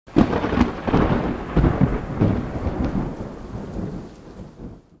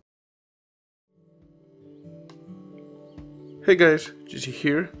Hey guys, Jesse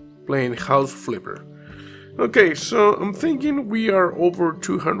here, playing House Flipper. Okay, so I'm thinking we are over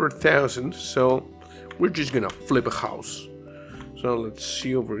 200,000, so we're just gonna flip a house. So let's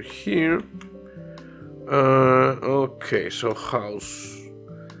see over here. Okay, so house.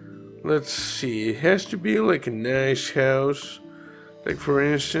 Let's see, it has to be like a nice house. Like for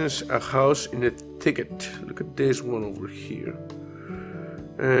instance, a house in a thicket. Look at this one over here.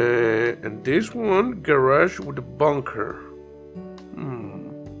 And this one, garage with a bunker.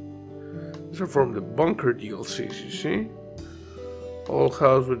 These are from the bunker DLCs, you see? Old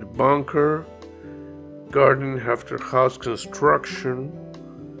house with a bunker. Garden after house construction.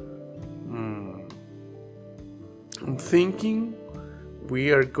 I'm thinking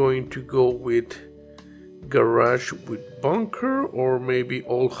we are going to go with garage with bunker, or maybe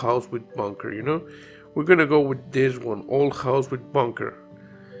old house with bunker, you know? We're gonna go with this one, old house with bunker.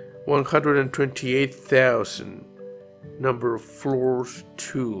 128,000. Number of floors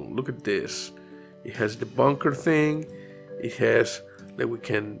 2. Look at this. It has the bunker thing. It has like we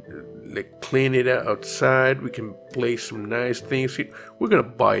can like clean it outside. We can place some nice things here. We're gonna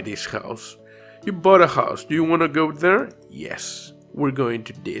buy this house. You bought a house. Do you want to go there? Yes. We're going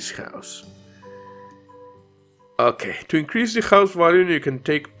to this house. Okay. To increase the house value, you can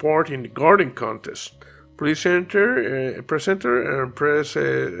take part in the garden contest. Press enter and press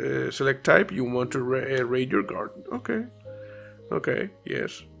select type you want to raid your garden. Okay,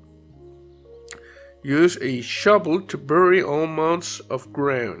 yes. Use a shovel to bury all mounds of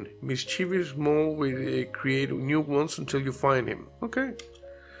ground. Mischievous mole will create new ones until you find him. Okay.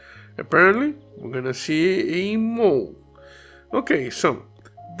 Apparently, we're gonna see a mole. Okay, so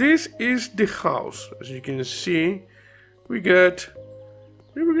this is the house. As you can see, we got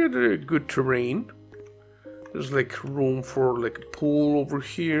a good terrain. There's like room for like a pool over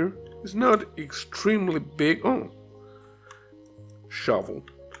here. It's not extremely big. Oh, shovel.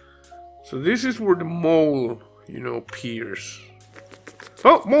 So this is where the mole, appears.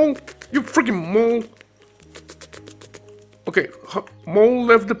 Oh, mole! You freaking mole! Okay, mole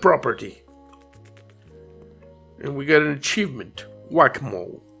left the property. And we got an achievement.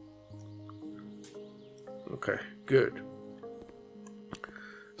 Whack-mole. Okay, good.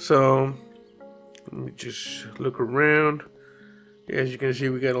 So let me just look around. As you can see,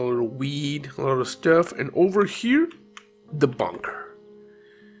 we got a little weed, a lot of stuff. And over here, the bunker.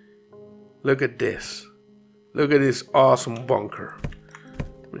 Look at this. Look at this awesome bunker.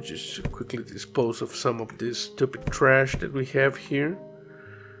 We'll just quickly dispose of some of this stupid trash that we have here.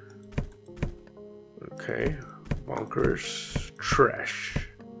 Okay, bunkers, trash.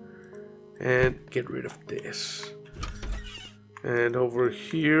 And get rid of this. And over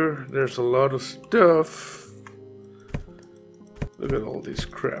here, there's a lot of stuff. Look at all this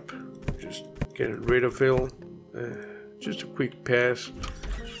crap. Just getting rid of it. Just a quick pass.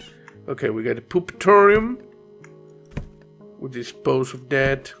 Okay, we got a poopatorium. We'll dispose of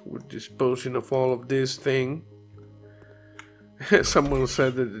that. We're disposing of all of this thing. Someone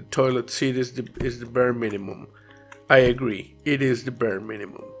said that the toilet seat is the bare minimum. I agree. It is the bare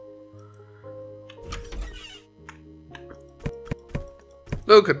minimum.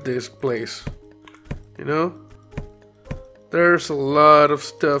 Look at this place. There's a lot of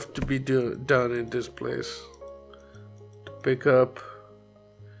stuff to be done in this place. To pick up.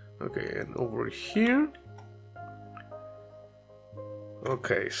 Okay, and over here.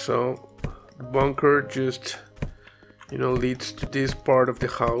 Okay, so the bunker just, leads to this part of the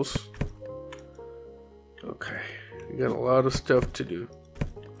house. Okay, we got a lot of stuff to do.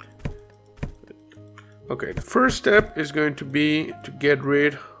 Okay, the first step is going to be to get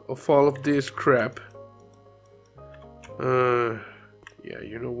rid of all of this crap. Yeah,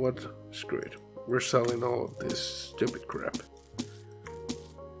 you know what? Screw it. We're selling all of this stupid crap.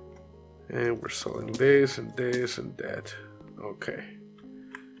 And we're selling this and this and that. Okay.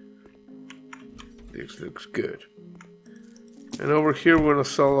 This looks good. And over here we're gonna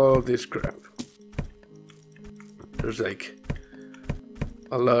sell all this crap. There's like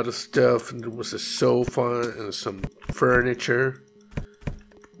a lot of stuff, and there was a sofa and some furniture.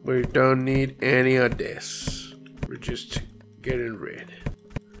 We don't need any of this. We're just getting rid.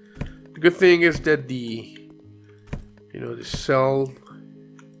 The good thing is that the cell.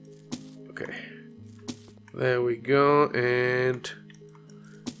 Okay, there we go, and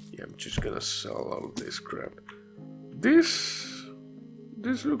yeah, I'm just gonna sell all of this crap. This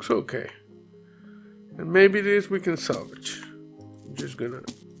looks okay, and maybe this we can salvage. I'm just gonna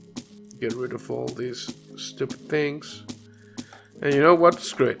get rid of all these stupid things, and you know what?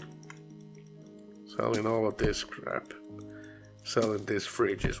 Screw it. Selling all of this crap, selling this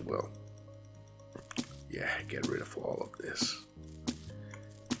fridge as well. Yeah, get rid of all of this.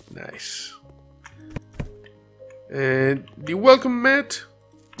 Nice. And the welcome mat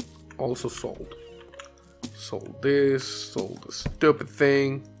also sold. Sold this, sold the stupid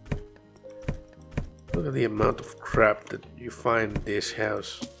thing. Look at the amount of crap that you find in this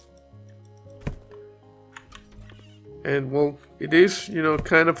house. And well, it is,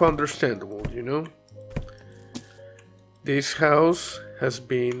 kind of understandable, This house has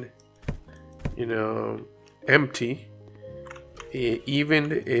been, empty,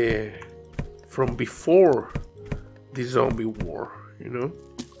 even from before the zombie war,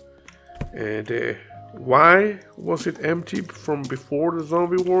 And why was it empty from before the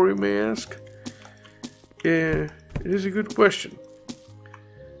zombie war, you may ask? It is a good question.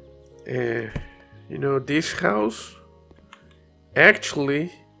 This house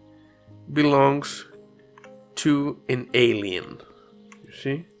actually belongs to an alien. You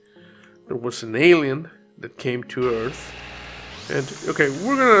see? There was an alien that came to Earth. And, okay,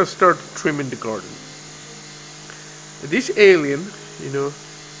 we're gonna start trimming the garden. This alien,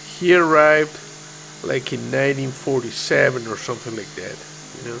 he arrived like in 1947 or something like that,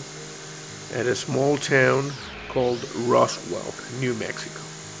 at a small town called Roswell, New Mexico.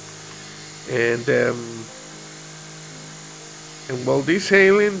 And while this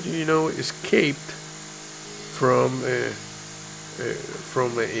alien, escaped from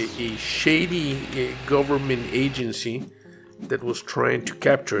a shady government agency that was trying to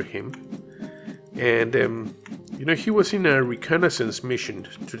capture him, and he was in a reconnaissance mission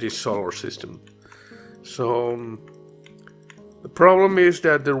to this solar system. So the problem is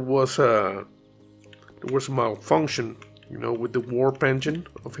that there was a malfunction, with the warp engine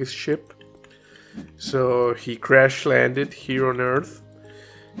of his ship. So he crash landed here on Earth,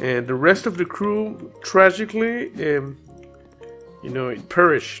 and the rest of the crew tragically, it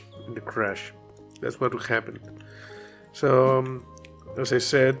perished in the crash. That's what happened. So, as I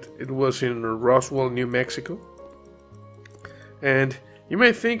said, it was in Roswell, New Mexico. And you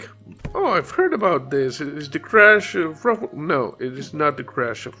may think, oh, I've heard about this. It is the crash of Roswell. No, it is not the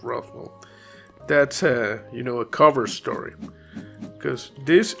crash of Roswell. That's a cover story. Because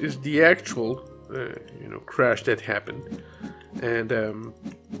this is the actual, crash that happened. And the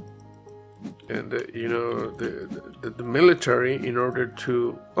military, in order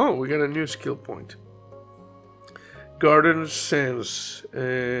to... Oh, we got a new skill point. Garden sense.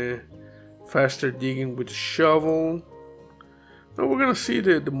 Faster digging with a shovel. Now we're gonna see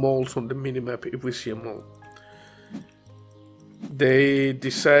the moles on the minimap if we see a mole. They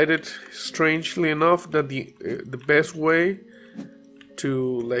decided, strangely enough, that the best way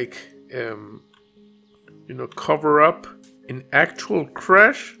to cover up an actual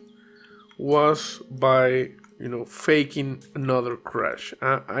crash was by faking another crash.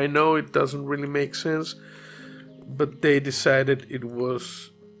 I know it doesn't really make sense, but they decided it was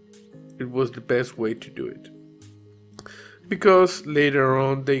the best way to do it. Because later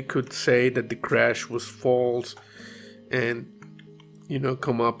on they could say that the crash was false and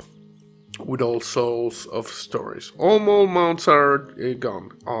come up with all sorts of stories. All mole mounts are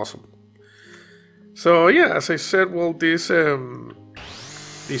gone. Awesome. So yeah, as I said, well, this alien,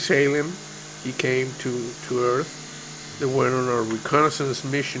 he came to Earth. They went on a reconnaissance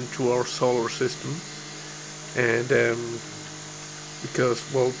mission to our solar system, and because,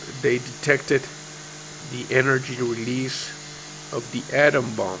 well, they detected the energy release of the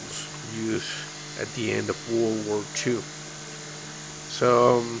atom bombs used at the end of World War II.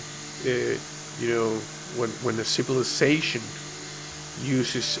 So, when a civilization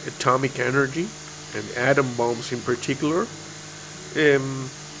uses atomic energy, and atom bombs in particular, it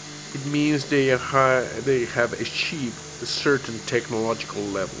means they have achieved a certain technological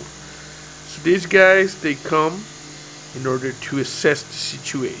level. So these guys, they come in order to assess the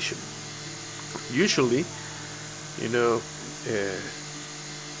situation. Usually,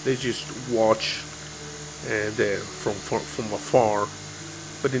 they just watch and from afar.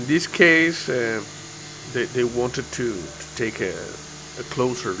 But in this case, they wanted to take a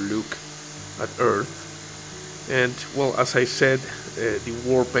closer look at Earth, and well, as I said, the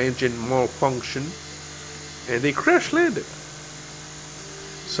warp engine malfunctioned, and they crash landed.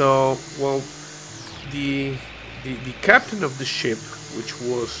 So, well, the captain of the ship, which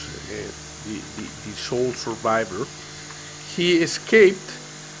was the sole survivor, he escaped,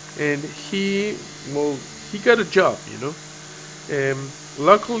 and he got a job,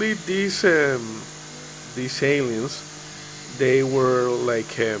 luckily, these aliens, they were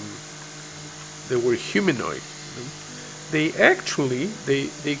they were humanoid. They actually they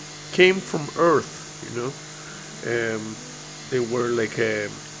came from Earth. They were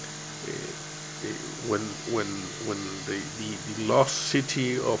when when when the lost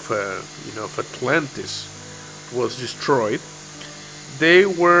city of of Atlantis was destroyed, they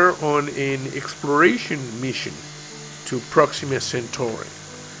were on an exploration mission to Proxima Centauri.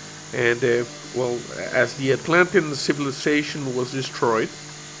 And well, as the Atlantean civilization was destroyed,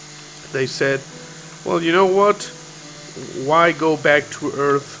 they said, well, you know what? Why go back to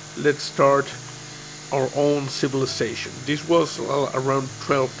Earth? Let's start our own civilization. This was around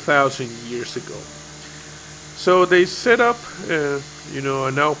 12,000 years ago. So they set up,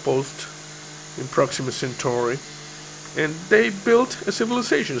 an outpost in Proxima Centauri, and they built a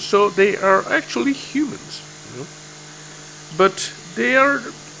civilization. So they are actually humans, but they are,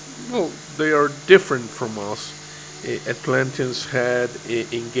 well, they are different from us. Atlanteans had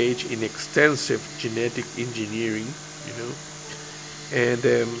engaged in extensive genetic engineering, and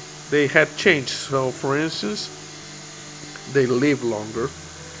they had changed. So, for instance, they live longer,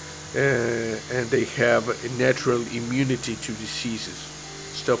 and they have a natural immunity to diseases,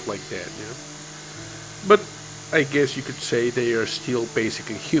 stuff like that. But I guess you could say they are still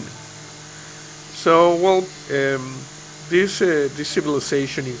basically human. So, well, this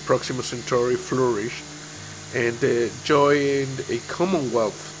civilization in Proxima Centauri flourished and joined a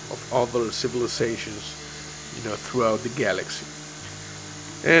commonwealth of other civilizations, throughout the galaxy.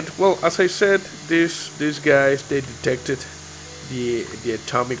 And well, as I said, these guys, they detected the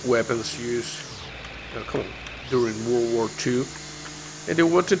atomic weapons used during World War II, and they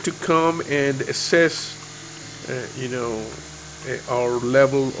wanted to come and assess, our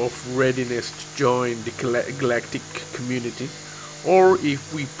level of readiness to join the galactic community, or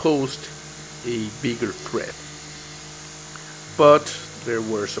if we posed a bigger threat. But there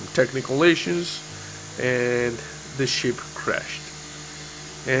were some technical issues, and the ship crashed.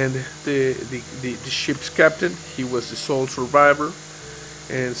 And the ship's captain, he was the sole survivor,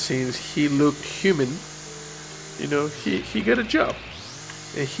 and since he looked human, he got a job,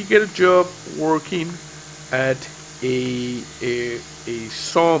 and he got a job working at a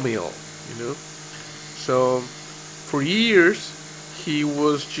sawmill, So for years he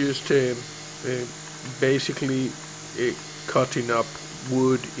was just basically cutting up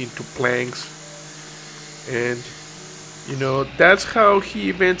wood into planks, and that's how he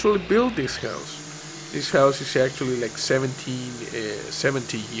eventually built this house. This house is actually like 70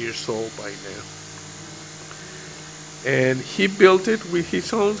 years old by now, and he built it with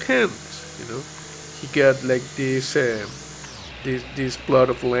his own hands. He got like this plot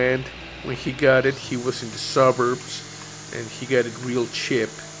of land. When he got it, he was in the suburbs, and he got it real cheap.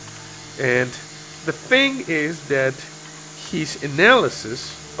 And the thing is that his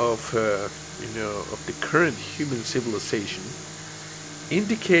analysis of of the current human civilization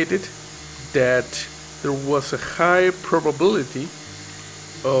indicated that there was a high probability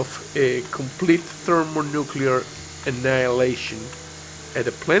of a complete thermonuclear annihilation at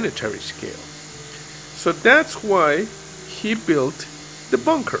a planetary scale. So that's why he built the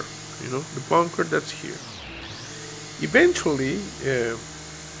bunker, the bunker that's here. Eventually,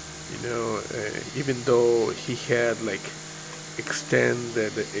 even though he had like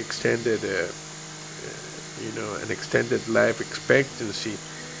extended an extended life expectancy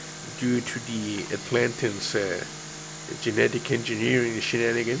due to the Atlanteans' genetic engineering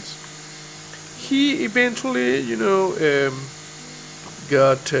shenanigans, he eventually,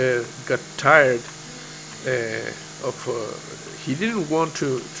 got tired he didn't want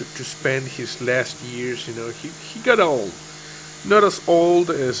to spend his last years. He got old, not as old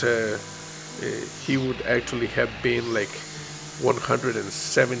as he would actually have been, like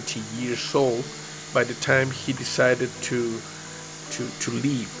 170 years old by the time he decided to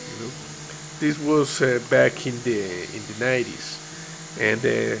leave. This was back in the 90s, and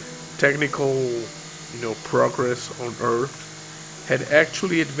technical progress on Earth had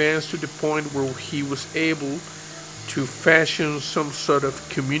actually advanced to the point where he was able to fashion some sort of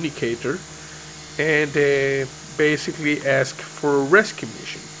communicator and basically ask for a rescue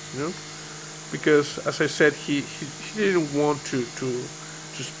mission, because, as I said, he didn't want to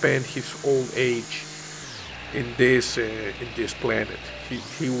spend his old age in this planet.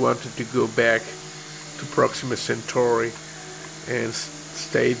 He wanted to go back to Proxima Centauri and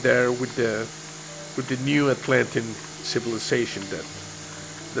stay there with the new Atlantean civilization that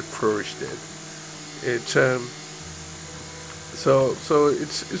flourished there. It's so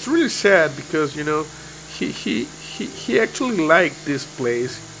it's really sad because he actually liked this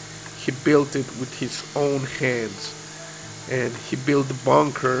place. He built it with his own hands, and he built the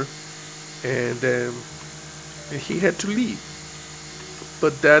bunker, and he had to leave.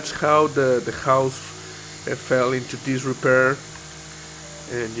 But that's how the house fell into disrepair,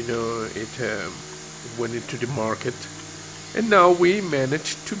 and you know it went into the market, and now we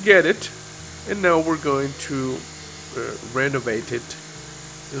managed to get it, and now we're going to renovate it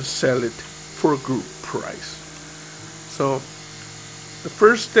and sell it for a good price. So the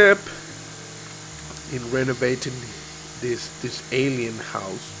first step in renovating this alien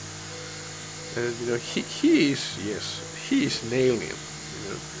house, and you know he is an alien. You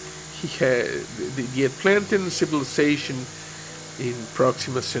know, he had the Atlantean civilization in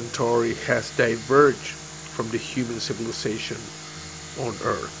Proxima Centauri has diverged from the human civilization on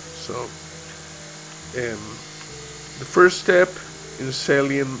Earth. So the first step in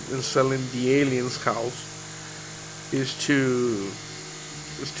selling the alien's house is to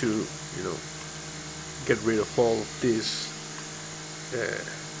you know get rid of all of this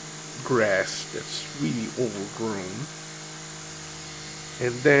grass that's really overgrown,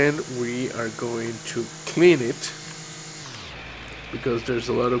 and then we are going to clean it because there's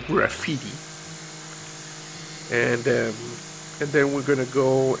a lot of graffiti, and then we're gonna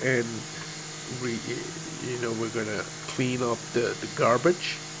go and we're gonna clean up the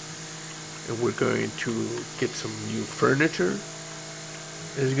garbage, and we're going to get some new furniture.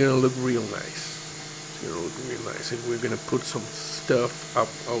 It's gonna look real nice. It's gonna look real nice, and we're gonna put some stuff up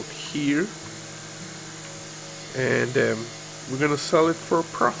out here, and we're gonna sell it for a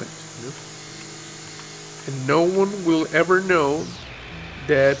profit. You know? And no one will ever know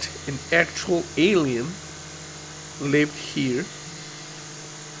that an actual alien lived here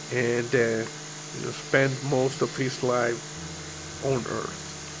and spent most of his life on Earth.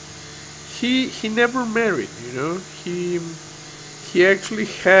 He never married, you know. He actually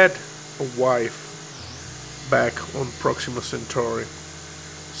had a wife back on Proxima Centauri.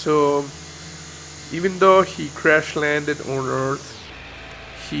 So even though he crash landed on Earth,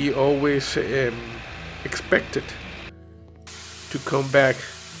 he always expected to come back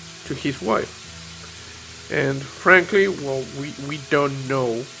to his wife. And frankly, well, we don't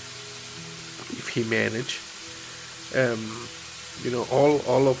know if he managed. You know,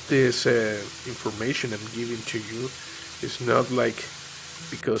 all of this information I'm giving to you is not like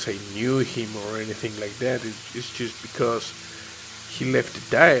because I knew him or anything like that. It's just because he left a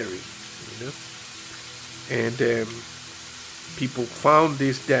diary, you know, and people found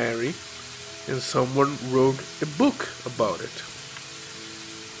this diary, and someone wrote a book about it.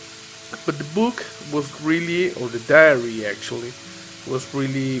 But the book was really, or the diary actually, was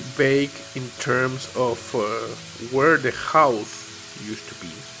really vague in terms of where the house used to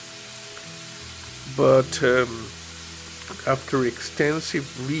be. But after extensive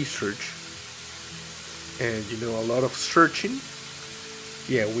research and you know a lot of searching,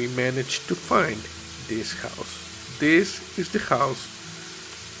 yeah, we managed to find this house. This is the house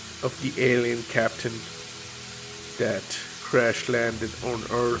of the alien captain that crash landed on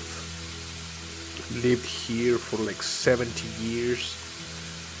Earth, lived here for like 70 years,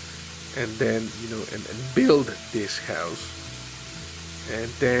 and then and built this house, and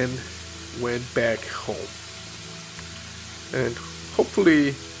then went back home. And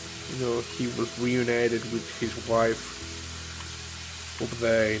hopefully he was reunited with his wife over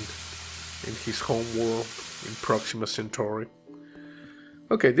there in his home world in Proxima Centauri.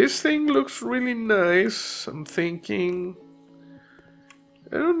 Okay, this thing looks really nice. I'm thinking,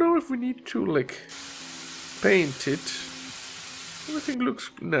 I don't know if we need to like paint it. Everything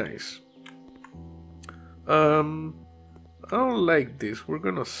looks nice. I don't like this. We're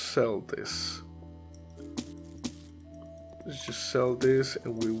gonna sell this. Let's just sell this,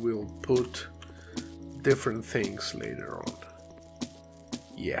 and we will put different things later on.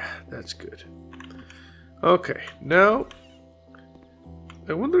 Yeah, that's good. Okay, now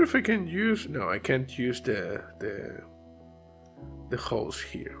I wonder if I can use. No, I can't use the hose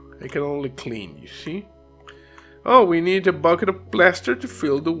here. I can only clean, you see? Oh, we need a bucket of plaster to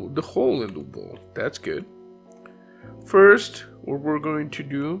fill the hole in the wall. That's good. First, what we're going to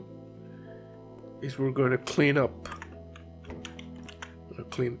do is we're going to clean up.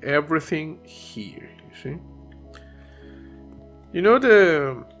 Clean everything here, you see? You know,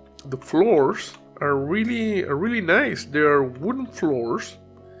 the floors are really nice. They are wooden floors,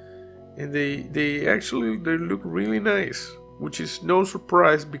 and they look really nice, which is no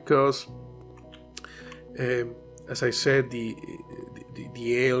surprise because as I said, the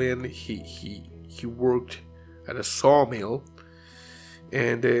alien he worked at a sawmill,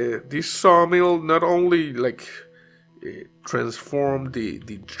 and this sawmill not only like transformed the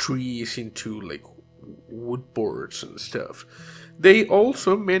trees into like wood boards and stuff, they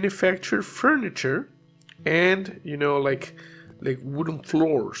also manufactured furniture and like wooden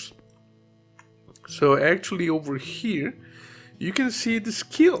floors. So actually over here you can see the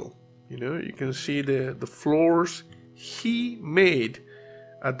skill. You know, you can see the floors he made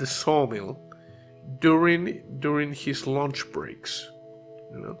at the sawmill during his lunch breaks.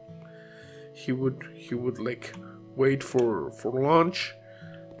 You know, he would like wait for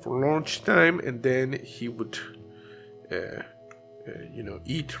lunchtime, and then he would you know,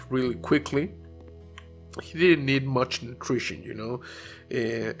 eat really quickly. He didn't need much nutrition, you know.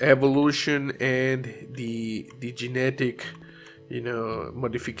 Evolution and the genetic, you know,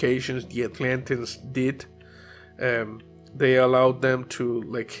 modifications the Atlanteans did, they allowed them to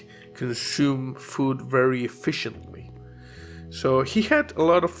like consume food very efficiently. So he had a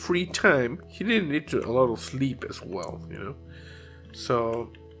lot of free time. He didn't need a lot of sleep as well, you know.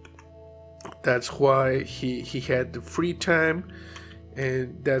 So that's why he had the free time,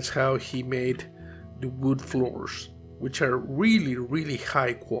 and that's how he made the wood floors, which are really, really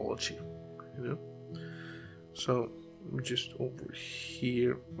high quality, you know. So I'm just over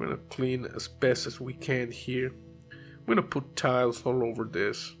here. We're gonna clean as best as we can here. I'm gonna put tiles all over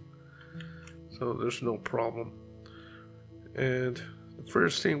this, so there's no problem. And the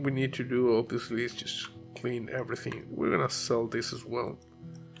first thing we need to do, obviously, is just clean everything. We're gonna sell this as well,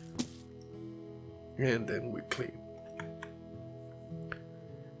 and then we clean.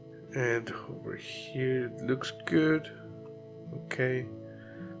 And over here it looks good. Okay,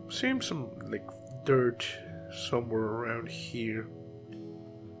 I'm seeing some like dirt somewhere around here.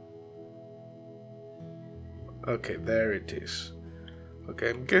 Okay, there it is. Okay,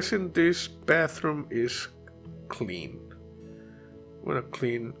 I'm guessing this bathroom is clean. I'm gonna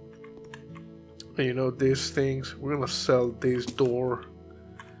clean, you know, these things. We're gonna sell this door,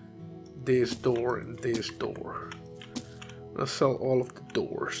 and this door. I'll sell all of the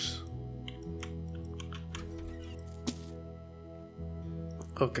doors.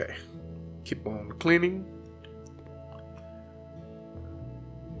 Okay, keep on cleaning.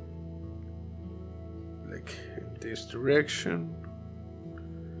 Like in this direction.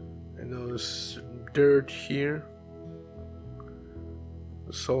 I know there's some dirt here.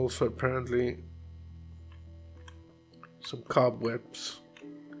 There's also apparently some cobwebs.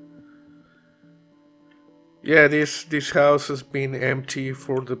 Yeah, this house has been empty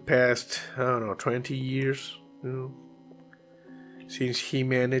for the past, I don't know, 20 years, you know, since he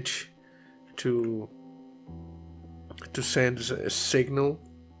managed to send a signal,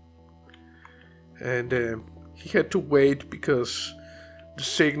 and he had to wait because the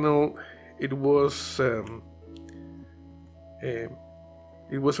signal, it was a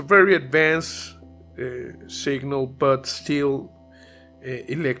very advanced signal, but still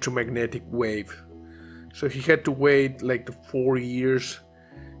electromagnetic wave. So he had to wait like the 4 years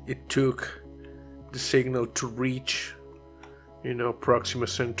it took the signal to reach, you know, Proxima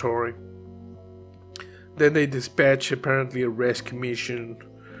Centauri. Then they dispatched apparently a rescue mission,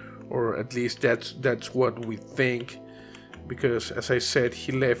 or at least that's what we think, because as I said,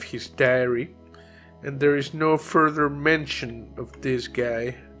 he left his diary, and there is no further mention of this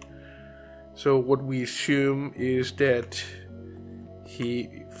guy. So what we assume is that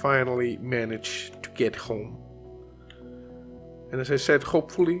he finally managed to get home. And as I said,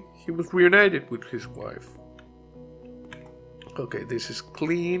 hopefully he was reunited with his wife. Okay, this is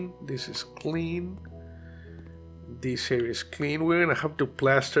clean. This is clean. This area is clean. We're gonna have to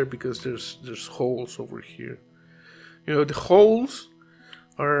plaster because there's holes over here. You know, the holes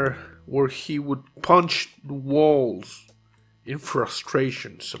are where he would punch the walls in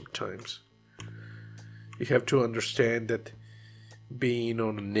frustration sometimes. You have to understand that being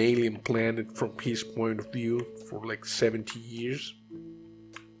on an alien planet from his point of view for like 70 years,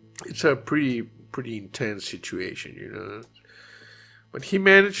 it's a pretty intense situation, you know. But he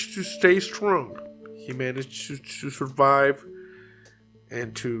managed to stay strong. He managed to survive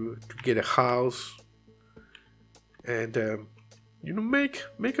and to get a house and you know, make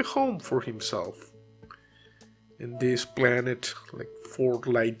a home for himself in this planet, like 4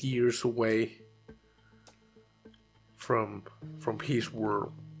 light years away from his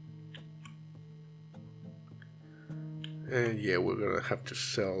world. And yeah, we're gonna have to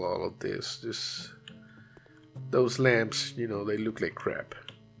sell all of those lamps, you know, they look like crap.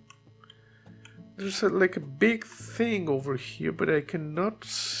 There's like a big thing over here, but I cannot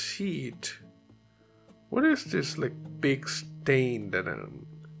see it. What is this like big stain that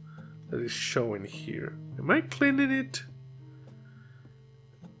is showing here? Am I cleaning it?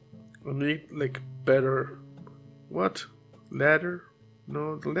 I need like better. What? Ladder?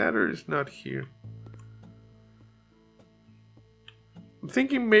 No, the ladder is not here. I'm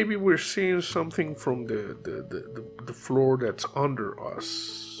thinking maybe we're seeing something from the floor that's under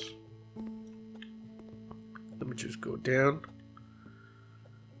us. Let me just go down.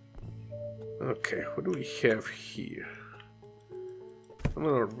 Okay, what do we have here? I'm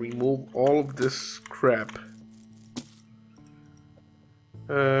gonna remove all of this crap.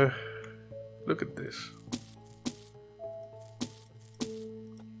 Look at this.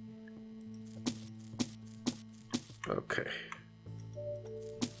 Okay.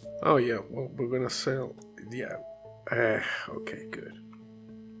 Oh yeah, well, we're gonna sell. Yeah. Okay, good.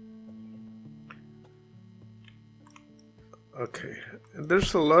 Okay, and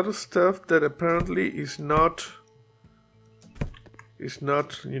there's a lot of stuff that apparently is not,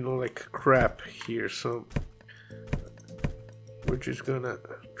 you know, like crap here, so we're just gonna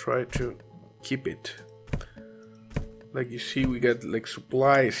try to keep it. Like you see, we got like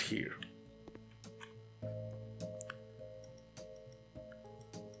supplies here.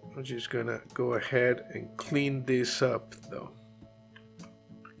 I'm just gonna go ahead and clean this up though,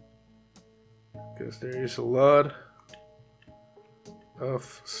 because there is a lot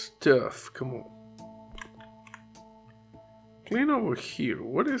of stuff. Come on. Clean over here.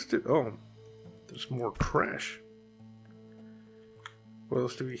 What is it? Oh, there's more trash. What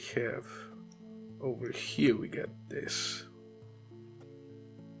else do we have? Over here we got this.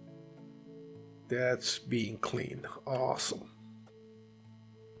 That's being cleaned. Awesome.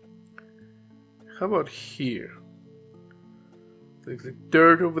 How about here? There's the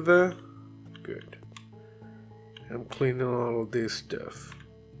dirt over there. Good. I'm cleaning all of this stuff.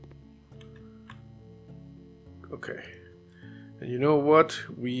 Okay. And you know what?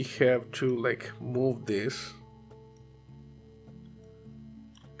 We have to like move this.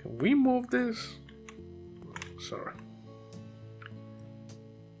 Can we move this? Sorry.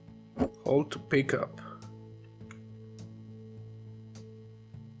 Hold to pick up.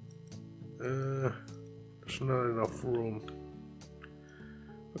 There's not enough room.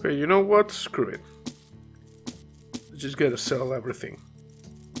 Okay, you know what? Screw it. Just gotta sell everything.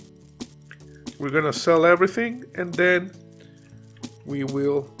 We're gonna sell everything and then we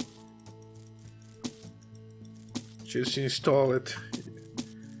will just install it.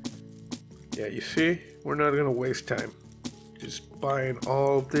 Yeah, you see, we're not gonna waste time just buying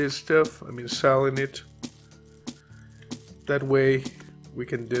all this stuff. I mean, selling it. That way we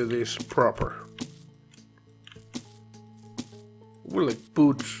can do this proper. We're like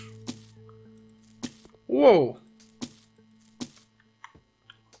boots. Whoa.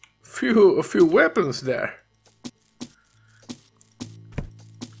 A few weapons there.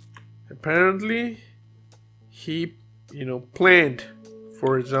 Apparently, he, you know, planned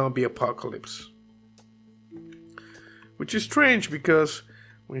for a zombie apocalypse. Which is strange because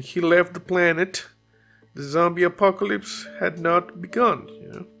when he left the planet, the zombie apocalypse had not begun, you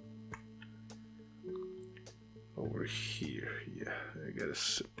know. Over here, yeah, I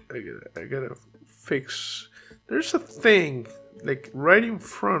gotta fix. There's a thing like right in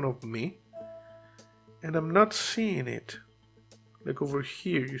front of me, and I'm not seeing it. Like over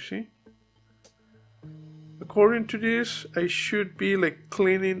here, you see? According to this, I should be like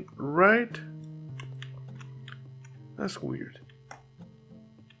cleaning right. That's weird.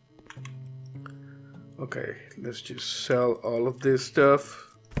 Okay, let's just sell all of this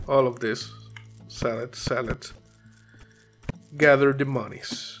stuff. All of this. Sell it. Gather the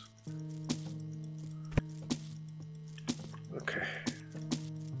monies. Okay.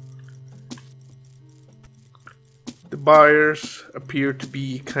 The buyers appear to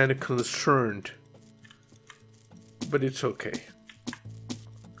be kind of concerned. But it's okay.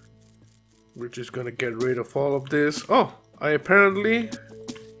 We're just gonna get rid of all of this. Oh, I apparently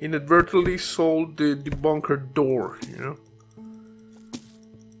inadvertently sold the bunker door, you know.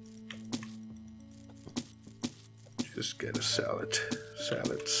 Just gotta sell it.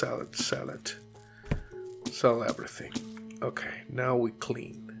 Sell everything. Okay, now we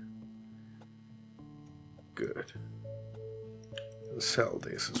clean. Good. And sell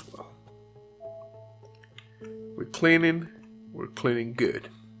this as well. We're cleaning good.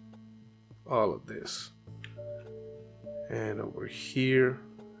 All of this. And over here,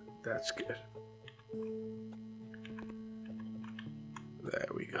 that's good. There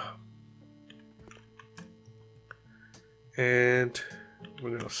we go. And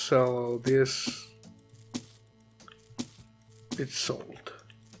we're gonna sell all this. It's sold.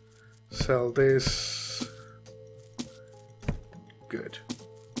 Sell this. Good.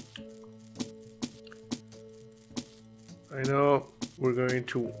 I know we're going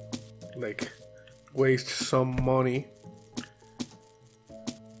to like waste some money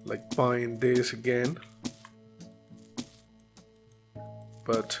like buying this again,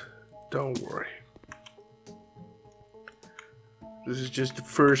 but don't worry, this is just the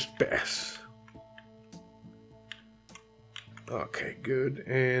first pass. Okay, good.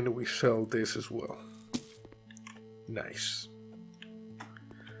 And we sell this as well. Nice.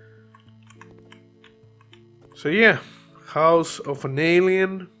 So yeah, House of an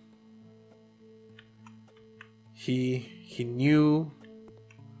Alien. He knew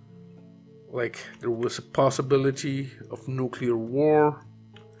like there was a possibility of nuclear war.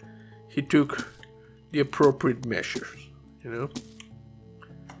 He took the appropriate measures, you know.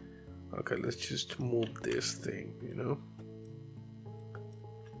 Okay, let's just move this thing, you know.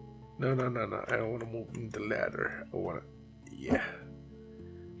 No, I don't want to move the ladder. I want to, yeah.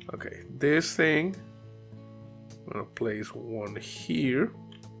 Okay, this thing, I'm gonna place one here.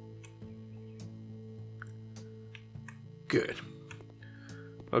 Good.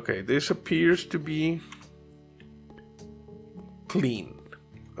 Okay, this appears to be clean.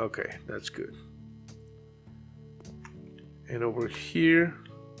 Okay, that's good. And over here,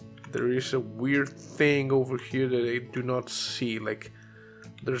 there is a weird thing over here that I do not see. Like,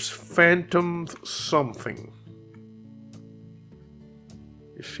 there's phantom something.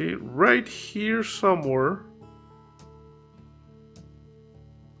 You see, right here somewhere.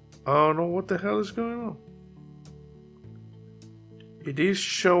 I don't know what the hell is going on. It is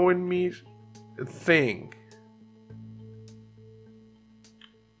showing me a thing.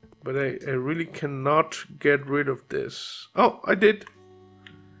 But I really cannot get rid of this. Oh, I did.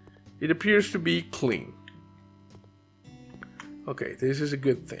 It appears to be clean. Okay, this is a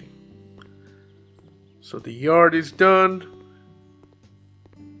good thing. So the yard is done.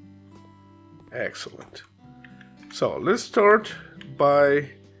 Excellent. So let's start by,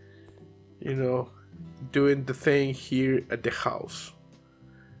 you know, doing the thing here at the house.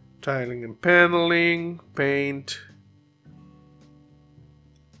 Tiling and paneling, paint.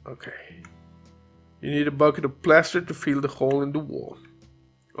 Okay. You need a bucket of plaster to fill the hole in the wall.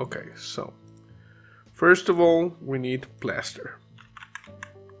 Okay, so first of all, we need plaster.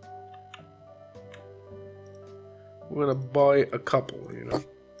 We're gonna buy a couple, you know.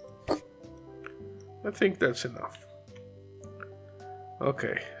 I think that's enough.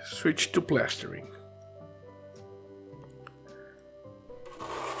 Okay, switch to plastering.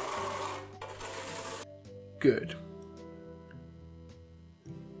 Good.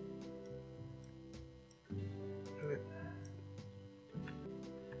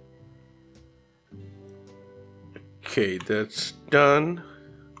 Okay, that's done.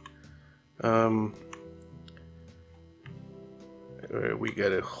 We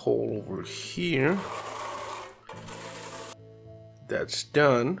got a hole over here. That's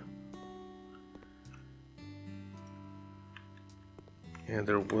done. And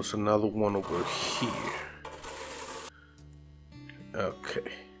there was another one over here.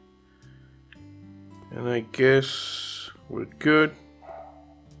 Okay. And I guess we're good.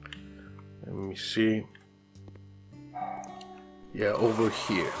 Let me see. Yeah, over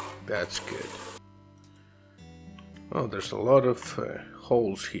here. That's good. Oh, there's a lot of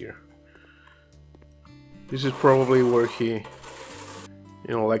holes here. This is probably where he, you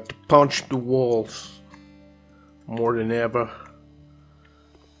know, like to punch the walls more than ever.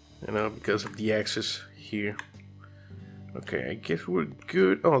 You know, because of the access here. Okay, I guess we're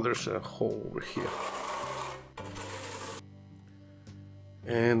good. Oh, there's a hole over here.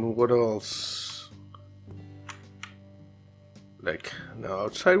 And what else? Like, no,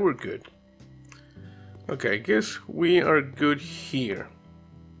 outside we're good. Okay, I guess we are good here.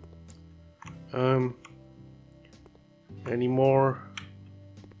 Any more?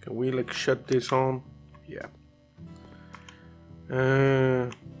 Can we like shut this on? Yeah.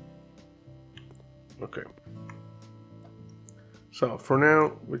 Okay. So for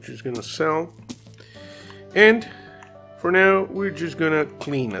now, we're just gonna sell. And for now, we're just gonna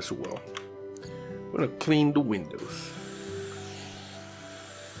clean as well. We're gonna clean the windows.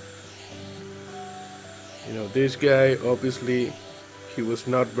 You know, this guy, obviously, he was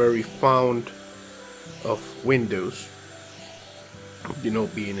not very fond of windows. You know,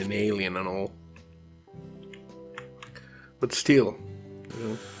 being an alien and all. But still, you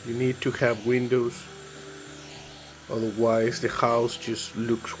know, you need to have windows. Otherwise, the house just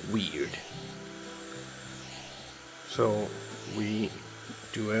looks weird. So, we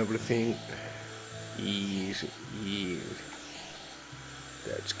do everything easy.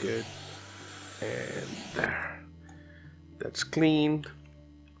 That's good. And there. That's clean.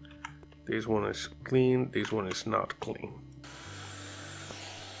 This one is clean. This one is not clean.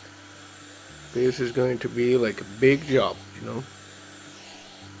 This is going to be like a big job, you know,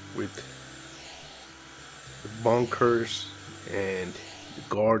 with the bunkers and the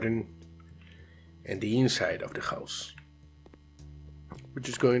garden and the inside of the house. We're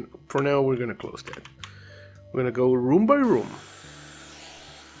just going, for now, we're going to close that. We're going to go room by room.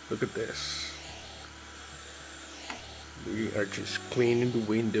 Look at this. We are just cleaning the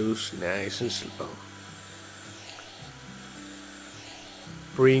windows nice and slow.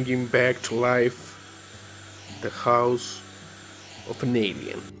 Bringing back to life the house of an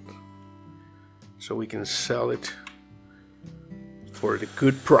alien. So we can sell it for the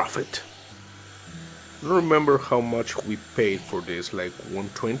good profit. I don't remember how much we paid for this, like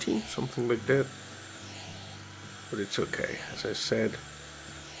 120, something like that. But it's okay. As I said,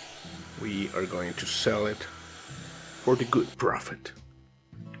 we are going to sell it for the good profit.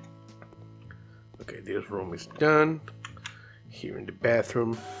 Okay, this room is done. Here in the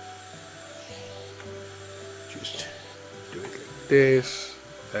bathroom, just do it like this.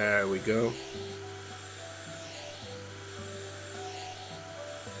 There we go.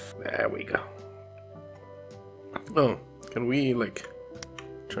 There we go. Oh, can we like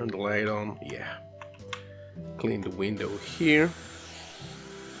turn the light on? Yeah. Clean the window here.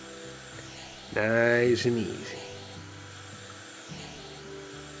 Nice and easy.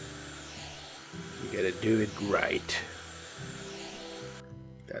 You gotta do it right.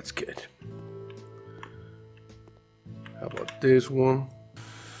 That's good. How about this one?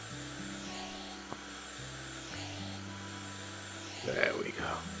 There we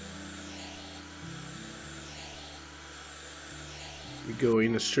go. We go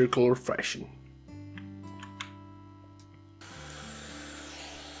in a circular fashion.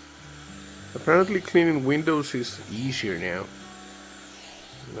 Apparently cleaning windows is easier now.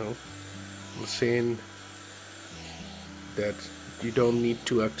 You know, I'm saying that you don't need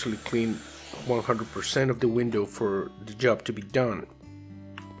to actually clean 100% of the window for the job to be done.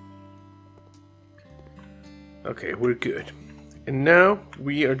 Okay, we're good. And now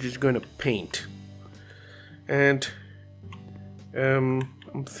we are just going to paint. And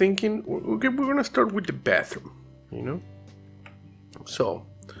I'm thinking we're going to start with the bathroom, you know? So,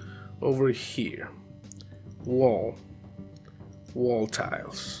 over here, wall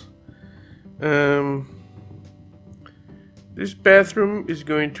tiles. This bathroom is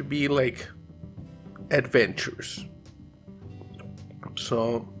going to be like adventures.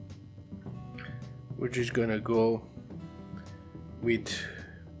 So we're just gonna go with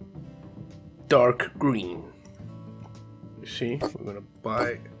dark green. You see, we're gonna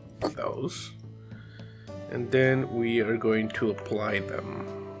buy those and then we are going to apply them.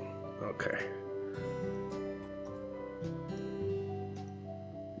 Okay.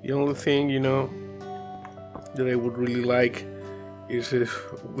 The only thing, you know, that I would really like is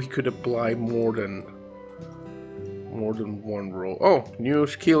if we could apply more than one row. Oh, new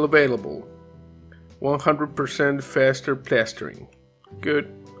skill available. 100% faster plastering.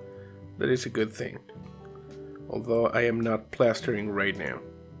 Good. That is a good thing. Although I am not plastering right now.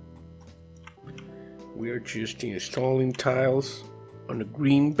 We are just installing tiles on a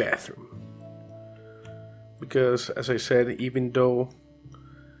green bathroom. Because, as I said, even though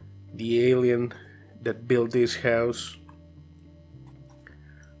the alien that built this house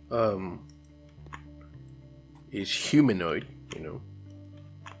is humanoid, you know,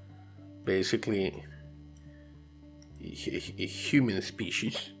 basically a human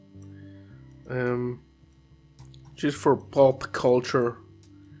species. Just for pop culture,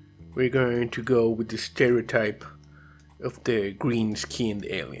 we're going to go with the stereotype of the green-skinned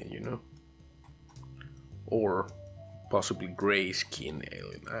alien, you know, or possibly gray-skinned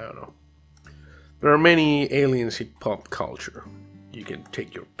alien. I don't know. There are many aliens in pop culture. You can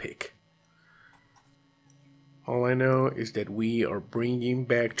take your pick. All I know is that we are bringing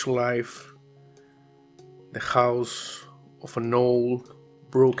back to life the house of an old,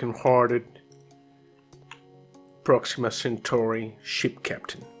 broken-hearted Proxima Centauri ship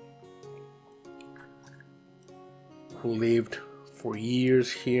captain who lived for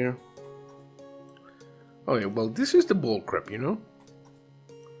years here. Oh yeah, well, this is the bullcrap, you know?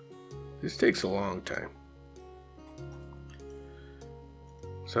 This takes a long time.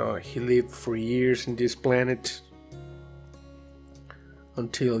 So he lived for years in this planet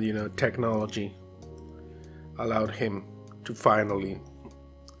until, you know, technology allowed him to finally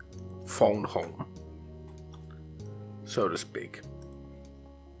phone home, so to speak.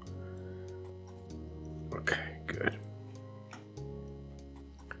 Okay, good.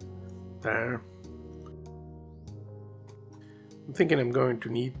 There. I'm thinking I'm going to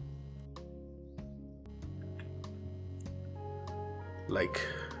need like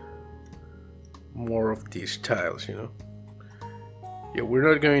more of these tiles, you know. Yeah,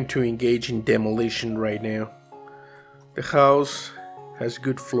 we're not going to engage in demolition right now. The house has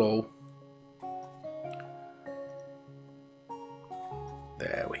good flow.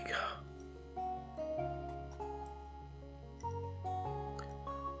 There we go.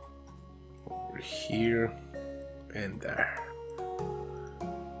 here and there.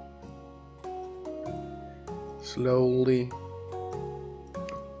 Slowly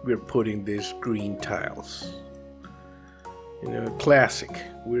we're putting these green tiles. You know, classic.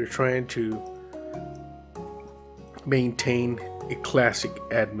 We're trying to maintain a classic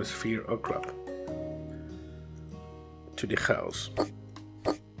atmosphere or club to the house.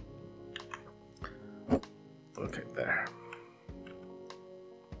 Okay, there.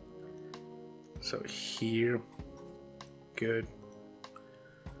 So here, good,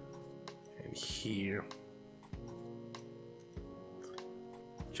 and here,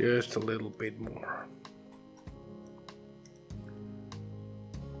 just a little bit more.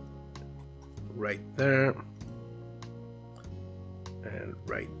 Right there, and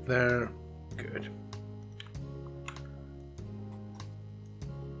right there, good.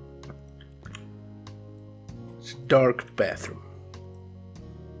 It's a dark bathroom.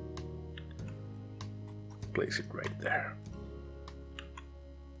 Place it right there.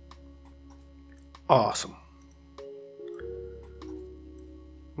 Awesome.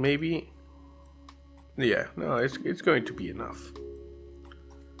 Maybe, yeah, no, it's going to be enough.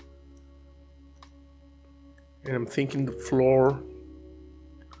 And I'm thinking the floor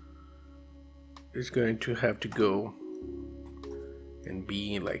is going to have to go and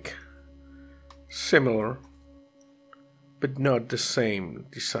be like similar, but not the same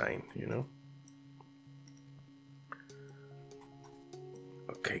design, you know?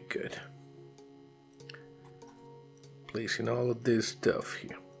 Okay, good. Placing all of this stuff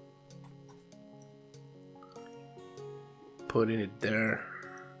here. Putting it there.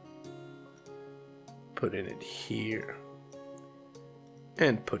 Putting it here.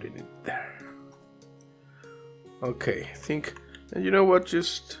 And putting it there. Okay, I think, and you know what,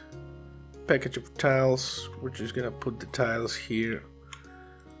 just package of tiles. We're just gonna put the tiles here.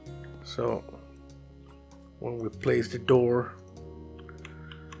 So when we place the door,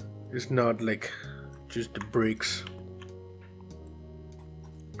 it's not like just the bricks.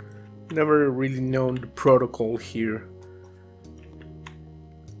 Never really known the protocol here.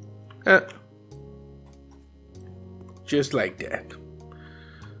 Just like that.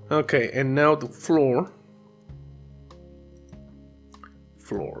 Okay, and now the floor.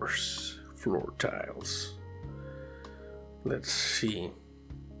 Floor tiles. Let's see.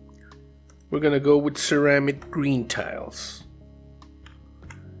 We're gonna go with ceramic green tiles.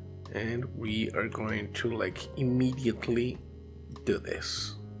 And we are going to like immediately do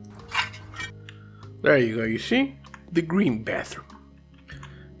this. There you go, you see? The green bathroom.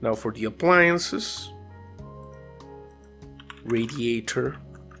 Now for the appliances. Radiator.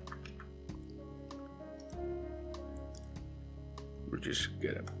 We're just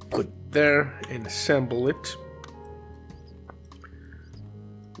gonna put there and assemble it.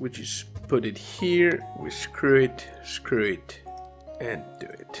 We just put it here, we screw it, and do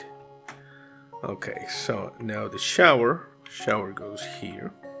it. Okay, so now the shower goes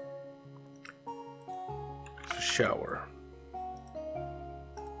here. Shower.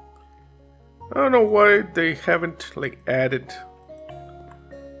 I don't know why they haven't like added.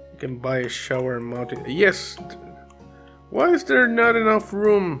 You can buy a shower and mount it. Yes. Why is there not enough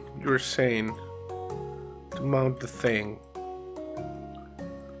room, you're saying, to mount the thing?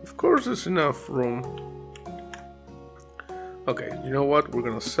 Of course there's enough room. Okay, you know what? We're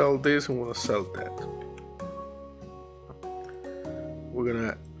gonna sell this and we're gonna sell that. We're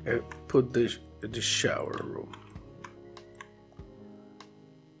gonna put the shower room.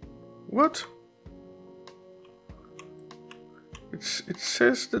 What? It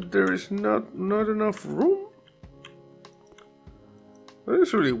says that there is not enough room? That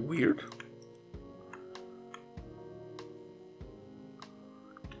is really weird.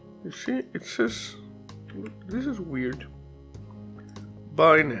 You see, it says, this is weird.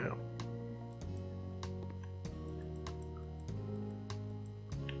 Buy now.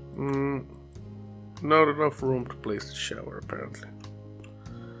 Not enough room to place the shower, apparently.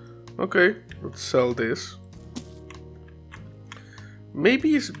 Okay, let's sell this.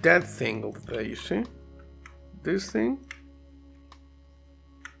 Maybe it's that thing over there, you see? This thing?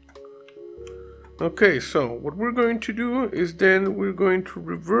 Okay, so what we're going to do is then we're going to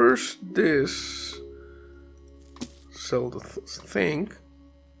reverse this. Sell the thing.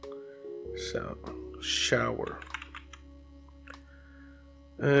 So, shower.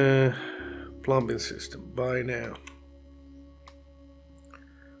 Plumbing system, buy now.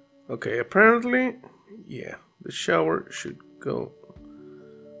 Okay, apparently, yeah, the shower should go.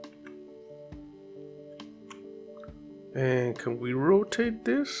 And can we rotate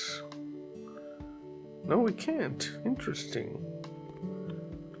this? No, we can't. Interesting.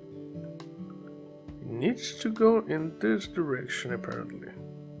 needs to go in this direction apparently.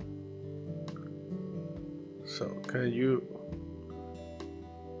 So can you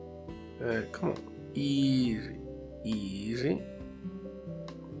come on, easy, easy.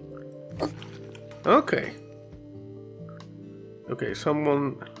 Okay. Okay,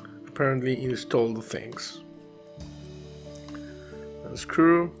 someone apparently installed the things.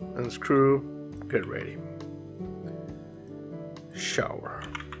 Unscrew, unscrew, get ready. Shower.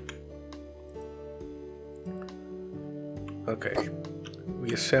 Okay,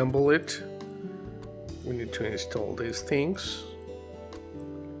 we assemble it. We need to install these things.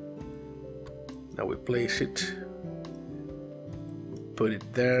 Now we place it, put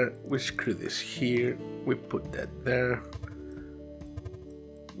it there, we screw this here, we put that there.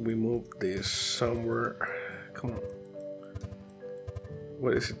 We move this somewhere. Come on.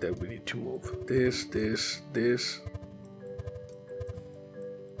 What is it that we need to move? This, this, this.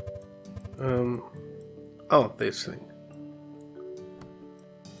 Oh, this thing.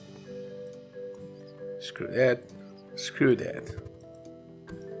 Screw that, screw that.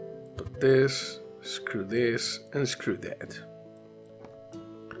 Put this, screw this, and screw that.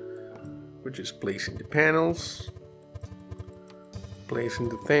 We're just placing the panels, placing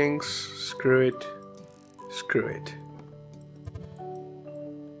the things, screw it, screw it,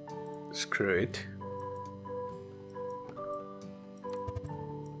 screw it.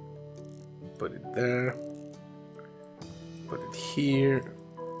 Put it there, put it here.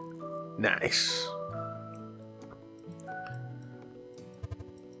 Nice.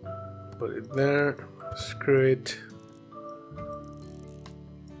 Put it there, screw it,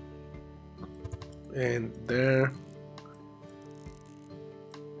 and there,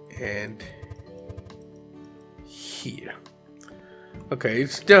 and here. Okay,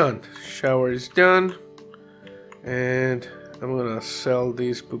 it's done. Shower is done, and I'm gonna sell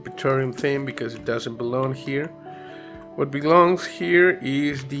this pupitorium thing because it doesn't belong here. What belongs here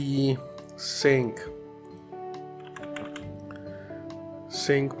is the sink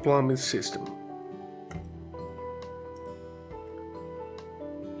plumbing system.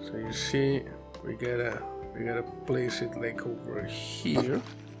 So you see, we gotta place it like over here.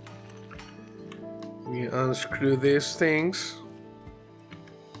 We unscrew these things,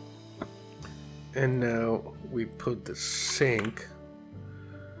 and now we put the sink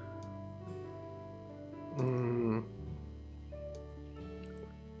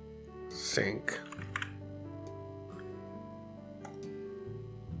sink.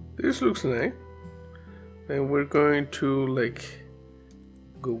 This looks nice, and we're going to like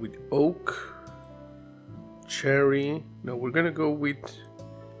go with oak, cherry. No, we're gonna go with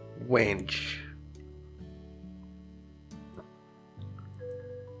wench,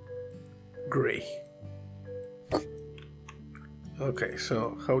 gray. Okay,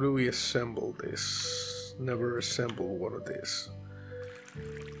 so how do we assemble this? Never assemble one of this.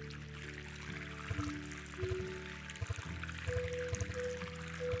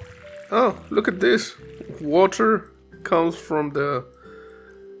 Oh, look at this. Water comes from the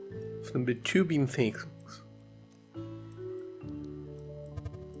tubing things.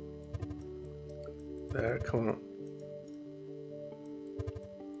 There, come on.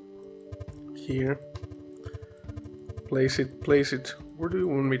 Here. Place it, place it. Where do you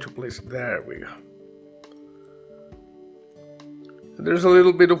want me to place it? There we go. There's a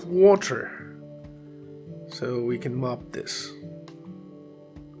little bit of water, so we can mop this.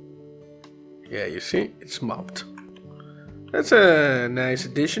 Yeah, you see, it's mopped. That's a nice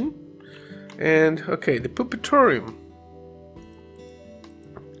addition. And okay, the pupitorium.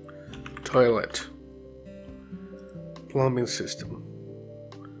 Toilet. Plumbing system.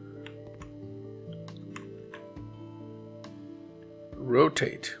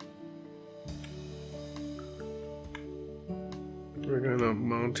 Rotate. We're gonna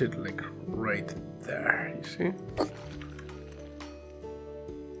mount it like right there, you see?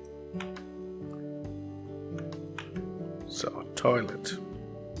 So, toilet.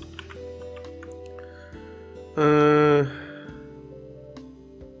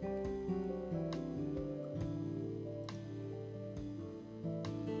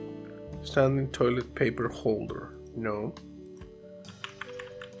 Standing toilet paper holder. No.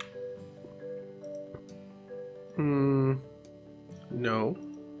 No.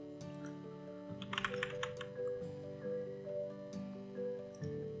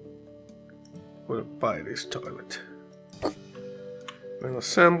 We'll buy this toilet. And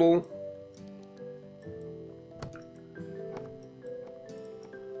assemble.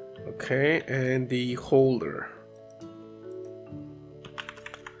 Okay, and the holder.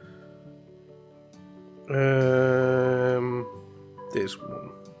 This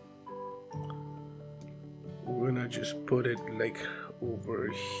one. just put it like over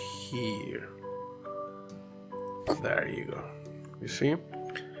here. There you go. You see?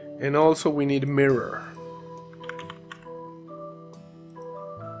 And also we need a mirror.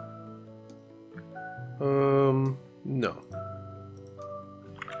 No.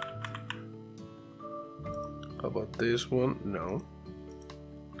 How about this one? No.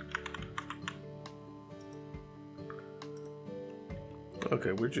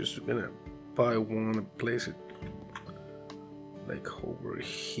 Okay, we're just gonna buy one and place it like over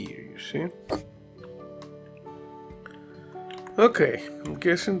here, you see? Okay, I'm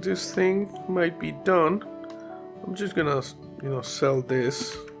guessing this thing might be done. I'm just gonna, sell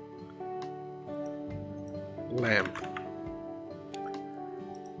this lamp.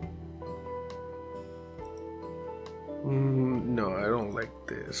 No, I don't like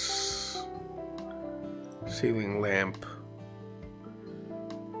this ceiling lamp.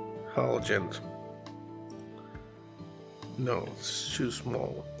 Halogen. No, it's too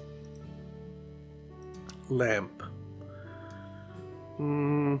small. Lamp.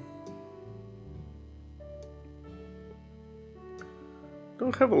 Don't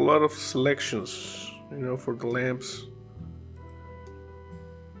have a lot of selections, for the lamps.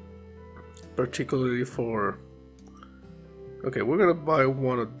 Particularly for... Okay, we're gonna buy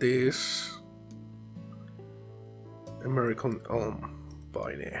one of these. American Elm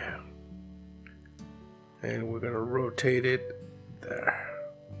by now. And we're gonna rotate it there.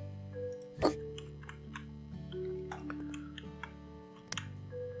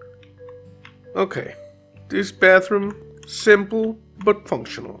 Okay, this bathroom, simple but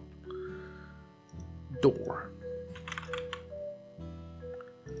functional. Door.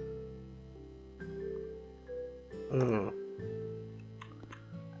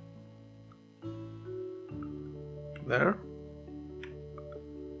 There.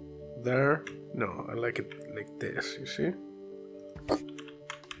 There. No, I like it like this, you see?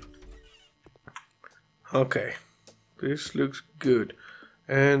 Okay, this looks good.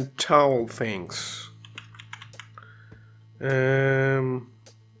 And towel things. We're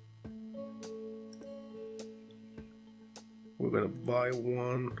gonna buy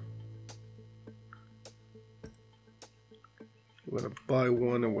one. We're gonna buy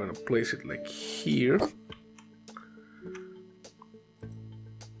one and we're gonna place it like here.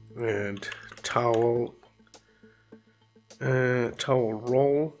 And towel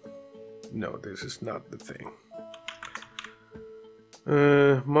roll. No, this is not the thing.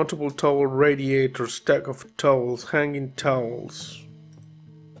 Multiple towel radiator, stack of towels, hanging towels.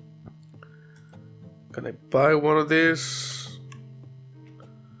 Can I buy one of these?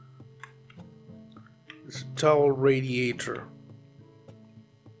 It's a towel radiator.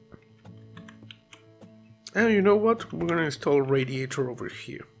 And you know what? We're gonna install a radiator over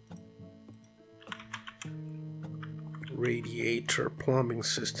here. Radiator plumbing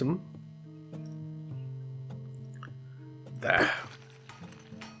system. There.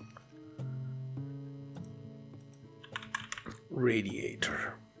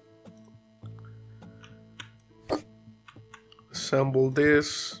 Radiator. Assemble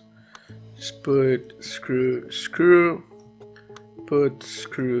this. Just put screw, put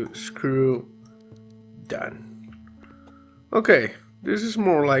screw. Done. Okay, this is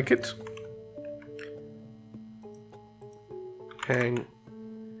more like it.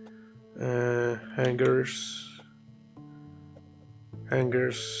 Hangers.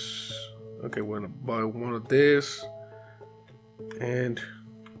 Okay, we're gonna buy one of this, and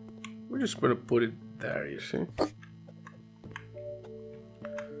we're just gonna put it there. You see,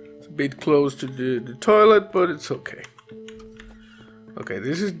 it's a bit close to the toilet, but it's okay. Okay,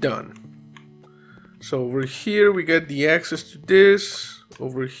 this is done. So over here we get the access to this.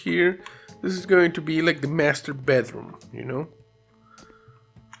 Over here, this is going to be like the master bedroom,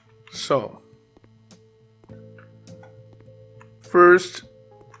 So first,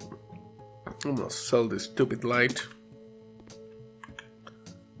 I'm gonna sell this stupid light.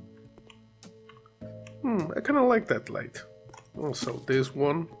 I kind of like that light. I'll sell this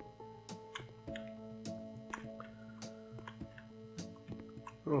one.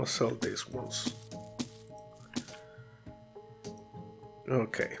 I'll sell these ones.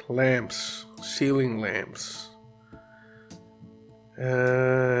 Okay, lamps, ceiling lamps.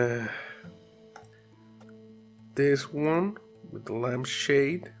 This one with the lamp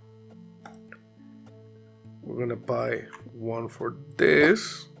shade. We're gonna buy one for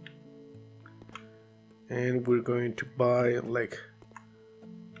this, and we're going to buy like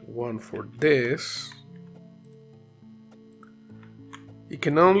one for this. It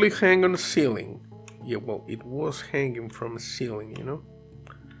can only hang on the ceiling. Yeah, well, it was hanging from the ceiling,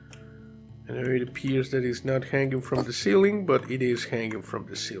 I know it appears that it's not hanging from the ceiling, but it is hanging from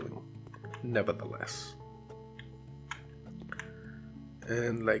the ceiling, nevertheless.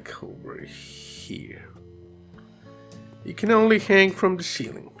 And like over here. It can only hang from the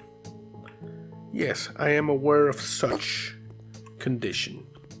ceiling. Yes, I am aware of such condition.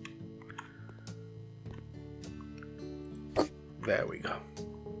 There we go.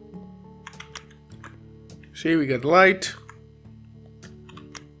 See, we got light.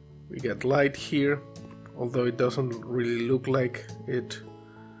 We got light here, although it doesn't really look like it.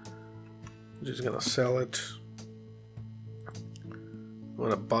 I'm just gonna sell it. I'm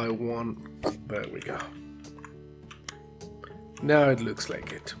gonna buy one. There we go. Now it looks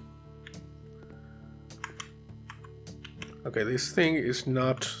like it. Okay, this thing is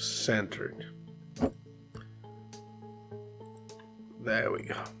not centered. There we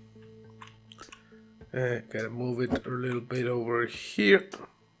go. Gotta move it a little bit over here.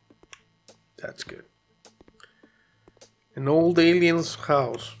 That's good. An old alien's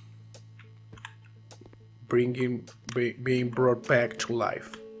house being brought back to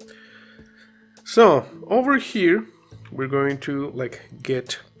life. So over here we're going to like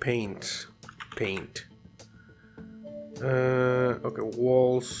get paint. Okay,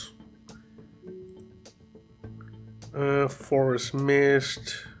 walls. Forest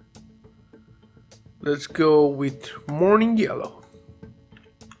mist. Let's go with morning yellow.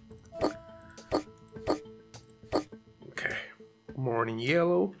 Okay, morning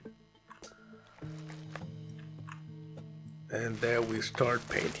yellow. And there we start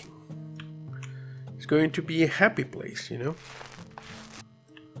painting. It's going to be a happy place, you know.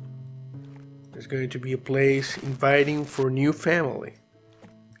 It's going to be a place inviting for a new family.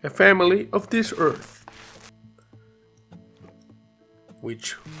 A family of this earth.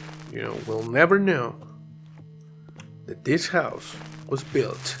 Which, you know, will never know that this house was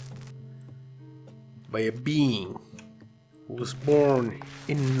built by a being who was born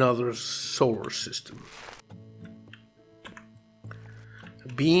in another solar system. A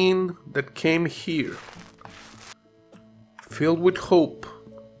being that came here filled with hope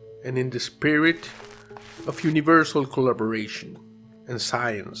and in the spirit of universal collaboration and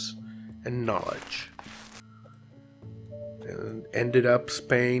science and knowledge. And ended up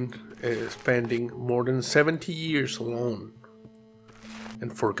spending more than 70 years alone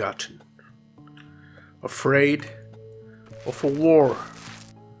and forgotten, afraid of a war,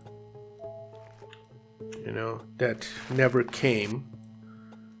 you know, that never came,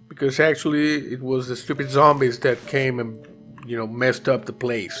 because actually it was the stupid zombies that came and, you know, messed up the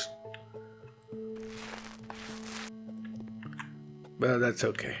place. But that's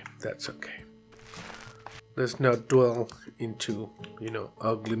okay, that's okay. Let's not dwell into, you know,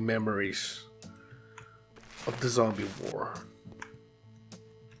 ugly memories of the zombie war.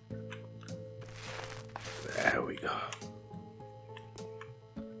 There we go.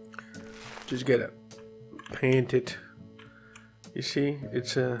 Just gotta paint it. You see,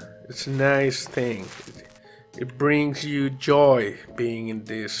 it's a nice thing. It brings you joy being in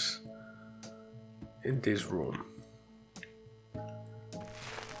this room.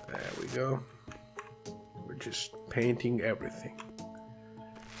 There we go. Just painting everything.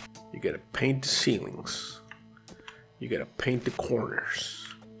 You gotta paint the ceilings. You gotta paint the corners.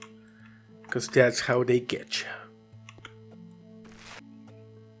 Because that's how they get you.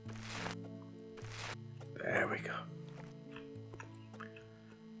 There we go.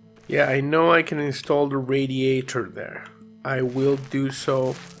 Yeah, I know I can install the radiator there. I will do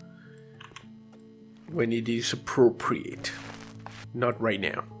so when it is appropriate. Not right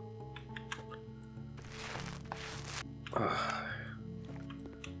now.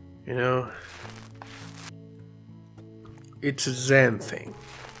 You know, it's a Zen thing,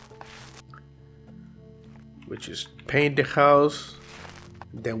 which is paint the house,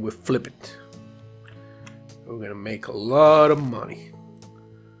 then we flip it. We're gonna make a lot of money.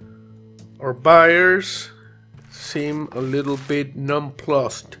 Our buyers seem a little bit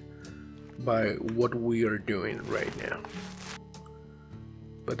nonplussed by what we are doing right now,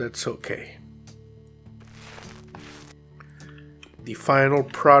 but that's okay. The final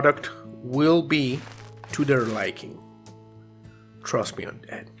product will be to their liking. Trust me on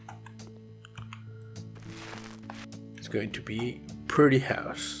that. It's going to be a pretty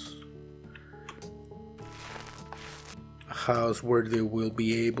house. A house where they will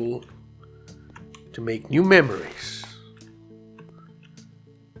be able to make new memories.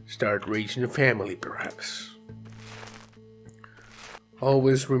 Start raising a family, perhaps.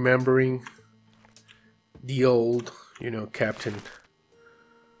 Always remembering the old, you know, captain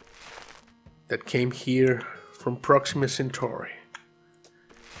that came here from Proxima Centauri.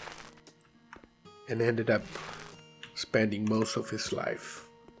 and ended up spending most of his life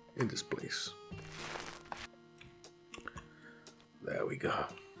in this place. There we go.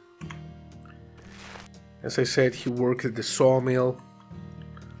 As I said, he worked at the sawmill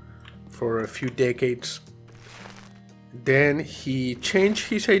for a few decades. Then he changed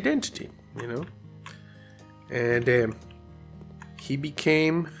his identity, you know, and he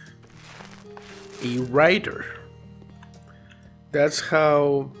became a writer. That's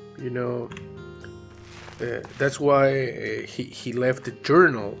how, you know, that's why he left a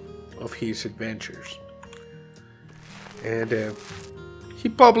journal of his adventures. And he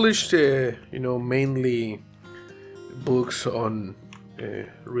published, you know, mainly books on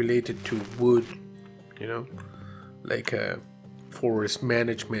related to wood, you know, like forest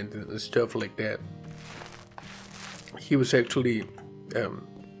management and stuff like that. He was actually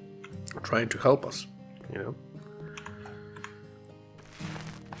trying to help us, you know.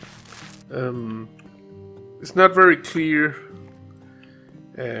 It's not very clear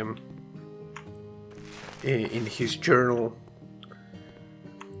in his journal,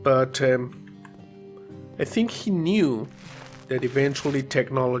 but I think he knew that eventually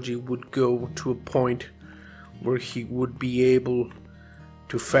technology would go to a point where he would be able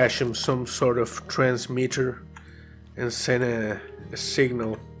to fashion some sort of transmitter and send a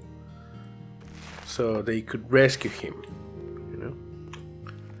signal so they could rescue him, you know.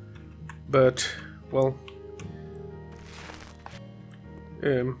 But, well,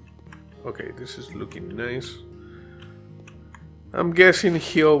 okay, this is looking nice. I'm guessing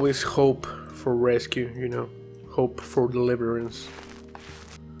he always hoped for rescue, you know, hope for deliverance.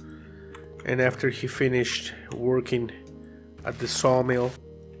 And after he finished working at the sawmill,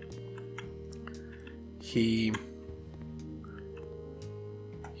 he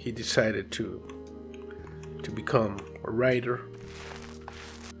decided to become a writer,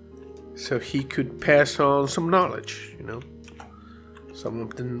 so he could pass on some knowledge, you know, some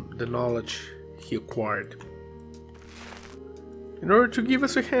of the knowledge he acquired, in order to give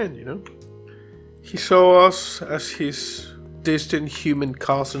us a hand, you know. He saw us as his distant human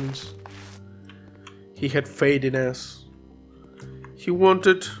cousins. He had faith in us. He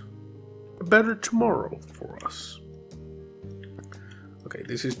wanted a better tomorrow for us. Okay,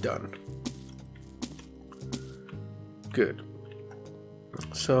 this is done. Good.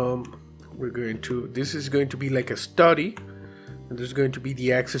 So this is going to be like a study, and there's going to be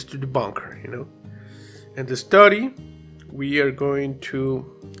the access to the bunker, you know. And the study, we are going to,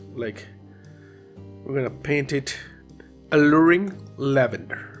 like, we're gonna paint it alluring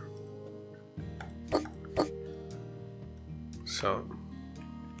lavender. So,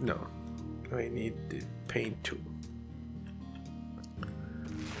 no, I need the paint tool.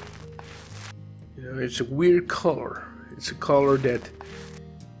 You know, it's a weird color. It's a color that,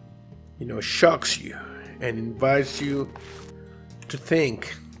 you know, shocks you and invites you to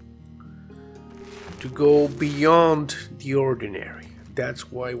think, to go beyond the ordinary.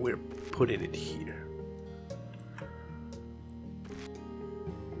 That's why we're putting it here.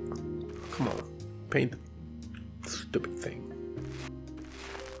 Come on, paint the stupid thing.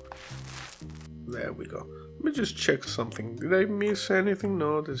 There we go. Let me just check something. Did I miss anything?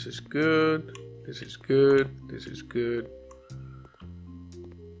 No, this is good. This is good. This is good.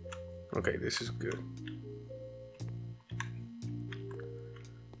 Okay, this is good.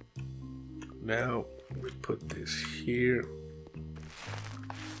 Now we put this here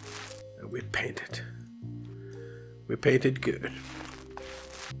and we paint it. We paint it good.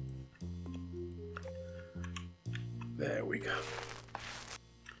 There we go.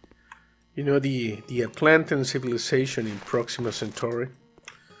 You know, the Atlantean civilization in Proxima Centauri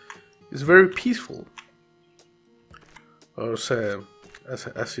is very peaceful, as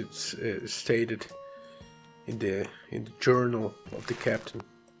it's stated in the journal of the captain.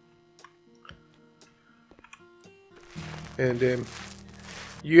 And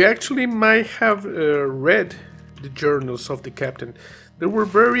you actually might have read the journals of the captain. They were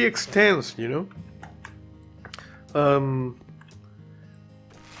very extensive, you know.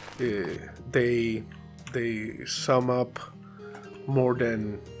 They sum up more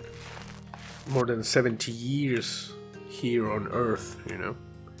than 70 years here on Earth, you know.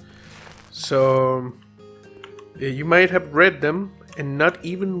 So you might have read them and not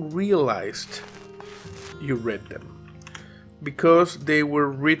even realized you read them, because they were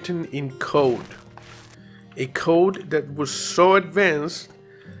written in code, a code that was so advanced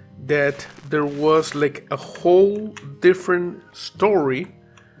that there was like a whole different story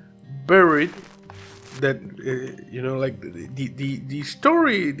buried, that you know, like the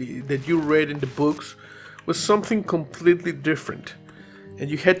story that you read in the books was something completely different, and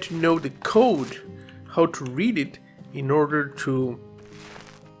you had to know the code how to read it in order to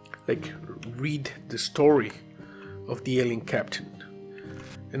like read the story of the alien captain.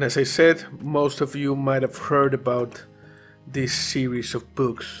 And as I said, most of you might have heard about this series of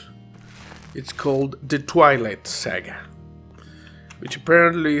books. It's called the Twilight Saga, which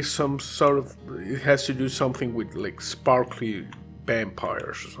apparently is some sort of, it has to do something with like sparkly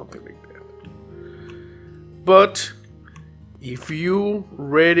vampires or something like that. But if you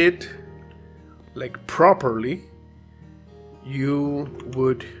read it like properly, you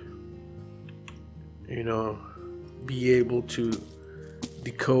would, be able to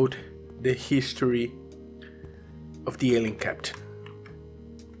decode the history of the alien captain.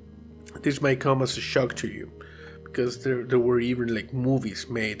 This might come as a shock to you, because there were even like movies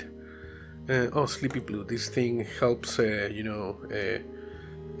made. Oh, Sleepy Blue, this thing helps,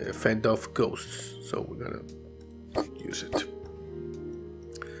 fend off ghosts, so we're gonna use it.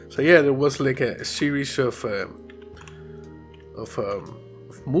 So yeah, there was like a series of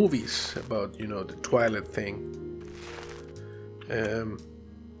movies about the Twilight thing.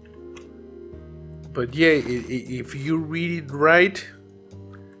 But yeah, if you read it right,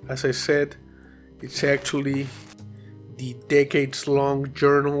 as I said, it's actually the decades-long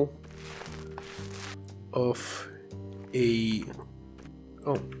journal of a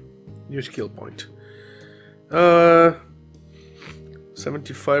new skill point.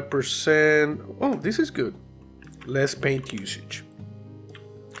 75%. Oh, this is good. Less paint usage.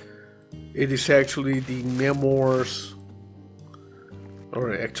 It is actually the memoirs,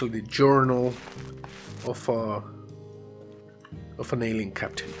 or actually the journal of an alien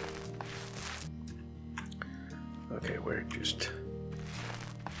captain. Okay, we're just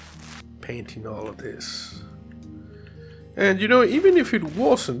painting all of this. And even if it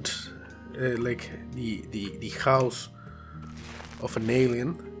wasn't like the house of an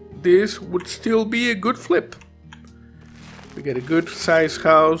alien, this would still be a good flip. We get a good sized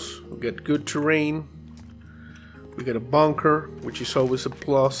house, we get good terrain, we get a bunker, which is always a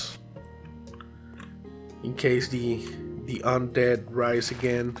plus in case the undead rise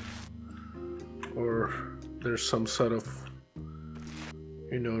again, or there's some sort of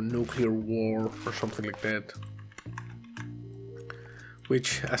nuclear war or something like that,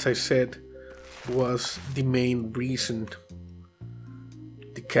 which, as I said, was the main reason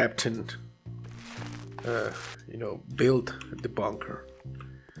the captain built the bunker.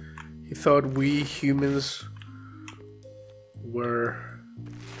 He thought we humans were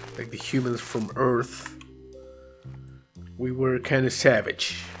like the humans from Earth. We were kind of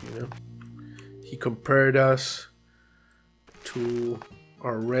savage, He compared us to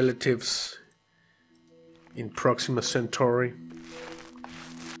our relatives in Proxima Centauri,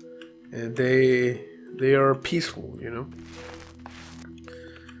 and they are peaceful,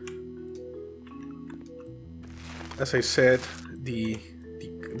 As I said, the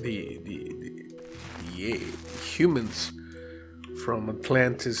humans from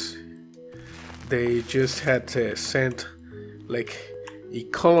Atlantis, they just had sent like a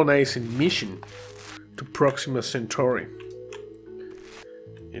colonizing mission to Proxima Centauri.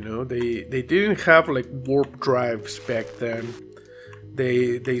 They didn't have like warp drives back then.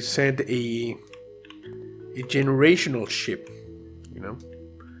 They sent a generational ship,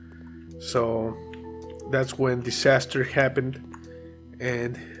 So that's when disaster happened,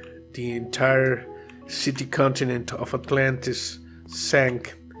 and the entire city continent of Atlantis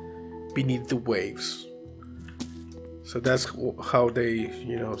sank beneath the waves. So that's how they,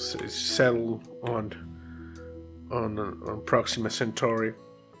 settled on Proxima Centauri.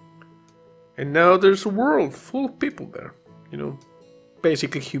 And now there's a world full of people there,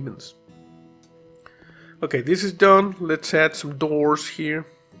 basically humans. Okay, this is done. Let's add some doors here.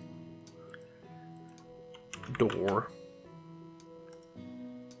 Door.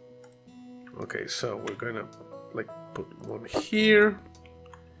 Okay, so we're gonna like put one here,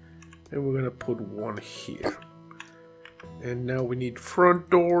 and we're gonna put one here. And now we need front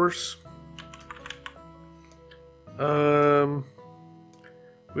doors.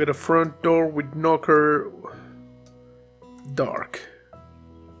 We got a front door with knocker dark.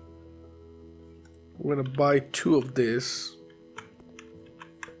 We're gonna buy 2 of this.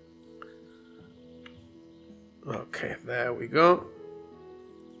 Okay, there we go.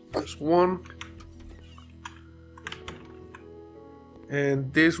 There's one.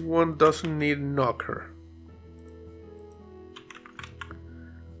 And this one doesn't need a knocker.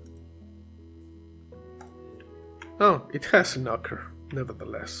 Oh, it has a knocker,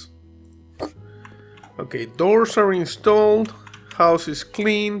 nevertheless. Okay, doors are installed. House is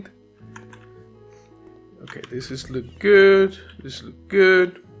cleaned. Okay, this is look good. This look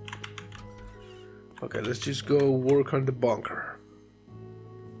good. Okay, let's just go work on the bunker.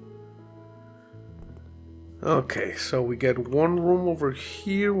 Okay, so we get one room over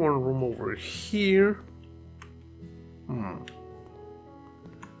here, one room over here.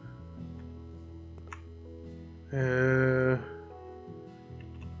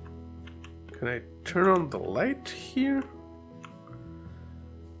 Can I turn on the light here?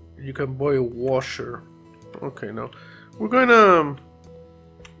 You can buy a washer. Okay, now we're gonna...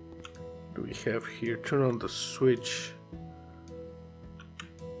 What do we have here? Turn on the switch.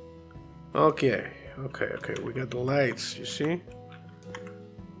 Okay, we got the lights, you see?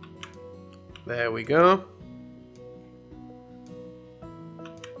 There we go.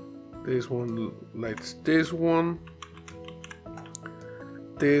 This one lights this one.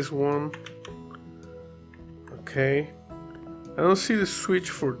 This one. Okay. I don't see the switch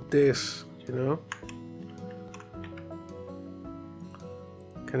for this, you know?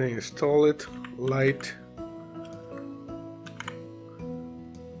 Can I install it? Light.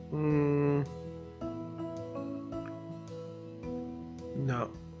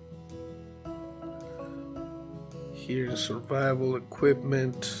 No. Here's survival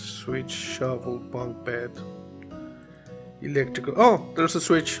equipment, switch, shovel, bunk bed, electrical. Oh, there's a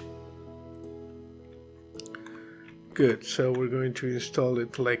switch. Good. So we're going to install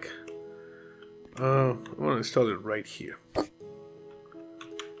it like. I want to install it right here.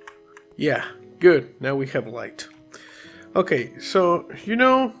 Yeah, good. Now we have light. Okay, so you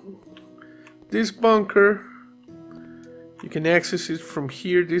know this bunker. You can access it from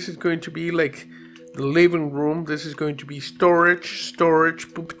here. This is going to be like the living room. This is going to be storage,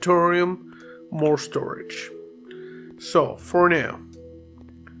 pupitorium, more storage. So for now,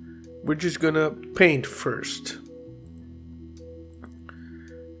 we're just gonna paint first.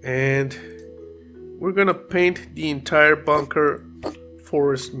 And we're gonna paint the entire bunker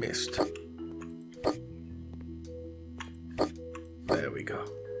forest mist. There we go.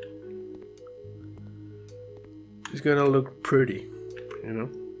 It's gonna look pretty, you know?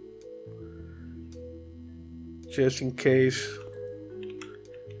 Just in case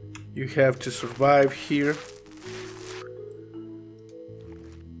you have to survive here.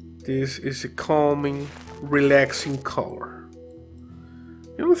 This is a calming, relaxing color.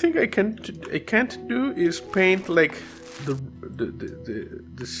 The only thing I can't do is paint like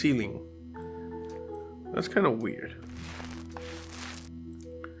the ceiling. That's kind of weird.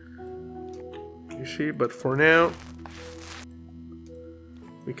 You see, but for now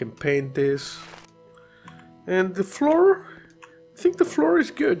we can paint this. And the floor, I think the floor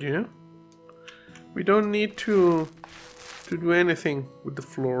is good, you know? We don't need to do anything with the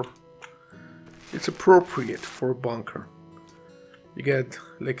floor. It's appropriate for a bunker. You get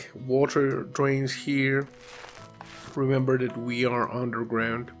like water drains here. Remember that we are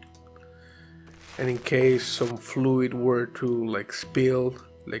underground. And in case some fluid were to like spill,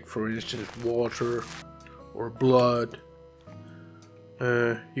 like for instance water or blood,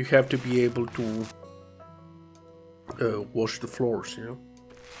 you have to be able to wash the floors, you know.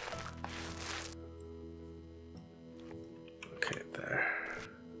 Okay, there.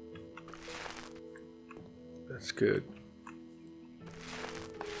 That's good.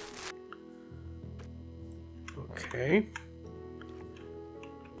 Okay.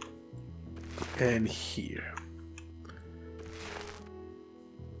 And here.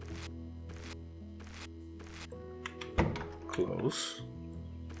 Close.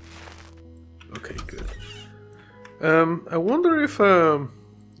 Okay, good. I wonder if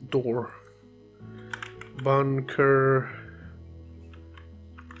door, bunker,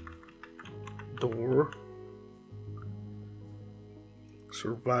 door,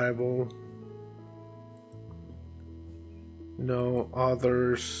 survival, no,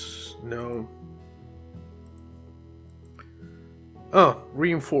 others, no. Oh,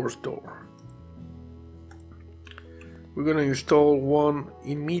 reinforced door. We're gonna install one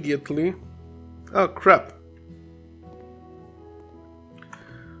immediately. Oh crap.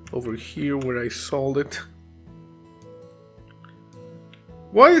 Over here where I sold it.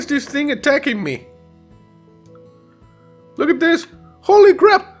 Why is this thing attacking me? Look at this. Holy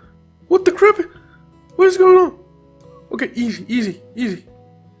crap. What the crap? What is going on? Okay, easy, easy, easy.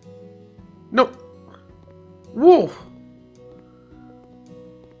 No. Whoa.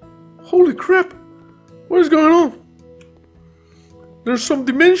 Holy crap. What is going on? There's some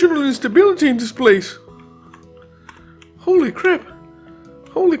dimensional instability in this place. Holy crap.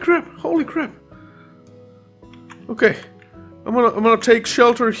 Holy crap, holy crap. Okay, I'm gonna take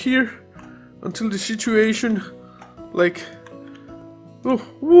shelter here until the situation like oh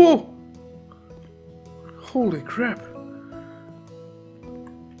whoa. Holy crap.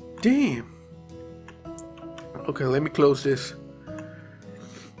 Damn. Okay, let me close this.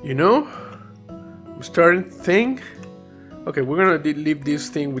 You know, I'm starting to think. Okay, we're gonna leave this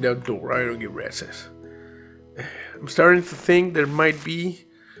thing without door. I don't give access. I'm starting to think there might be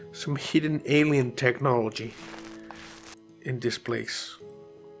some hidden alien technology in this place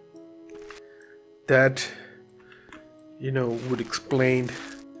that, you know, would explain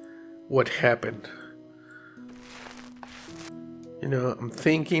what happened. You know, I'm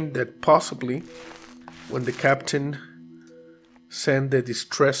thinking that possibly when the captain sent the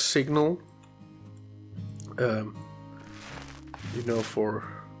distress signal, you know, for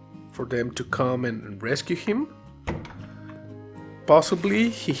them to come and rescue him, possibly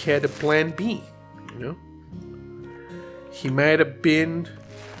he had a plan B, you know. He might have been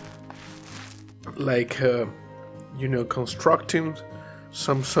like, you know, constructing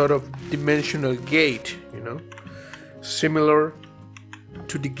some sort of dimensional gate, you know, similar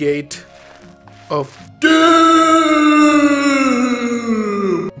to the gate of doom.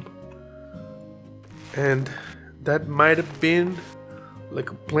 And that might have been like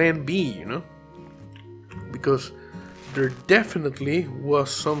a plan B, you know, because there definitely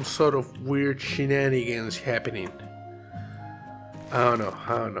was some sort of weird shenanigans happening. I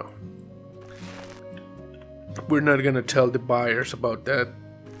don't know. We're not gonna tell the buyers about that.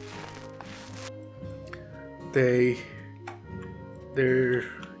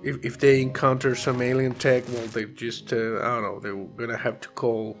 If they encounter some alien tech, well, they just I don't know. They're gonna have to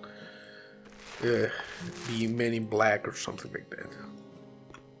call the Men in Black or something like that.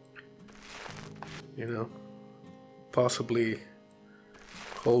 You know, possibly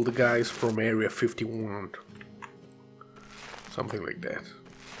call the guys from Area 51, something like that.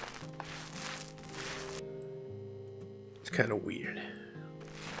 It's kind of weird.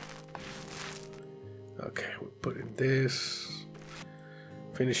 Okay, we're putting this,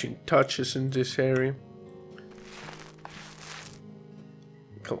 finishing touches in this area.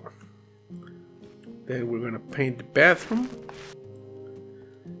 Come on. Then we're gonna paint the bathroom.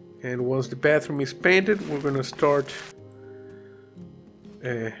 And once the bathroom is painted, we're gonna start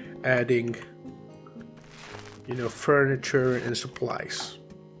adding, you know, furniture and supplies.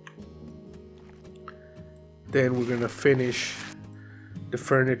 Then we're gonna finish the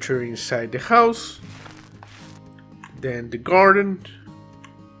furniture inside the house, then the garden,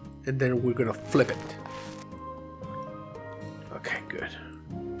 and then we're gonna flip it. Okay, good.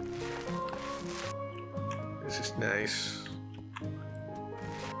 This is nice.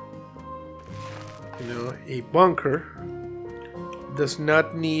 You know, a bunker does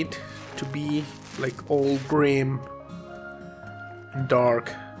not need to be like all grim and dark.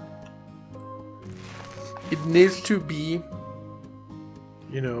 It needs to be,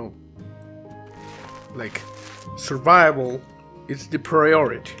 you know, like survival is the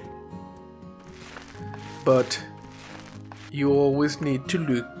priority. But you always need to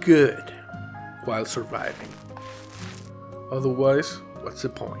look good while surviving. Otherwise, what's the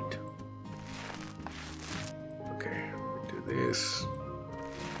point? This.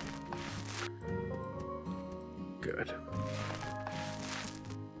 Good.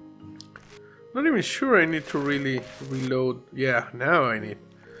 Not even sure I need to really reload. Yeah, now I need.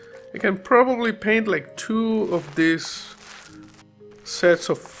 I can probably paint like 2 of these sets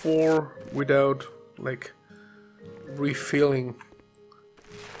of 4 without like refilling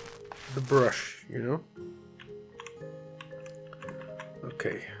the brush, you know?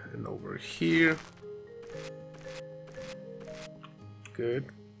 Okay, and over here.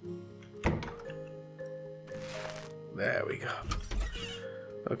 Good. There we go.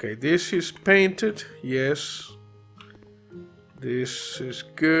 Okay, this is painted. Yes. This is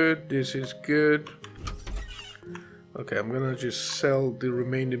good. This is good. Okay, I'm gonna just sell the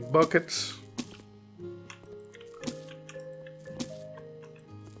remaining buckets.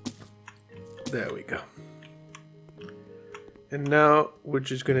 There we go. And now we're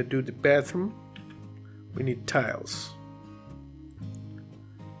just gonna do the bathroom. We need tiles.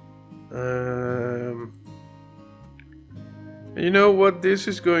 You know what? This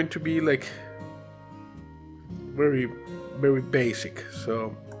is going to be like very, very basic.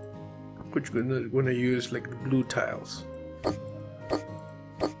 So we're gonna use like the blue tiles.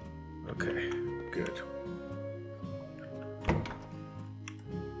 Okay, good.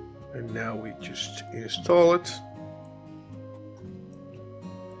 And now we just install it.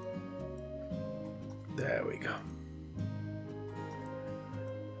 There we go.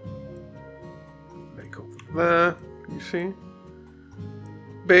 Make over that, you see?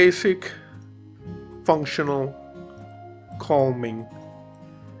 Basic, functional, calming.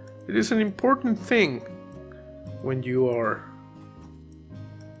 It is an important thing when you are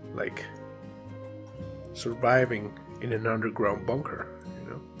like surviving in an underground bunker, you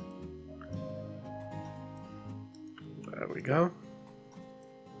know. There we go.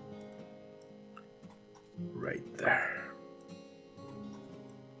 Right there.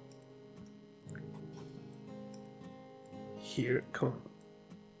 Here, come.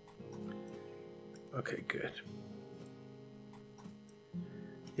 Okay, good.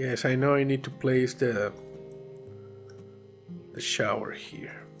 Yes, I know I need to place the shower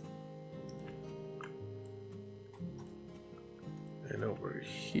here. And over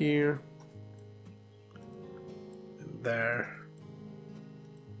here. And there.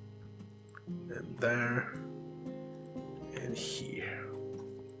 And there. And here.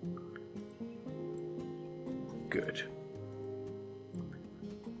 Good.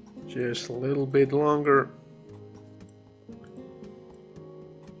 Just a little bit longer.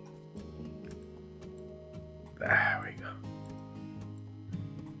 There we go.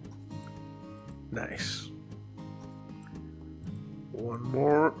 Nice. One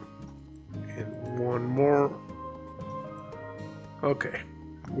more. And one more. Okay.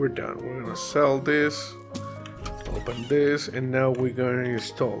 We're done. We're gonna sell this. Open this. And now we're gonna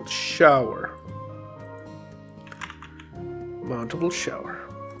install shower. Mountable shower.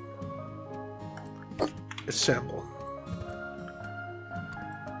 Assemble.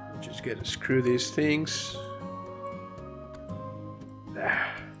 Just gotta screw these things.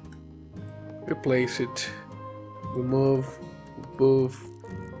 We place it. We move.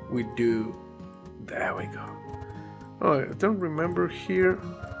 We do. There we go. Oh, I don't remember here.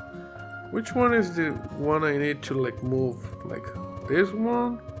 Which one is the one I need to like move? Like this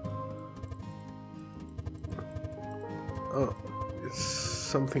one? Oh, it's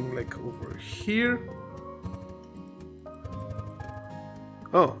something like over here.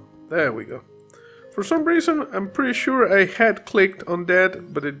 Oh, there we go. For some reason, I'm pretty sure I had clicked on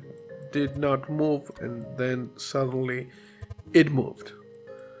that, but it did not move, and then suddenly it moved.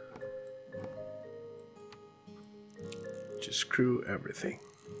 Just screw everything.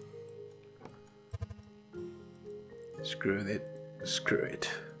 Screw it, screw it.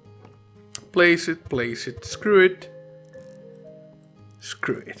 Place it, screw it.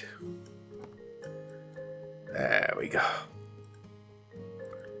 Screw it. There we go.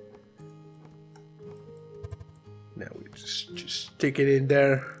 Now we just stick it in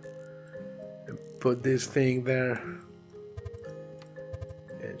there and put this thing there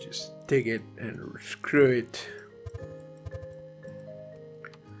and just stick it and screw it.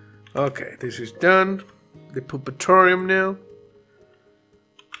 Okay, this is done. The pupatorium now.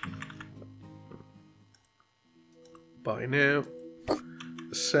 Buy now.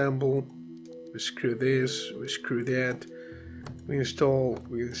 Assemble. We screw this. We screw that. We install.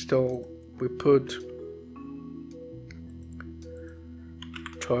 We put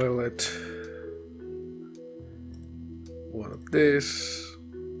toilet. One of this.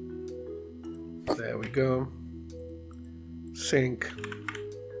 There we go. Sink.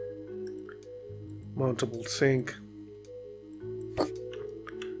 Mountable sink.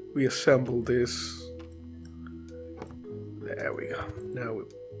 We assemble this. There we go. Now we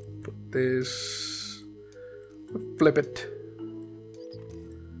put this. We flip it.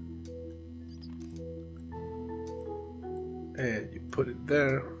 And you put it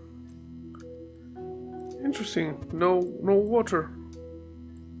there. Interesting. No water.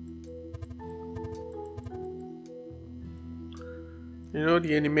 You know,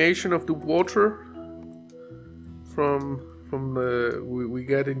 the animation of the water from we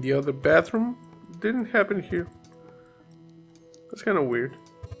got in the other bathroom didn't happen here. That's kind of weird.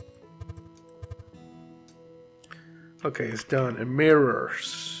 Okay, it's done. And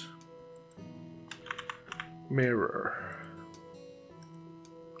mirrors. Mirror.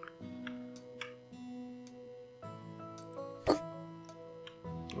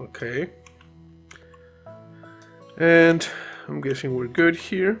 Okay. And I'm guessing we're good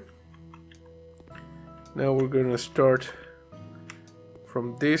here. Now we're gonna start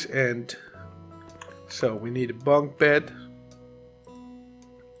from this end. So we need a bunk bed,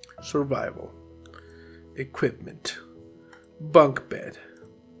 survival, equipment, bunk bed.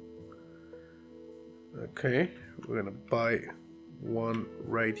 Okay, we're gonna buy one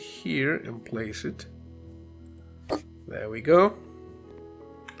right here and place it. There we go.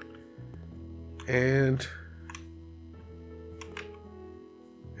 And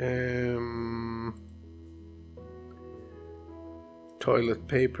toilet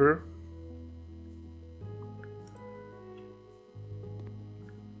paper.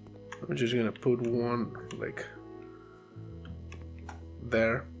 I'm just gonna put one like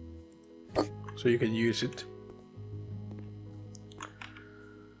there so you can use it.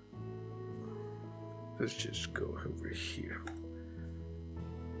 Let's just go over here.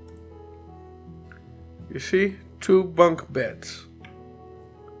 You see, 2 bunk beds.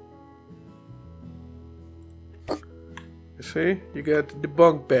 You see, you got the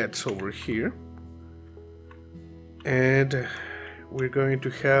bunk beds over here. And we're going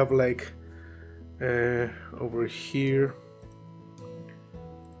to have like over here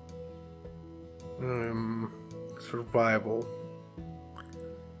survival,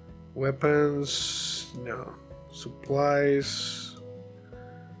 weapons, no, supplies,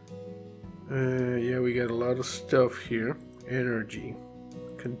 yeah, we got a lot of stuff here, energy,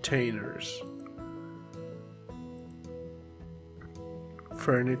 containers,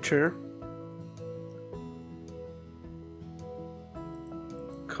 furniture,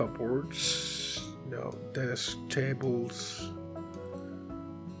 cupboards, no, desk, tables,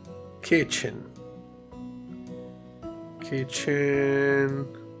 kitchen,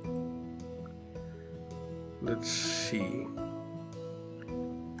 let's see,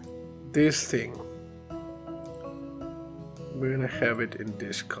 this thing, we're gonna have it in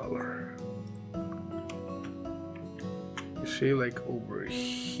this color, you see, like over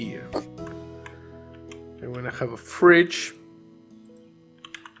here. I'm gonna have a fridge,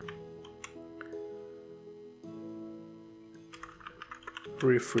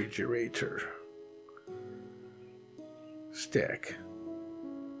 refrigerator, stack,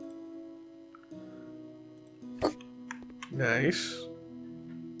 nice.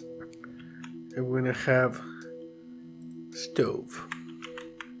 And we're gonna have stove,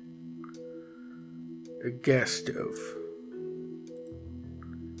 a gas stove.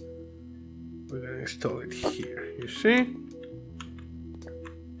 We're gonna install it here, you see?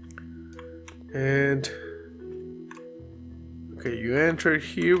 And okay, you enter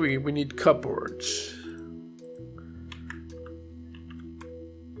here, we need cupboards.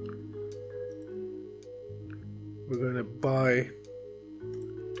 We're gonna buy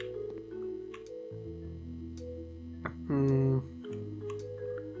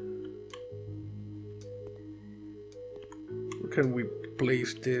where can we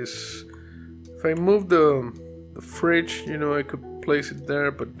place this? If I move the fridge, you know, I could place it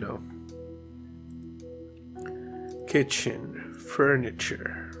there, but no. Kitchen,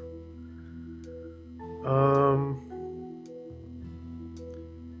 furniture.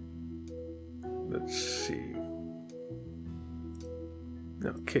 Let's see.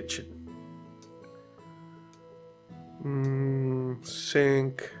 No, kitchen.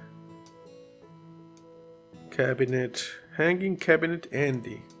 Sink, cabinet, hanging cabinet,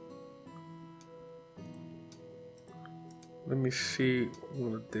 Andy. Let me see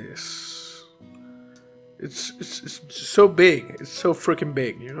one of this. It's so big. It's so freaking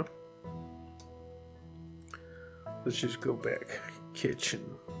big, you know. Let's just go back. Kitchen.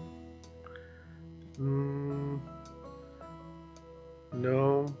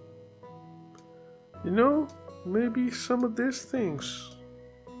 No. You know, maybe some of these things.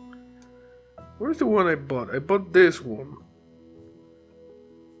 Where's the one I bought? I bought this one.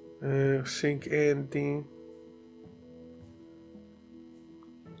 Sink Andy.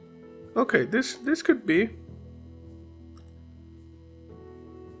 Okay, this could be.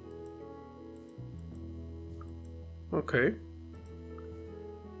 Okay.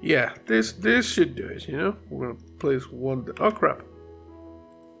 Yeah, this should do it, you know? We're gonna place one, oh crap.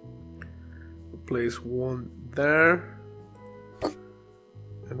 We'll place one there.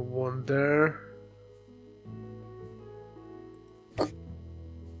 And one there.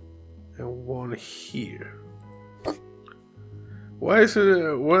 And one here. Why is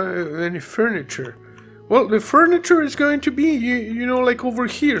it, why any furniture? Well, the furniture is going to be, you know, like over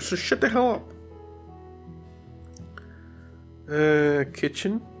here, so shut the hell up.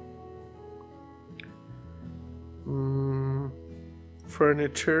 Kitchen.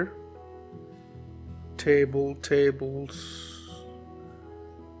 Furniture. Tables.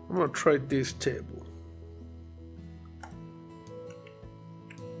 I'm gonna try this table.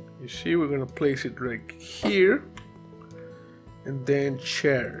 You see, we're gonna place it right here. And then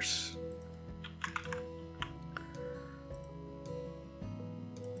chairs.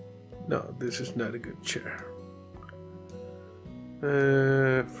 No, this is not a good chair.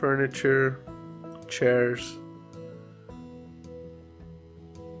 Furniture, chairs.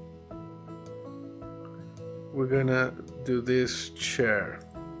 We're gonna do this chair.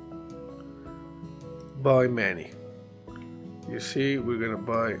 Buy many. You see, we're gonna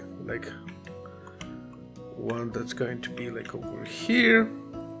buy like one that's going to be like over here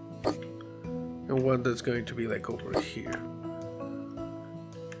and one that's going to be like over here.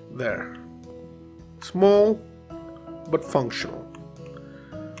 There. Small but functional.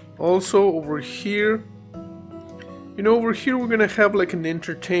 Also over here, you know, over here we're gonna have like an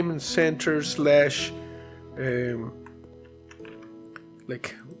entertainment center slash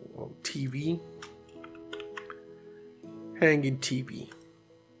like TV, hanging TV.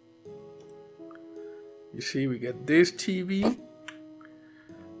 You see, we got this TV.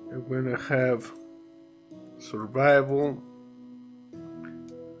 And we're gonna have survival.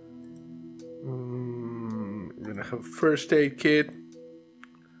 We're gonna have first aid kit.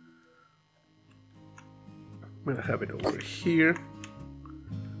 I'm gonna have it over here.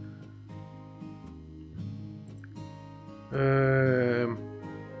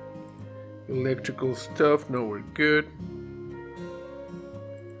 Electrical stuff, no, we're good.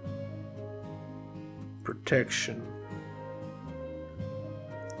 Protection.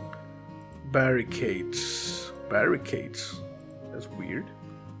 Barricades. Barricades. That's weird.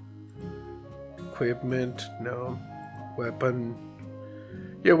 Equipment, no. Weapon.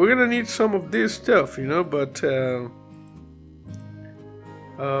 Yeah, we're gonna need some of this stuff, you know, but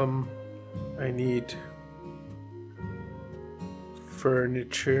I need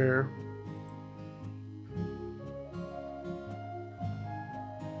furniture.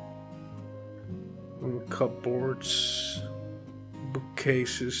 Cupboards,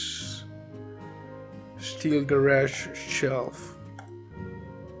 bookcases, steel garage shelf.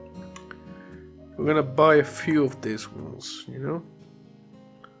 We're gonna buy a few of these ones, you know,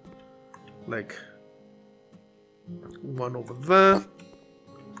 like one over there,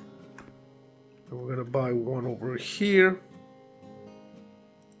 and we're gonna buy one over here,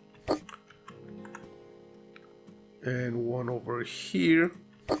 and one over here,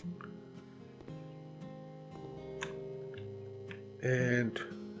 and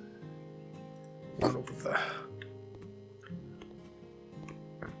one over there.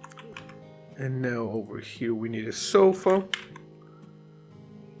 And now over here we need a sofa,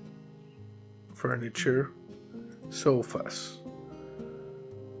 furniture, sofas.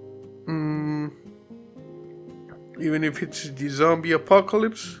 Even if it's the zombie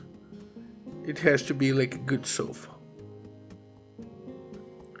apocalypse, it has to be like a good sofa.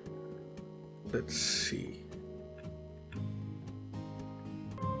 Let's see.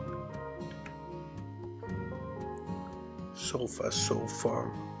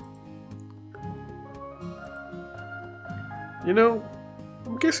 Sofa. You know,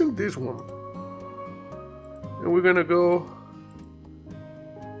 I'm guessing this one. And we're gonna go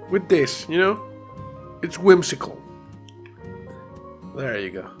with this, you know? It's whimsical. There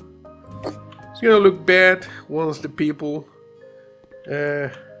you go. It's gonna look bad once the people,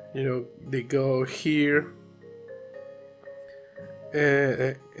 you know, they go here.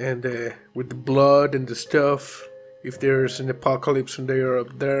 And with the blood and the stuff. If there's an apocalypse and they are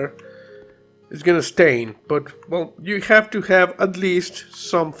up there, it's gonna stain. But, well, you have to have at least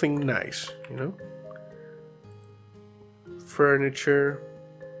something nice, you know? Furniture.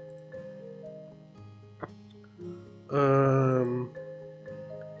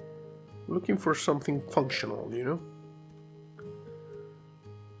 Looking for something functional, you know?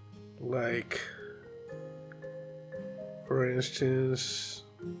 Like, for instance,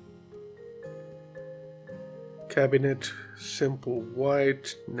 cabinet, simple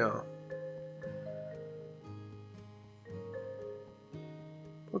white, no.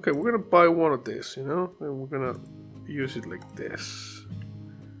 Okay, we're gonna buy one of these, you know, and we're gonna use it like this.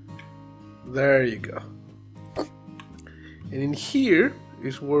 There you go. And in here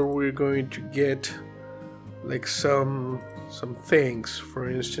is where we're going to get like some things. For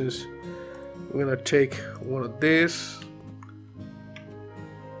instance, we're gonna take one of this.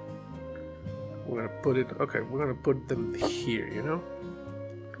 We're gonna put it, okay, we're gonna put them here, you know?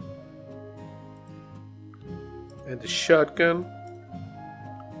 And the shotgun.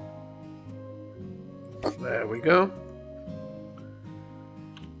 There we go.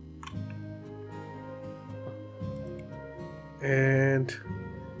 And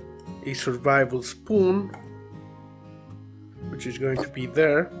a survival spoon, which is going to be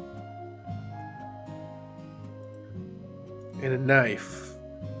there. And a knife.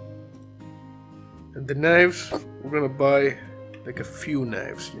 And the knives, we're gonna buy like a few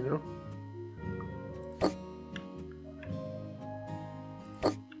knives, you know?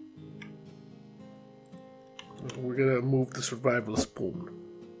 We're gonna move the survival spoon.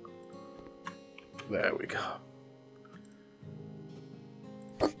 There we go.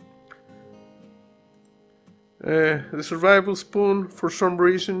 The survival spoon, for some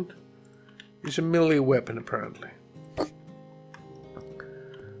reason, is a melee weapon apparently.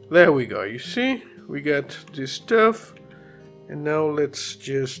 There we go, you see? We got this stuff, and now let's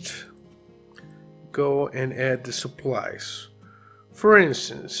just go and add the supplies. For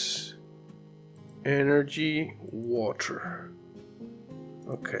instance, energy, water.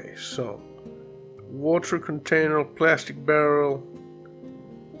 Okay, so water container, plastic barrel,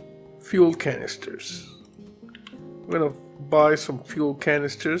 fuel canisters. I'm gonna buy some fuel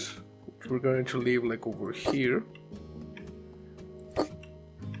canisters, which we're going to leave like over here.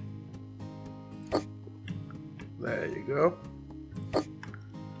 There you go.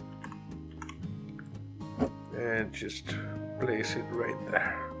 And just place it right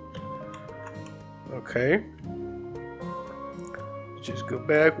there. Okay. Just go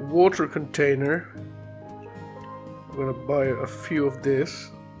back. Water container. I'm gonna buy a few of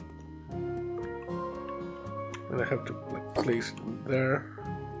this. And I have to place it there,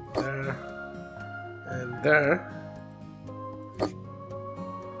 there, and there.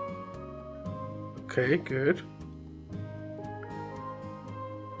 Okay, good.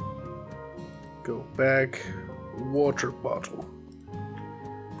 Go back. Water bottle.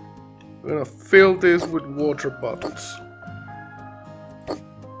 I'm gonna fill this with water bottles.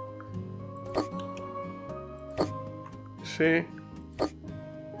 See?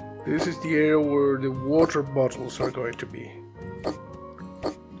 This is the area where the water bottles are going to be.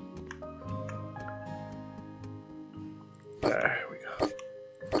 There we go.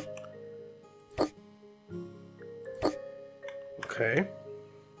 Okay.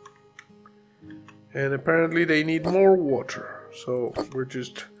 And apparently they need more water, so we're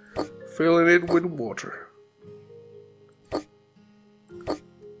just filling it with water.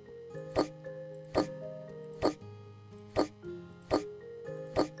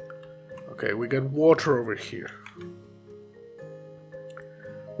 Okay, we got water over here.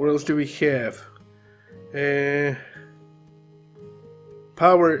 What else do we have?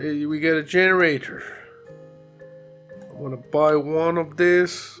 Power, we got a generator. I'm gonna buy one of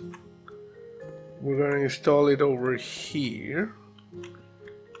this. We're gonna install it over here.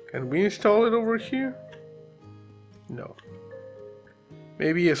 Can we install it over here? No.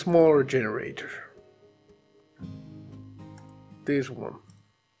 Maybe a smaller generator. This one.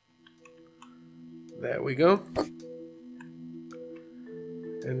 There we go.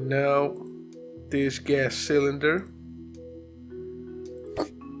 And now this gas cylinder.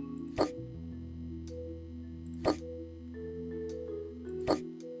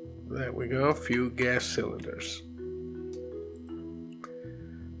 There we go, a few gas cylinders.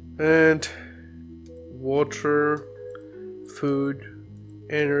 And water, food,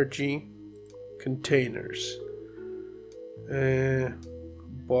 energy, containers.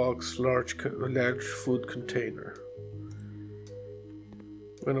 Box, large food container.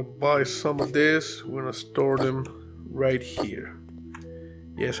 I'm gonna buy some of this. We're gonna store them right here.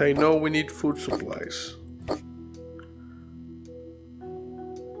 Yes, I know we need food supplies.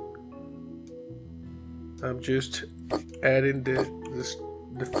 I'm just adding the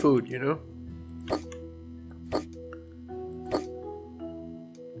food, you know.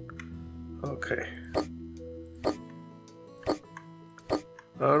 Okay.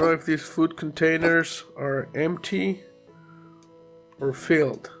 I don't know if these food containers are empty or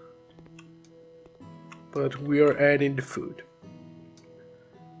filled, but we are adding the food.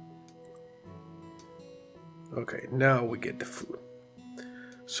 Okay, now we get the food.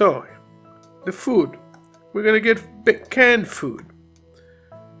 So, the food. We're gonna get canned food.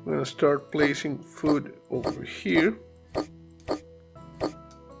 We're gonna start placing food over here.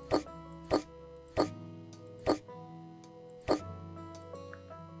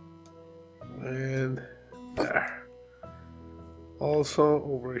 And there. Also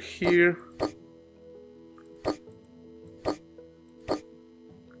over here.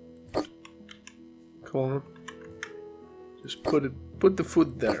 Come on. Just put the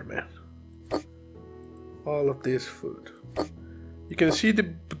food there, man. All of this food. You can see the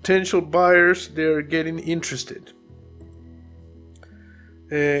potential buyers, they're getting interested.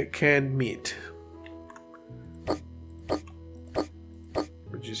 Canned meat.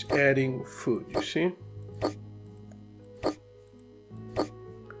 We're just adding food, you see?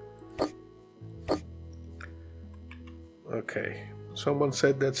 Okay, someone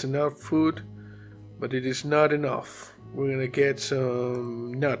said that's enough food, but it is not enough. We're gonna get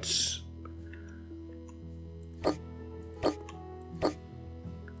some nuts.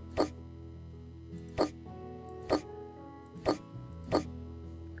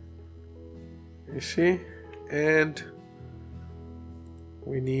 You see? And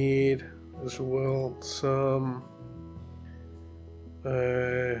we need as well some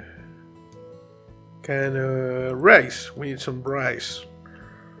kind of rice. We need some rice.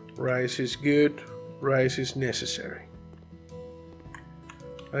 Rice is good. Rice is necessary.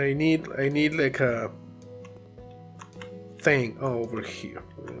 I need like a thing over here.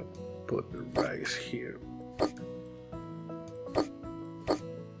 We're gonna put the rice here.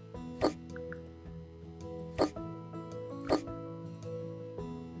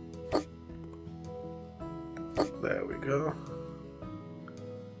 There we go.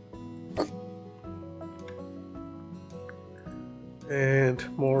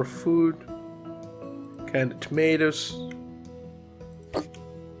 And more food. Canned tomatoes.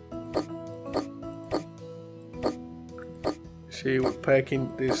 See, we're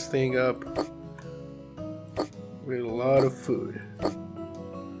packing this thing up with a lot of food.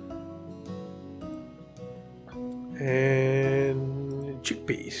 And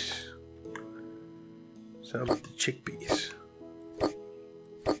chickpeas. Some of the chickpeas.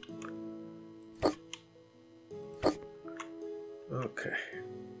 Okay.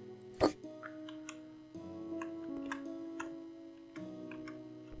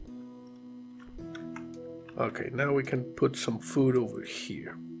 Okay, now we can put some food over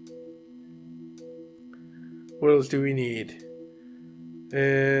here. What else do we need?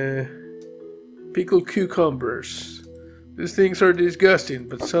 Pickled cucumbers. These things are disgusting,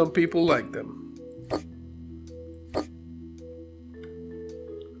 but some people like them.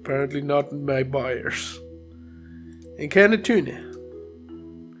 Apparently not my buyers. And canned tuna.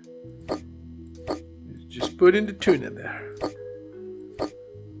 Just put in the tuna there.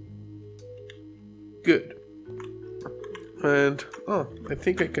 Good. And, oh, I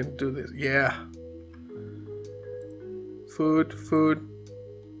think I can do this. Yeah. Food, food.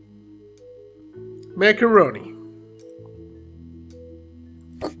 Macaroni.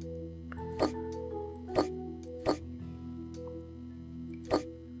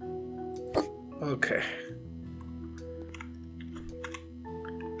 Okay.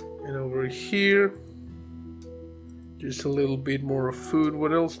 And over here, just a little bit more of food.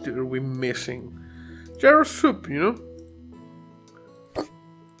 What else are we missing? Jar of soup, you know?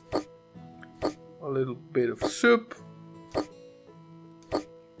 A little bit of soup.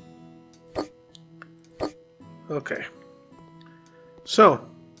 Okay. So,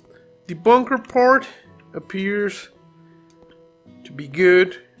 the bunker part appears to be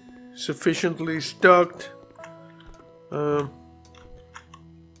good, sufficiently stocked.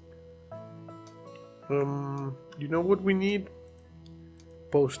 You know what we need?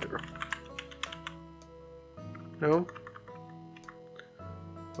 Poster. No?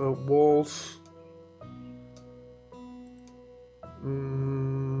 Walls.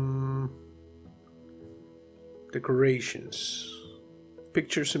 Decorations.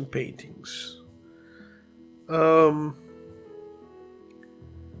 Pictures and paintings.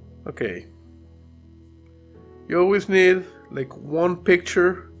 Okay. You always need like one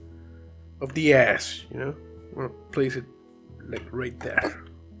picture of the ass, you know? I'm gonna place it like right there.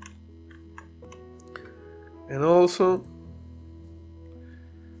 And also,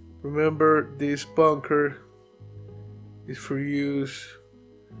 remember this bunker is for use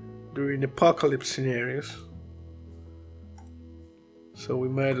during apocalypse scenarios. So we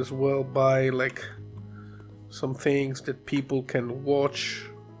might as well buy like some things that people can watch.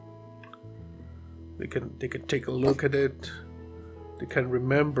 They can take a look at it. They can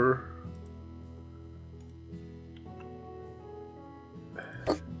remember.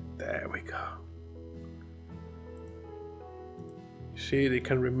 There we go. You see, they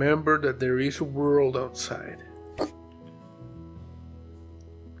can remember that there is a world outside.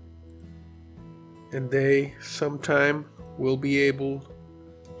 And they sometime will be able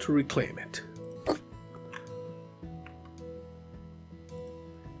to reclaim it.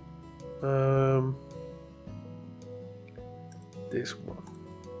 This one.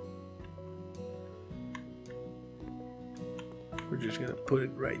 We're just gonna put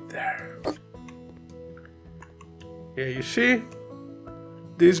it right there. Yeah, you see?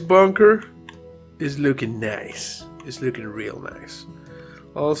 This bunker is looking nice. It's looking real nice.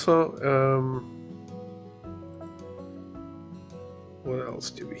 Also, what else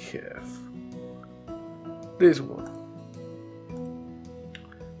do we have? This one.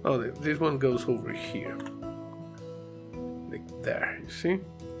 Oh, this one goes over here. Like there, you see?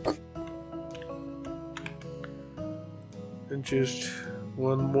 And just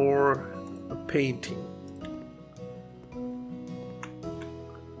one more, a painting.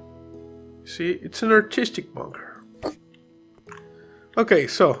 See, it's an artistic bunker. Okay,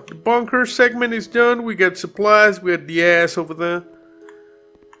 so the bunker segment is done. We got supplies. We had the ass over there.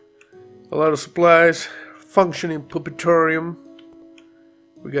 A lot of supplies. Functioning puppetarium.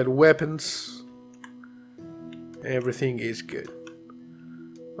 We got weapons. Everything is good.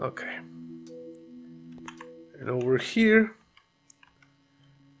 Okay. And over here,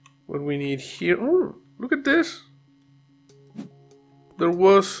 what we need here. Oh, look at this. there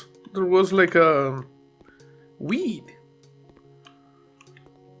was like a weed.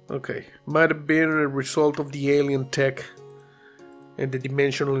 Okay, might have been a result of the alien tech and the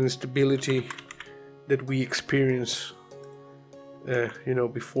dimensional instability that we experienced,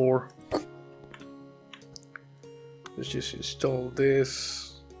 before. Let's just install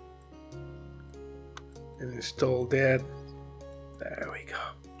this and install that. There we go.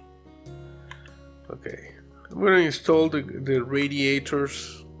 Okay, I'm gonna install the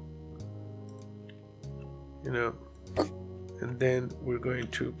radiators, and then we're going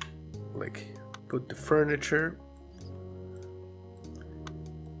to put the furniture,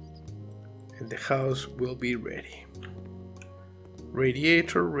 and the house will be ready.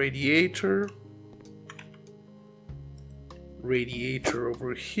 Radiator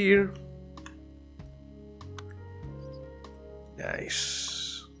over here.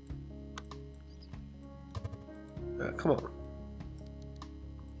 Nice. Come on.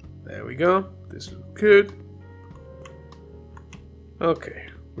 There we go. This looks good. Okay,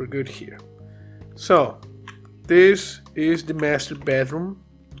 we're good here. So this is the master bedroom.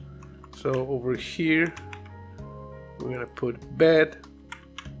 So over here we're gonna put bed,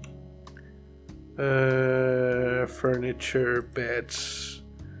 furniture, beds.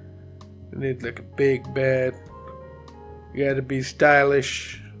 You need like a big bed. You gotta be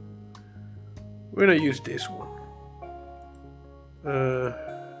stylish. We're gonna use this one.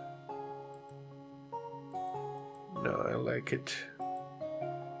 No, I like it.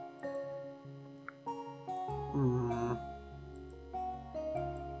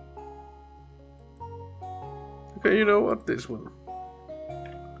 Okay, you know what? This one.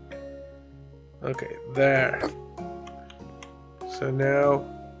 Okay, there. So now,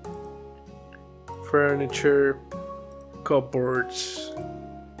 furniture, cupboards.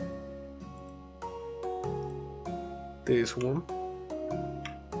 This one.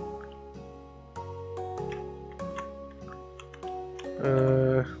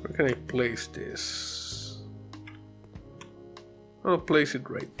 Where can I place this? I'll place it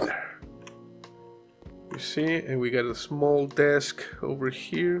right there. You see, and we got a small desk over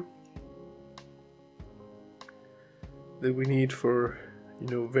here that we need for,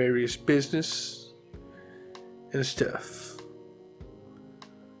 various business and stuff.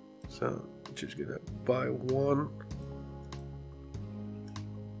 So I'm just gonna buy one.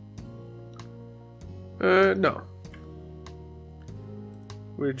 No.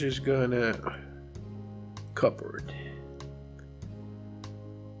 We're just gonna cupboard.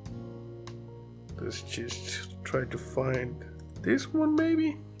 Let's just try to find this one,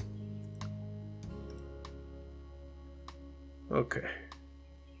 maybe. Okay.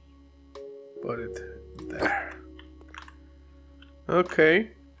 Put it there.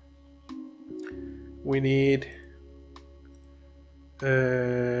 Okay. We need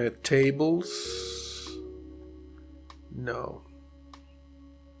tables. No.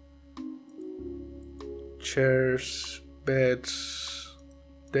 Chairs, beds,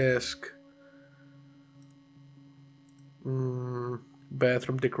 desk.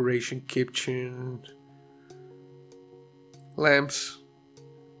 Bathroom decoration, kitchen, lamps.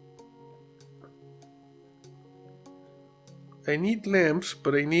 I need lamps,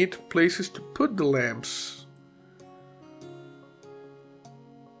 but I need places to put the lamps.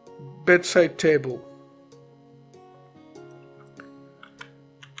 Bedside table.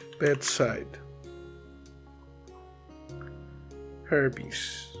 Bedside.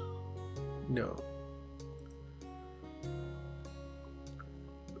 Herbies. No.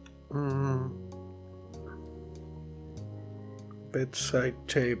 Bedside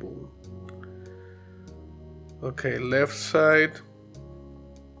table. Okay, left side.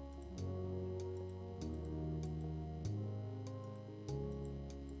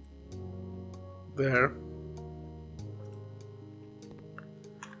 There.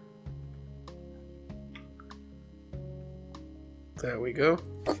 There we go.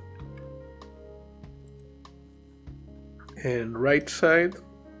 And right side.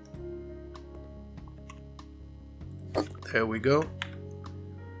 There we go.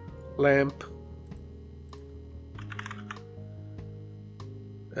 Lamp.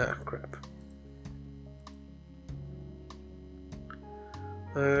 Ah, crap.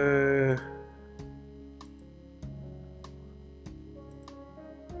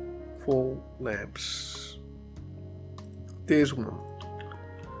 Full lamps. There's one.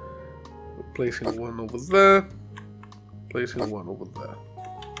 We're placing one over there. Placing one over there.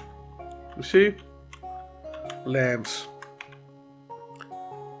 You see? Lamps.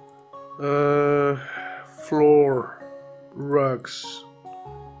 Floor. Rugs.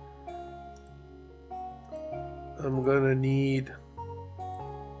 I'm gonna need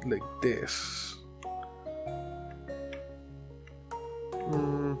like this.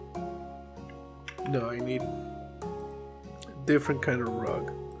 No, I need a different kind of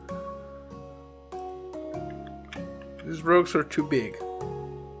rug. These rugs are too big.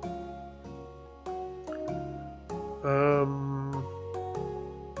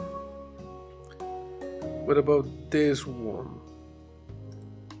 What about this one?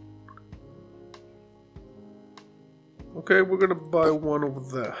 Okay, we're gonna buy one of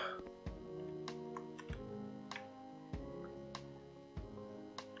the.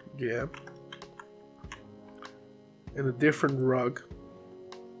 Yeah. And a different rug.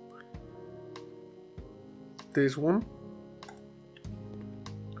 This one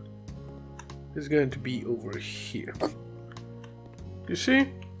is going to be over here. You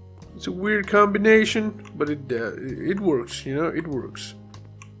see? It's a weird combination, but it works, you know, it works.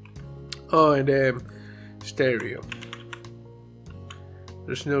 Oh, and stereo.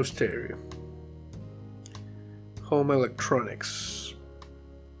 There's no stereo. Home electronics.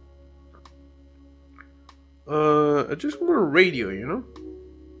 I just want a radio, you know?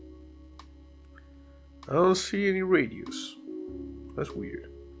 I don't see any radios. That's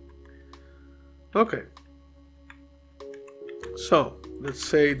weird. Okay. So, let's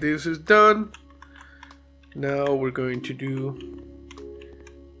say this is done. Now we're going to do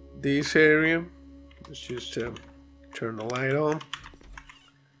this area. Let's just turn the light on.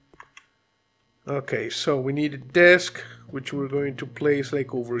 Okay, so we need a desk, which we're going to place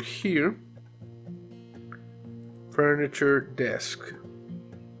like over here. Furniture, desk.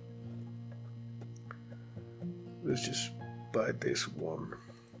 Let's just buy this one.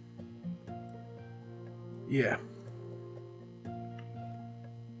 Yeah.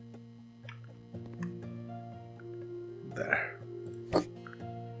 There.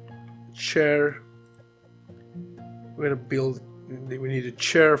 Chair. We're gonna build. We need a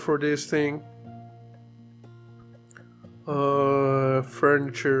chair for this thing.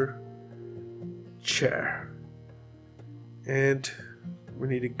 Furniture. Chair. And we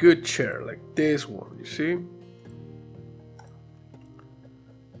need a good chair like this one. You see?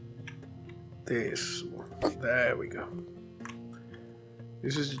 This one. There we go.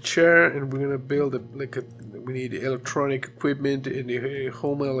 This is the chair, and we're gonna build we need electronic equipment and the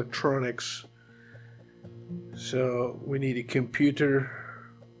home electronics. So we need a computer.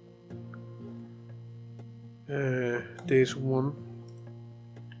 This one.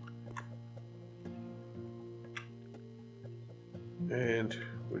 And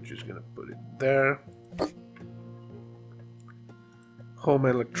we're just gonna put it there. Home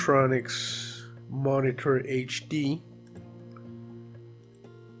electronics, monitor HD.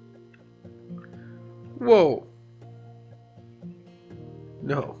 Whoa.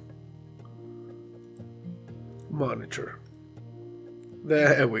 No. Monitor.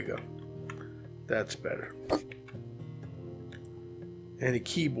 There we go. That's better. And a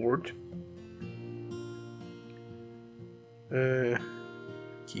keyboard.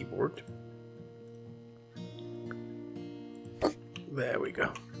 Keyboard. There we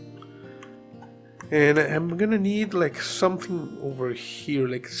go. And I'm gonna need like something over here,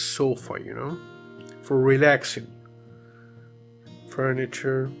 like a sofa, you know, for relaxing.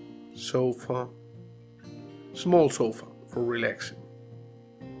 Furniture, sofa, small sofa for relaxing.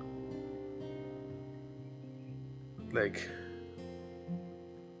 Like,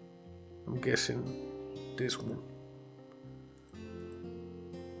 I'm guessing this one.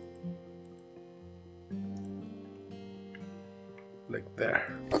 Like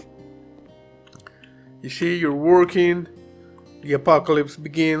there. You see, you're working, the apocalypse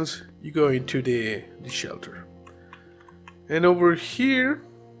begins, you go into the shelter. And over here,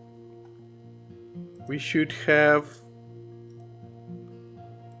 we should have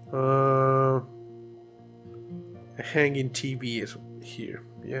a hanging TV is here,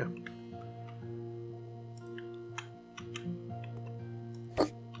 yeah.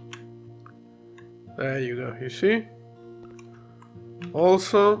 There you go, you see?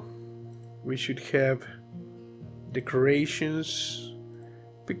 Also, we should have decorations,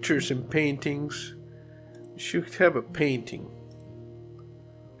 pictures and paintings. We should have a painting,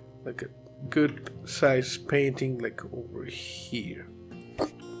 like a good size painting, like over here.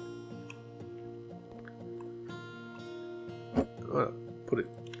 Put it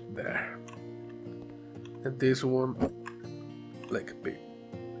there. And this one, like a bit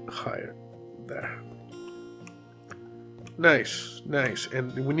higher there. Nice, nice.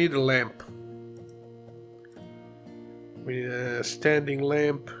 And we need a lamp. We need a standing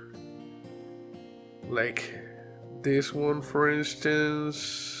lamp, like this one, for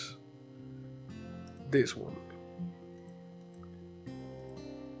instance. This one.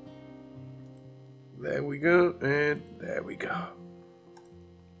 There we go, and there we go.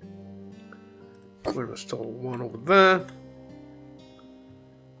 We're gonna install one over there.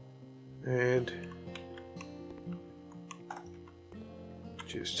 And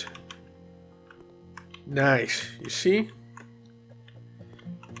just nice, you see?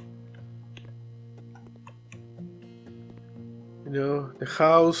 You know, the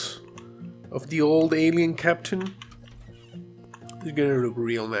house of the old alien captain is gonna look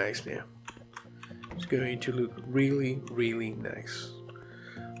real nice now. It's going to look really, really nice.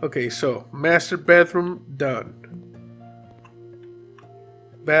 Okay, so master bathroom done.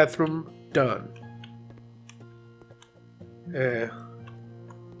 Bathroom done.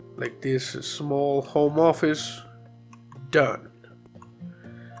 Like this small home office done.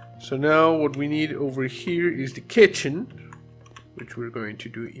 So now what we need over here is the kitchen, which we're going to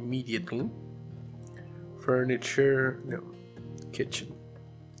do immediately. Furniture, no, kitchen.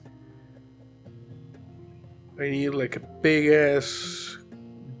 I need like a big ass,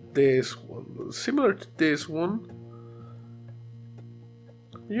 this one, similar to this one.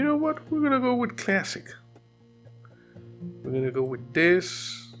 You know what? We're gonna go with classic. We're gonna go with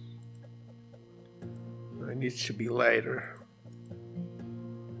this. It needs to be lighter.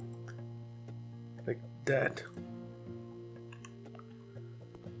 Like that.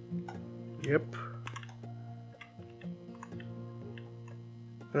 Yep.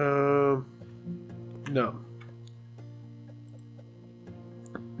 No.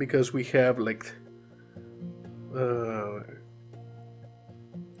 Because we have like or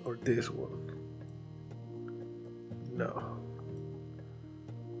this one. No.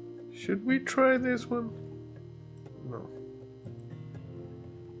 Should we try this one? No.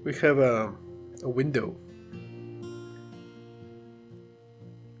 We have a window.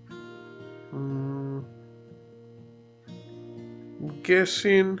 I'm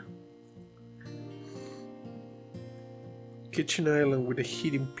guessing kitchen island with a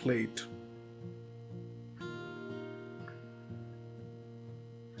heating plate. I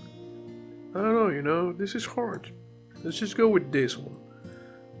don't know, you know, this is hard. Let's just go with this one.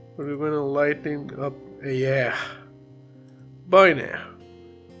 We're gonna lighten up. Yeah. Buy now.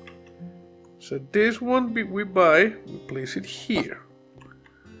 So this one we buy, we place it here.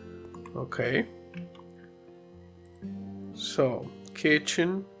 Okay. So,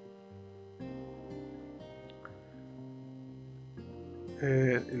 kitchen.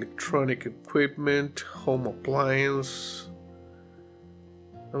 And electronic equipment, home appliance.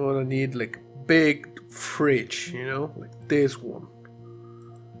 I'm gonna need like a big fridge, you know, like this one.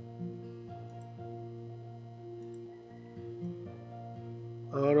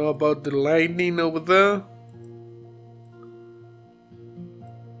 I don't know about the lighting over there.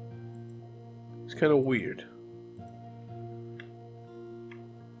 It's kind of weird.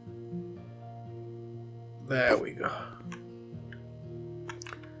 There we go.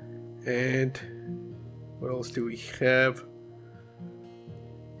 And what else do we have?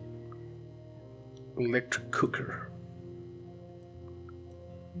 Electric cooker.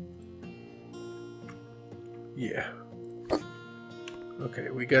 Yeah.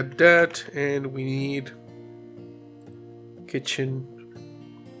 Okay, we got that, and we need kitchen.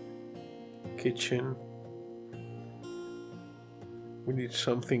 We need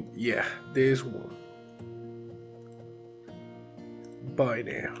something. Yeah, this one. Buy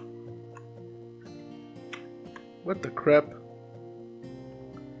now. What the crap?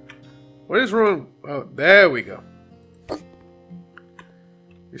 What is wrong? Oh, there we go.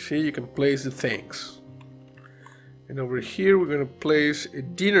 You see, you can place the things. And over here, we're gonna place a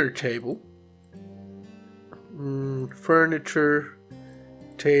dinner table. Furniture,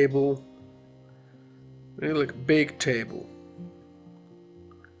 table. Maybe like a big table.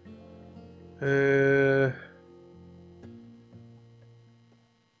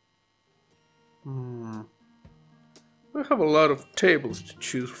 I have a lot of tables to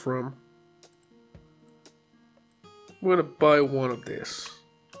choose from. I'm gonna buy one of this.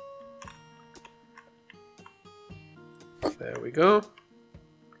 There we go.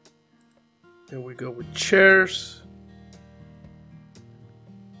 Then we go with chairs.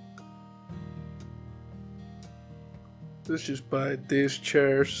 Let's just buy these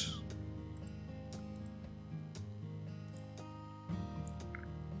chairs.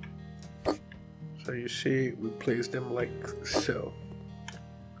 So you see, we place them like so.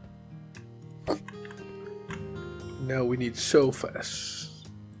 Now we need sofas.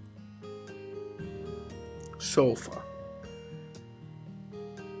 Sofa.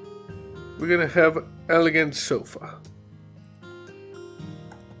 We're gonna have elegant sofa.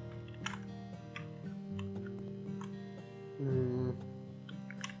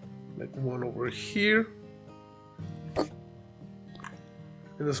 like one over here,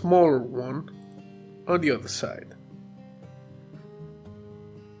 and a smaller one on the other side.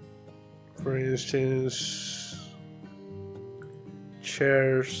 For instance,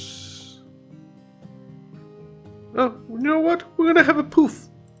 chairs. Oh, you know what? We're gonna have a poof.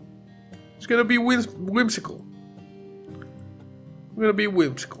 It's gonna be whimsical. We're gonna be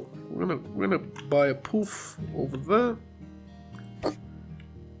whimsical. We're gonna buy a poof over there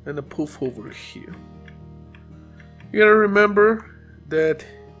and a poof over here. You gotta remember that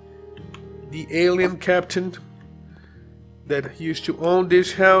the alien captain that used to own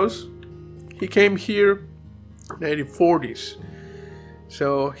this house, he came here in the 1940s.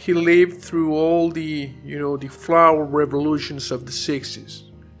 So he lived through all the, the flower revolutions of the 60s.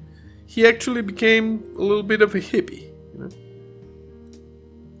 He actually became a little bit of a hippie,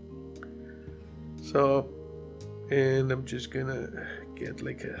 So, and I'm just gonna get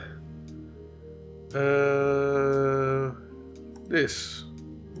like this,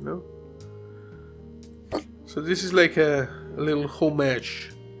 So this is like a little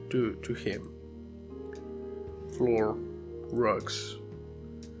homage to him. Floor rugs.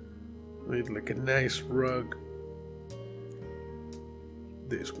 With like a nice rug.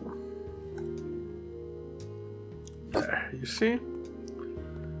 This one. There, you see?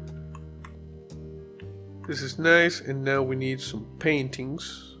 This is nice, and now we need some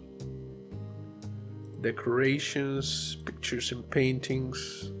paintings. Decorations, pictures and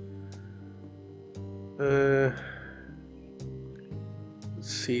paintings. Let's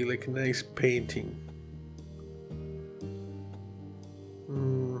see, like a nice painting.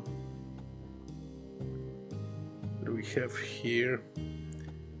 What do we have here?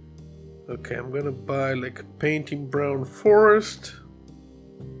 Okay, I'm gonna buy like a painting brown forest.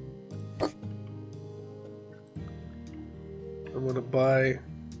 I'm gonna buy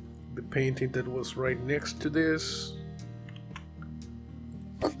the painting that was right next to this.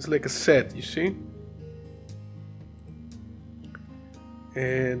 It's like a set, you see?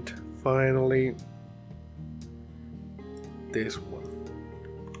 And finally, this one.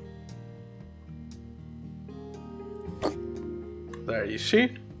 There, you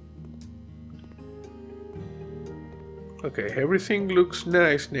see? Okay, everything looks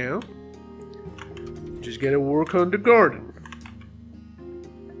nice now. Just gotta work on the garden.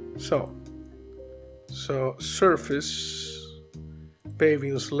 So surface,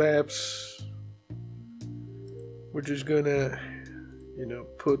 paving slabs. We're just gonna,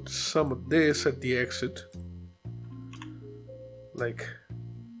 put some of this at the exit. Like,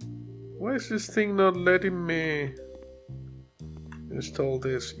 why is this thing not letting me install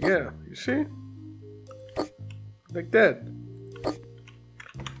this? Yeah, you see? Like that.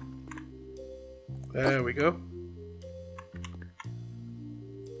 There we go.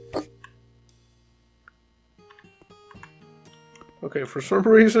 Okay, for some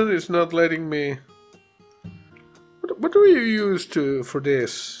reason it's not letting me. What do you use for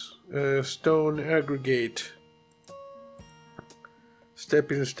this? Stone aggregate,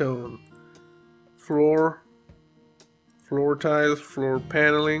 stepping stone, floor tiles, floor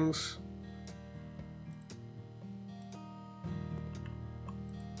panelings.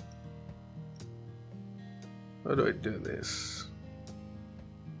 How do I do this?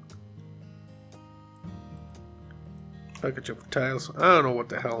 Package of tiles. I don't know what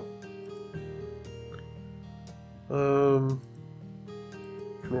the hell.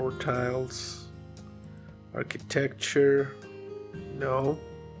 Floor tiles. Architecture. No.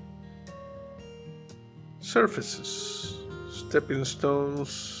 Surfaces. Stepping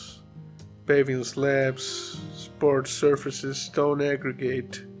stones. Paving slabs. Sport surfaces. Stone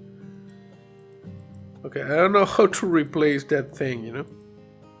aggregate. Okay, I don't know how to replace that thing,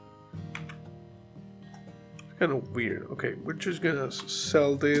 Kind of weird. Okay, we're just gonna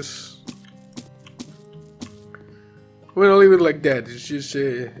sell this. We're gonna leave it like that. It's just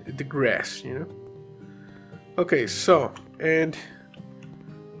the grass, Okay, so, and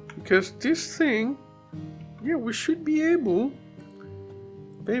because this thing, yeah, we should be able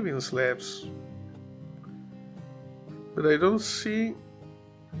paving slabs, but I don't see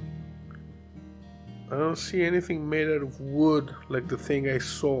anything made out of wood like the thing I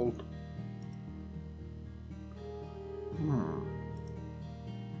sold.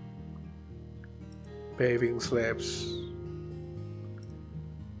 Paving slabs.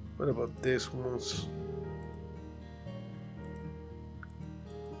 What about this ones?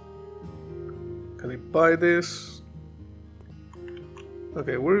 Can I buy this?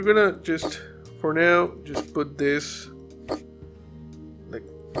 Okay, we're gonna just, for now, just put this like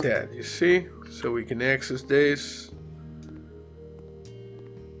that, you see? So we can access this.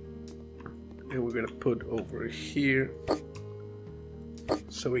 and we're gonna put over here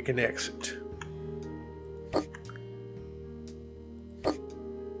so we can exit.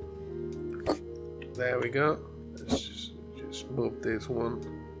 There we go. Let's just move this one.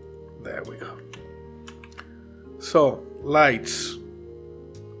 There we go. So, lights,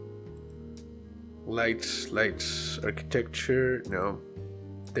 architecture, no,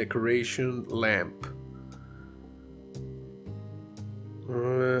 decoration, lamp.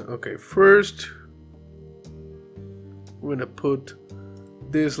 Okay, first we're gonna put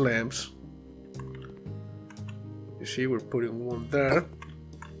these lamps. You see, we're putting one there,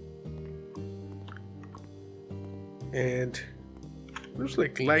 and there's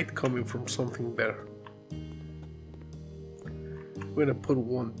like light coming from something there. We're gonna put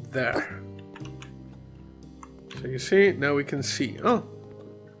one there. So you see, now we can see. Oh,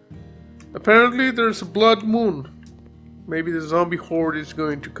 apparently there's a blood moon. Maybe the zombie horde is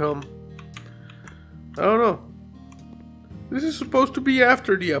going to come. I don't know. This is supposed to be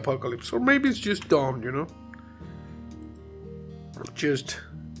after the apocalypse, or maybe it's just dawn, you know? Just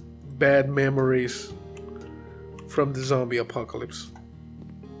bad memories from the zombie apocalypse.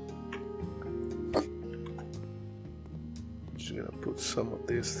 Just gonna put some of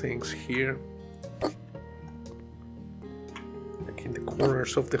these things here, like in the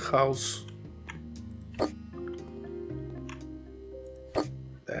corners of the house.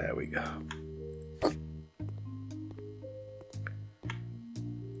 There we go.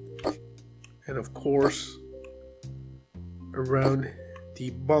 And of course, around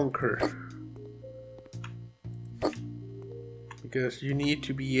the bunker, because you need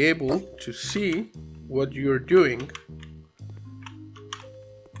to be able to see what you're doing.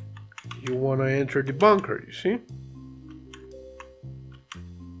 You want to enter the bunker, you see?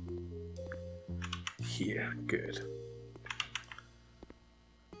 Here, good.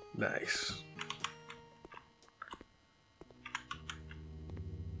 Nice.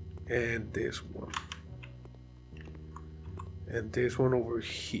 And this one. And this one over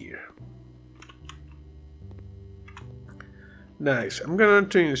here. Nice. I'm going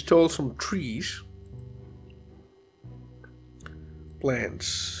to install some trees.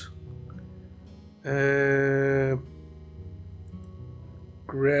 Plants.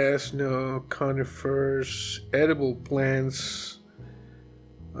 Grass, no. Conifers. Edible plants.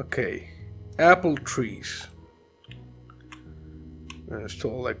 Okay. Apple trees. I'm going to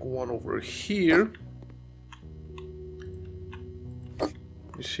install like one over here.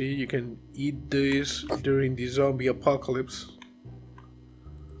 You see, you can eat this during the zombie apocalypse,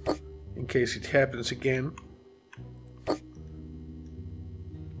 in case it happens again.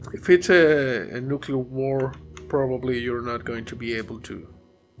 If it's a nuclear war, probably you're not going to be able to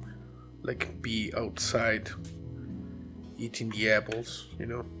like be outside eating the apples, you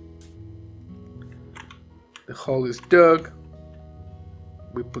know. The hole is dug.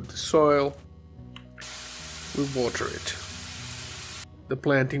 We put the soil. We water it. The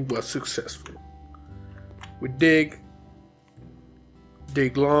planting was successful. We dig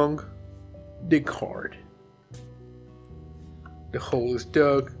long, dig hard. The hole is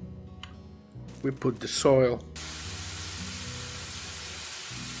dug. We put the soil.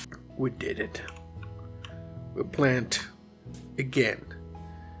 We did it. We plant again.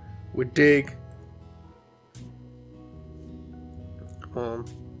 We dig.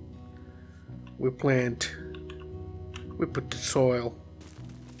 We plant. We put the soil.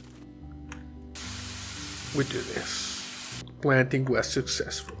 We do this. Planting was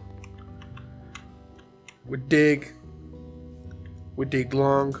successful. We dig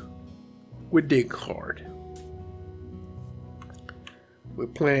long, we dig hard. We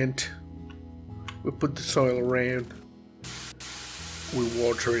plant, we put the soil around, we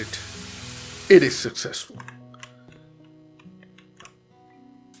water it. It is successful.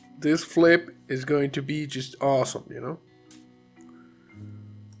 This flip is going to be just awesome, you know.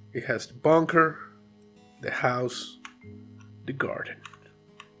 It has the bunker, the house, the garden.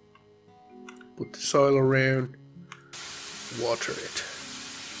 Put the soil around, water it.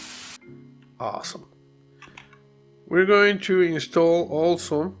 Awesome. We're going to install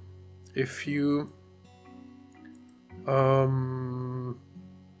also a few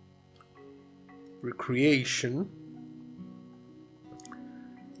recreation.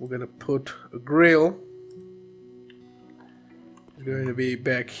 We're gonna put a grill. It's going to be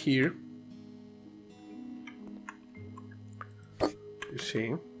back here. You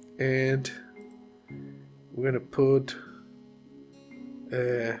see, and we're gonna put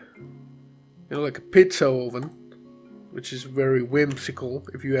like a pizza oven, which is very whimsical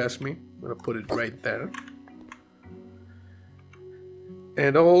if you ask me. I'm gonna put it right there.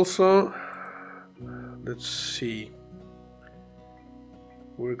 And also let's see.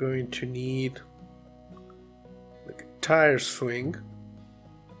 We're going to need like a tire swing.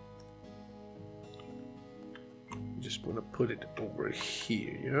 Just want to put it over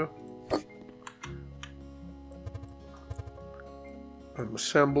here, you know. I'm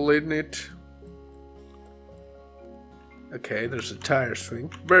assembling it. Okay, there's a tire swing.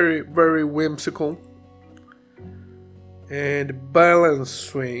 Very, very whimsical. And balance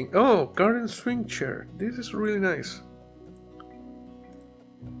swing. Oh, garden swing chair. This is really nice.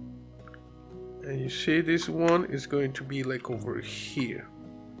 And you see this one is going to be like over here.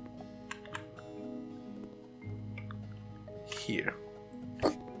 Here.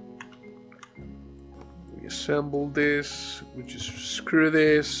 We assemble this. We just screw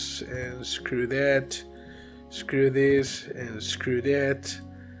this and screw that. Screw this and screw that.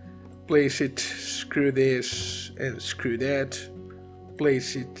 Place it, screw this and screw that.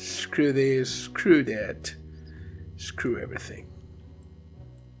 Place it, screw this, screw that. Screw everything.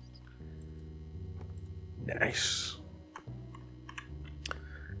 Nice.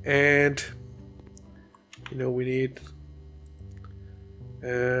 And you know we need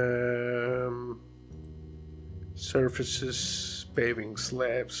surfaces, paving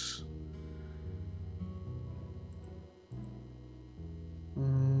slabs.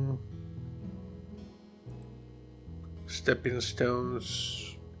 Stepping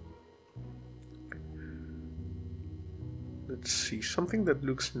stones. Let's see, something that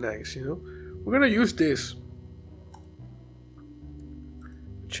looks nice, you know. We're gonna use this.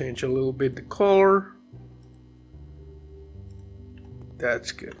 Change a little bit the color.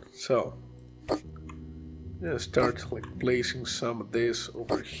 That's good. So I'm gonna start like placing some of this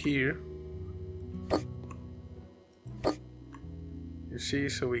over here. You see,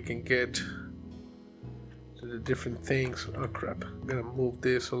 so we can get to the different things. Oh crap, I'm gonna move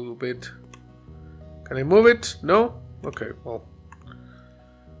this a little bit. Can I move it? No? Okay, well.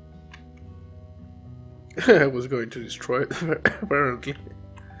 I was going to destroy it, apparently.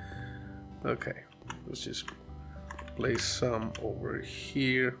 Okay, let's just place some over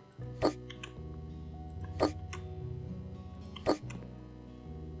here.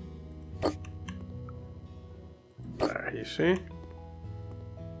 There, you see?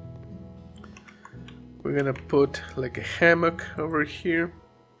 We're gonna put like a hammock over here.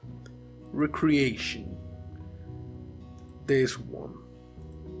 Recreation. This one.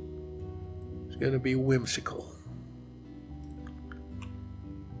 It's gonna be whimsical.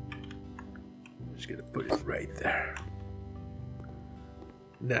 Just gonna put it right there.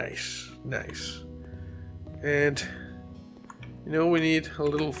 Nice, nice. And you know we need a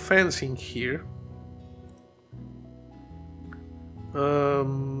little fencing here.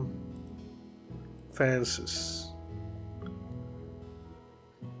 Fences.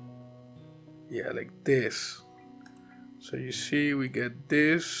 Yeah, like this. So you see we get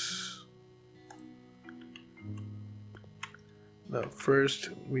this. Now first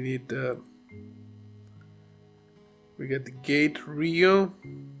we need the we get the gate Rio.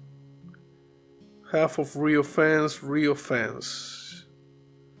 Half of Rio fence.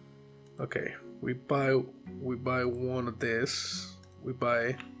 Okay, we buy one of this. We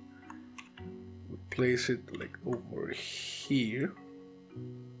place it like over here.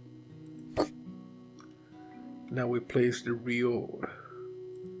 Now we place the Rio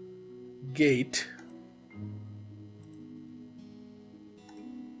gate.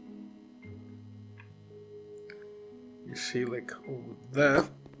 You see, like over there.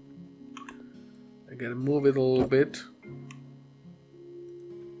 I gotta move it a little bit.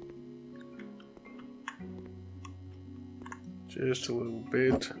 Just a little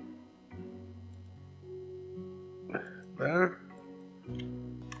bit. There.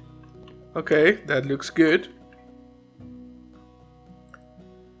 Okay, that looks good.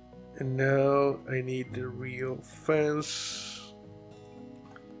 And now I need the Rio fence.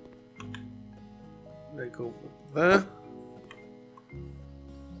 Like over there.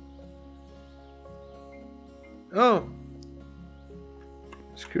 Oh,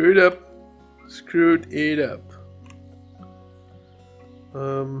 screwed it up.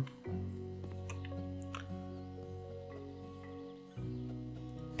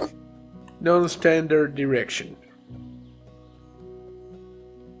 Non-standard direction.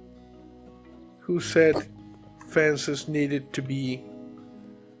 Who said fences needed to be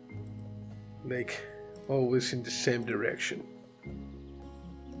like always in the same direction?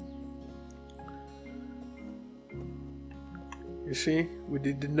 You see, we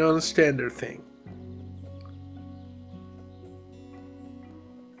did the non-standard thing.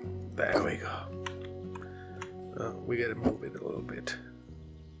 There we go. Oh, we gotta move it a little bit.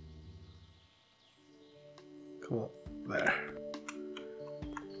 Come on, there.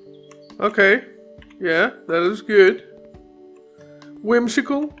 Okay, yeah, that is good.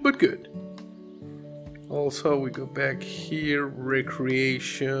 Whimsical, but good. Also, we go back here,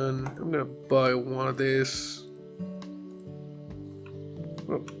 recreation. I'm gonna buy one of this.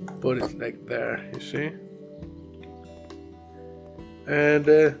 Oh, put it like there, you see? And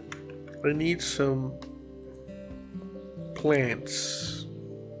I need some plants.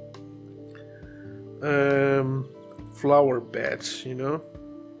 Flower beds, you know?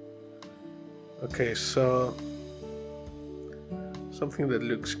 Okay, so something that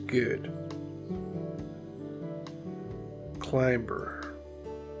looks good. Climber.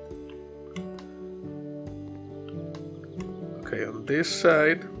 Okay, on this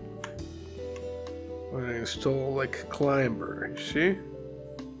side, I'm gonna install like a climber, you see?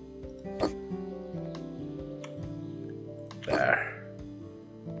 There.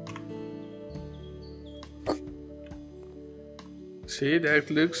 See, that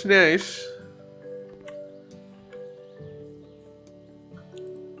looks nice.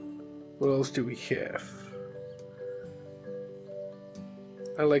 What else do we have?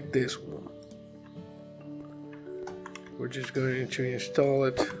 I like this one. We're just going to install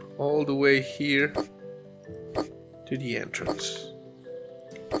it all the way here to the entrance.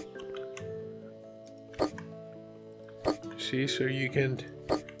 See, so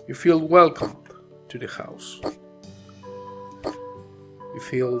you feel welcome to the house. You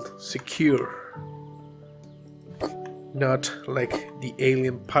feel secure. Not like the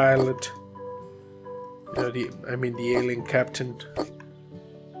alien pilot, you know, the alien captain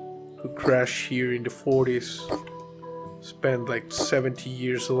who crashed here in the 40s, spent like 70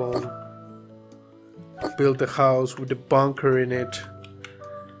 years alone, built a house with a bunker in it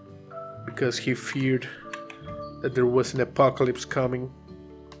because he feared that there was an apocalypse coming.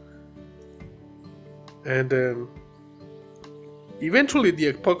 And eventually the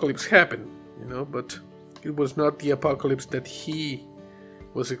apocalypse happened, you know, but it was not the apocalypse that he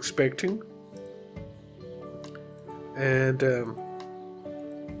was expecting. And it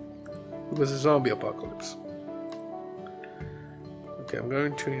was a zombie apocalypse. Okay, I'm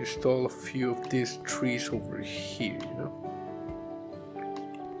going to install a few of these trees over here, you know?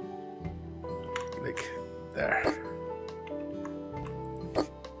 Like there.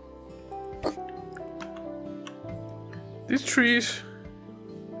 These trees,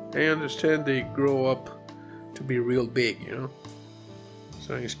 I understand they grow up to be real big, you know?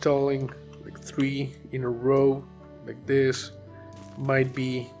 So installing like 3 in a row like this might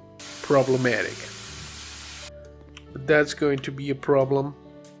be problematic. But that's going to be a problem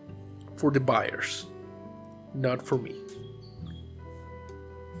for the buyers, not for me.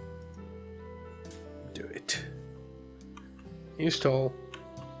 Do it. Install.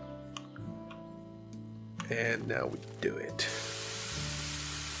 And now we do it.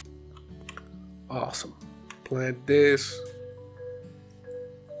 Awesome. Plant this.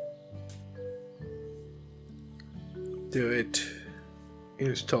 Do it.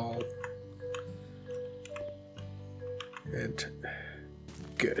 Install. And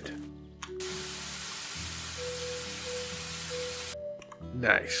good.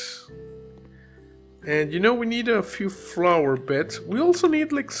 Nice. And you know, we need a few flower beds. We also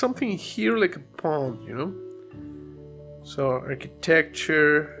need like something here, like a pond, you know? So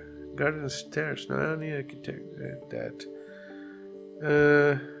architecture, garden stairs. No, I don't need architecture. That.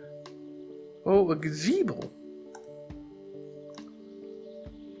 Oh, a gazebo.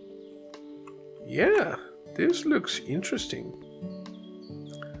 Yeah, this looks interesting.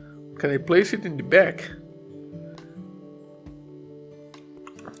 Can I place it in the back?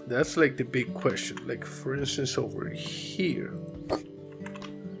 That's like the big question. Like for instance over here.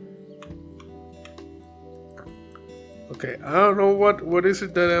 Okay, I don't know what is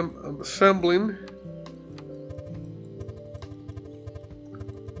it that I'm assembling.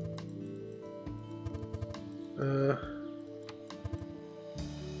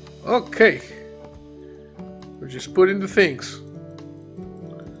 Okay. We're just putting the things.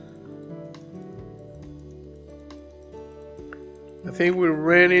 I think we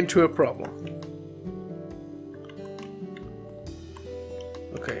ran into a problem.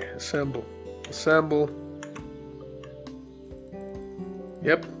 Okay, assemble. Assemble.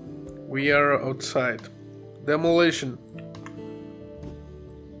 Yep, we are outside. Demolition.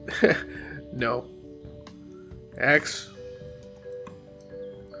 No. X.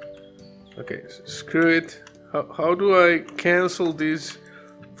 Okay, screw it. How do I cancel this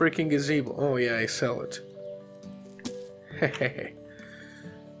freaking gazebo? Oh yeah, I sell it.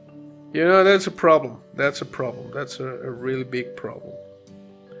 You know, that's a problem. That's a problem. That's a really big problem.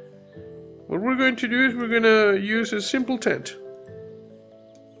 What we're going to do is we're going to use a simple tent.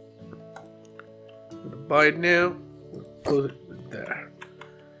 I'm going to buy it now. We'll put it there.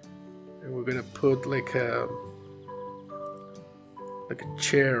 And we're going to put like a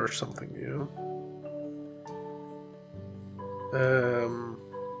chair or something, you know.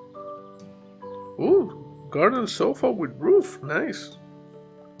 Ooh, garden sofa with roof. Nice.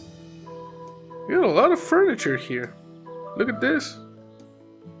 We got a lot of furniture here. Look at this.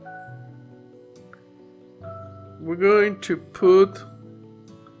 We're going to put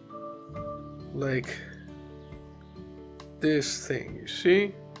like this thing, you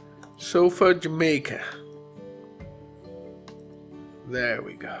see? Sofa Jamaica. There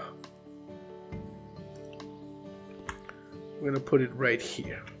we go. We're gonna put it right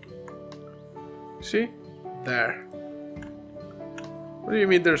here. See? There. What do you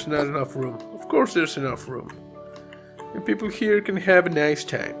mean there's not enough room? Of course there's enough room. And people here can have a nice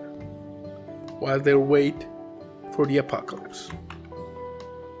time while they wait for the apocalypse.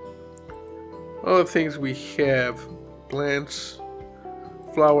 Other things we have: plants,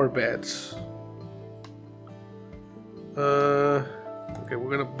 flower beds. Okay,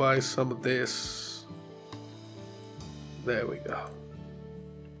 we're gonna buy some of this. There we go.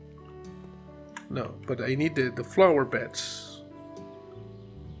 No, but I need the flower beds.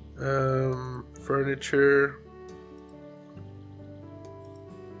 Furniture.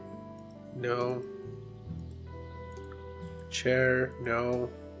 No. Chair, no.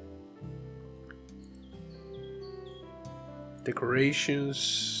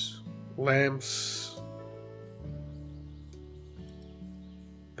 Decorations, lamps,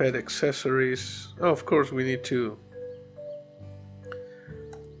 pet accessories. Oh, of course we need to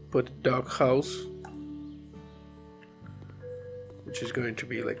put a dog house, which is going to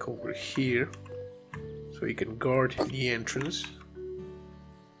be like over here, so you can guard the entrance.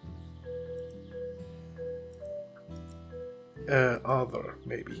 Other,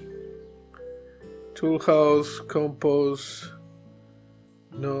 maybe. Tool house, compost.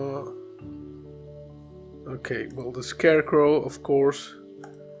 No. Okay, well, the scarecrow, of course.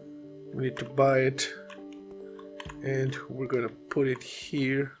 We need to buy it. And we're gonna put it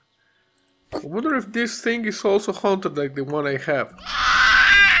here. I wonder if this thing is also haunted like the one I have.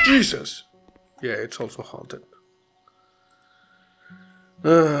 Jesus! Yeah, it's also haunted.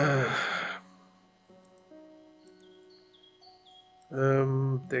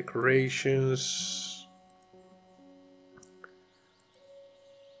 Decorations.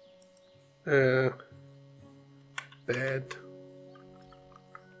 Bed.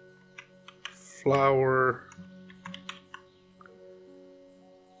 Flower.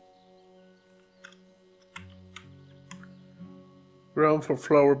 Ground for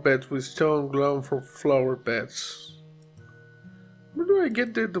flower beds with stone, ground for flower beds. Where do I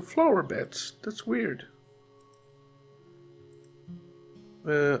get the flower beds? That's weird.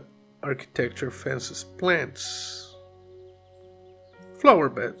 Architecture, fences, plants, flower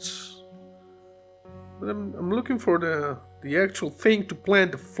beds. But I'm looking for the actual thing to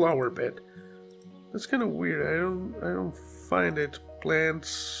plant a flower bed. That's kind of weird. I don't find it.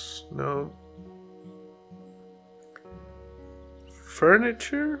 Plants, no.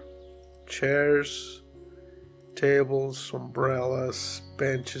 Furniture, chairs, tables, umbrellas,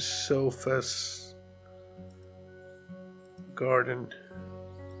 benches, sofas, garden.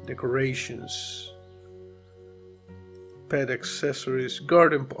 Decorations, pet accessories,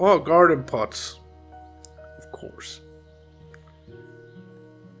 garden pots, of course.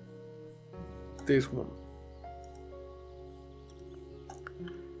 This one.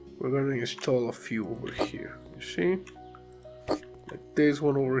 We're going to install a few over here. You see? Like this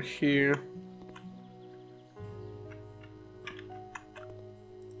one over here.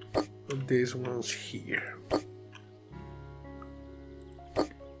 And this one's here.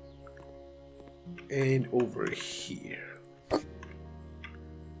 And over here,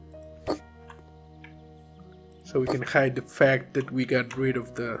 so we can hide the fact that we got rid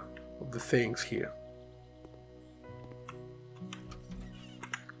of the things here.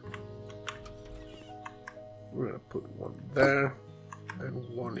 We're gonna put one there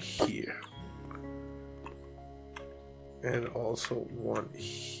and one here, and also one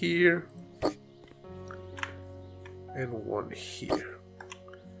here and one here.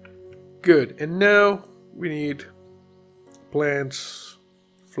 Good, and now we need plants,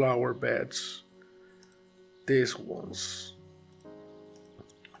 flower beds. These ones.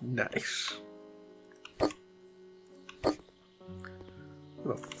 Nice. I'm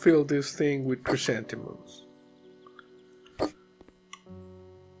gonna fill this thing with chrysanthemums.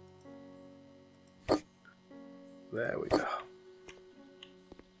 There we go.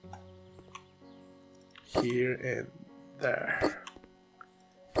 here and there,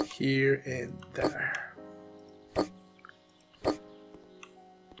 here and there.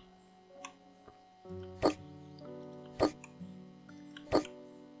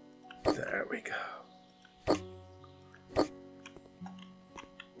 There we go.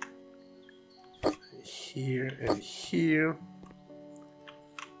 Here and here.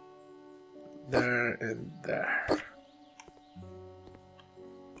 There and there.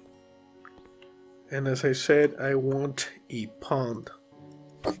 And as I said, I want a pond.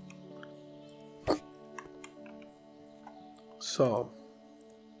 So,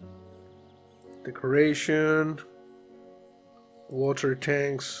 decoration, water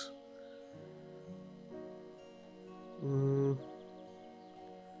tanks. You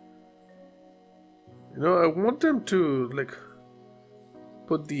know, I want them to like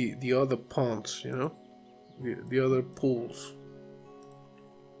put the other ponds, you know, the other pools.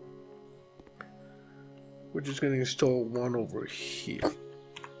 We're just going to install one over here.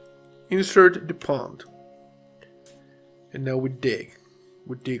 Insert the pond. And now we dig.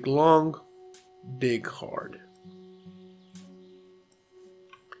 We dig long, dig hard.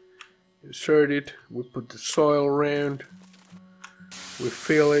 Insert it. We put the soil around. We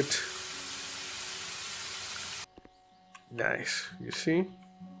fill it. Nice, you see?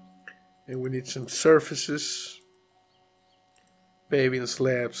 And we need some surfaces. Paving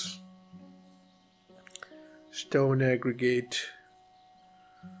slabs. Stone aggregate.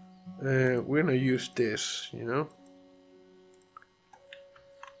 We're gonna use this, you know.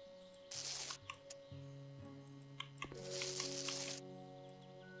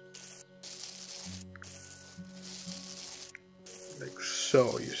 Like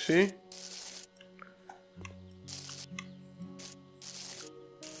so, you see.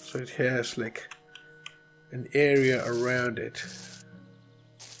 So it has like an area around it.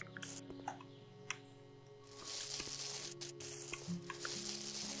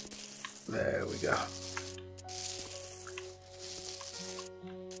 There we go.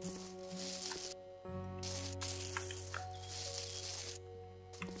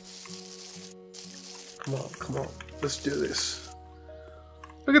 Come on, come on. Let's do this.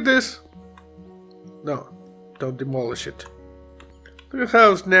 Look at this. No, don't demolish it. Look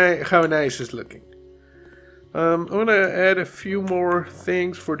at how nice it's looking. I'm gonna add a few more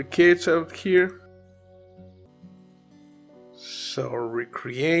things for the kids out here. So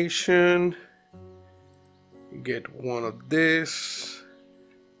recreation, you get one of this,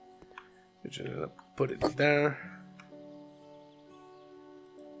 we're just gonna put it there,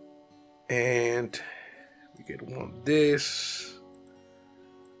 and we get one of this,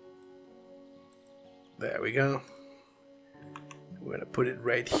 there we go, we're gonna put it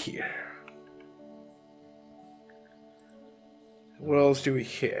right here. What else do we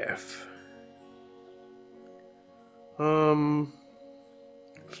have?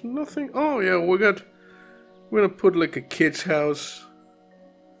 There's nothing. Oh yeah, we're gonna put like a kid's house,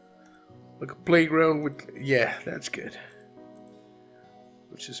 like a playground with. Yeah, that's good.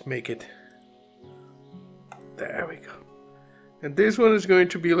 Let's just make it. There we go. And this one is going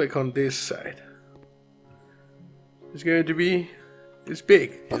to be like on this side. It's going to be. It's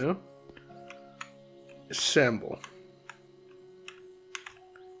big, you know. Assemble.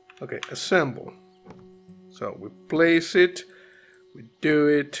 Okay, assemble. So we place it, we do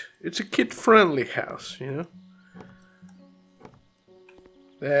it. It's a kid-friendly house, you know.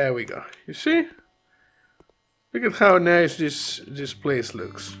 There we go. You see? Look at how nice this place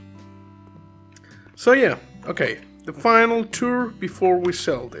looks. So yeah, okay. The final tour before we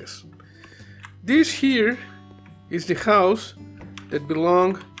sell this. This here is the house that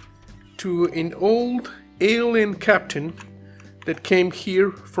belonged to an old alien captain that came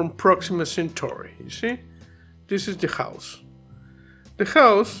here from Proxima Centauri. You see? This is the house. The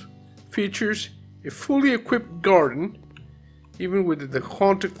house features a fully equipped garden, even with the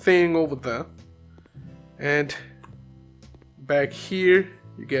haunted thing over there. And back here,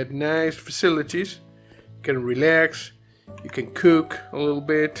 you get nice facilities. You can relax, you can cook a little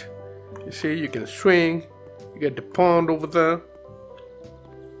bit. You see, you can swing. You get the pond over there.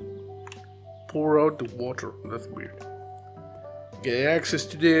 Pour out the water. That's weird. You get access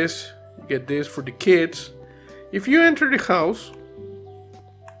to this. You get this for the kids. If you enter the house,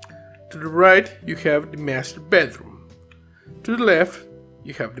 to the right you have the master bedroom. To the left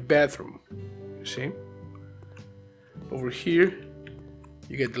you have the bathroom. You see? Over here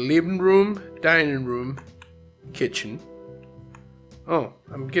you get the living room, dining room, kitchen. Oh,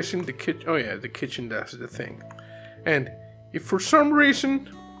 I'm guessing the kitchen. Oh yeah, the kitchen does the thing. And if for some reason,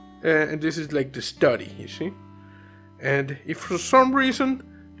 and this is like the study, you see? And if for some reason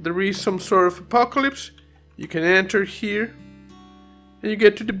there is some sort of apocalypse, you can enter here and you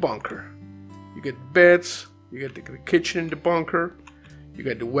get to the bunker. You get beds, you get the kitchen in the bunker, you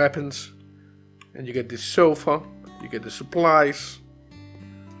get the weapons, and you get the sofa, you get the supplies.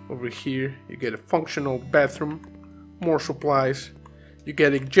 Over here you get a functional bathroom, more supplies, you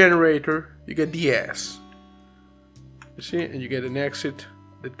get a generator, you get the ass. You see, and you get an exit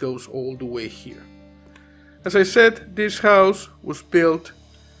that goes all the way here. As I said, this house was built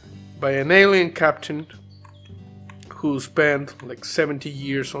by an alien captain who spent like 70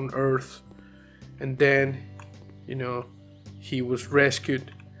 years on Earth, and then, you know, he was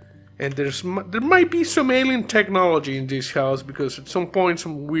rescued. And there might be some alien technology in this house, because at some point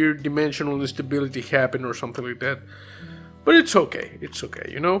some weird dimensional instability happened or something like that. But it's okay,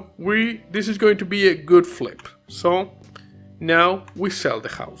 you know. This is going to be a good flip. So now we sell the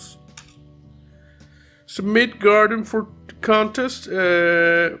house. Submit garden for contest.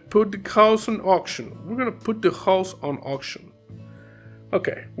 Put the house on auction. We're gonna put the house on auction.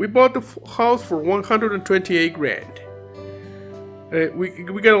 Okay, we bought the house for 128 grand.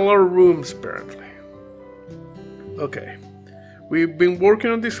 We got a lot of rooms apparently. Okay, we've been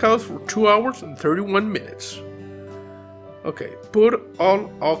working on this house for 2 hours and 31 minutes. Okay, put on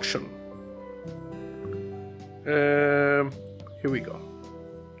auction. Here we go.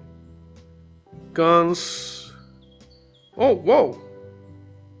 Guns. Oh, whoa.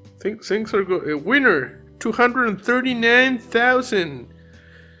 Things are good. A winner, 239,000.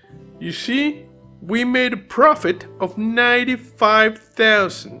 You see, we made a profit of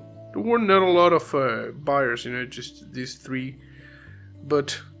 95,000. There were not a lot of buyers, you know, just these three.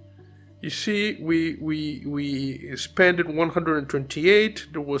 But you see, we spent 128.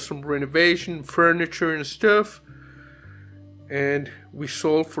 There was some renovation, furniture and stuff, and we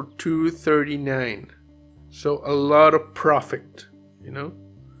sold for 239. So a lot of profit, you know.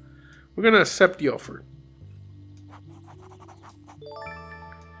 We're gonna accept the offer.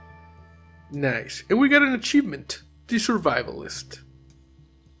 Nice. And we got an achievement, the survivalist.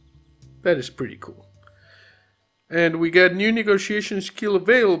 That is pretty cool. And we got new negotiation skill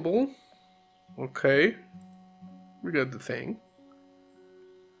available. Okay. We got the thing.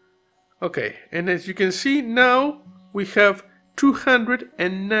 Okay, and as you can see now, we have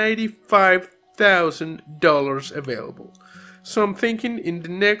 $295,000 available. So I'm thinking in the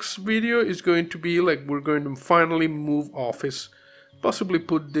next video is going to be like we're going to finally move office. Possibly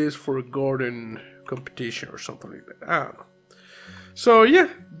put this for a garden competition or something like that. I don't know. So yeah,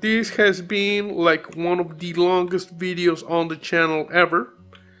 this has been like one of the longest videos on the channel ever.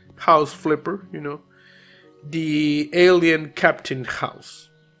 House flipper, you know. The alien captain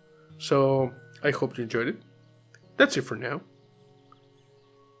house. So I hope you enjoyed it. That's it for now.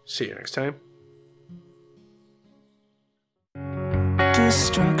 See you next time.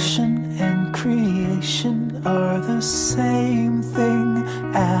 Destruction and creation are the same thing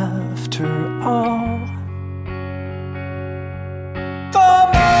after all.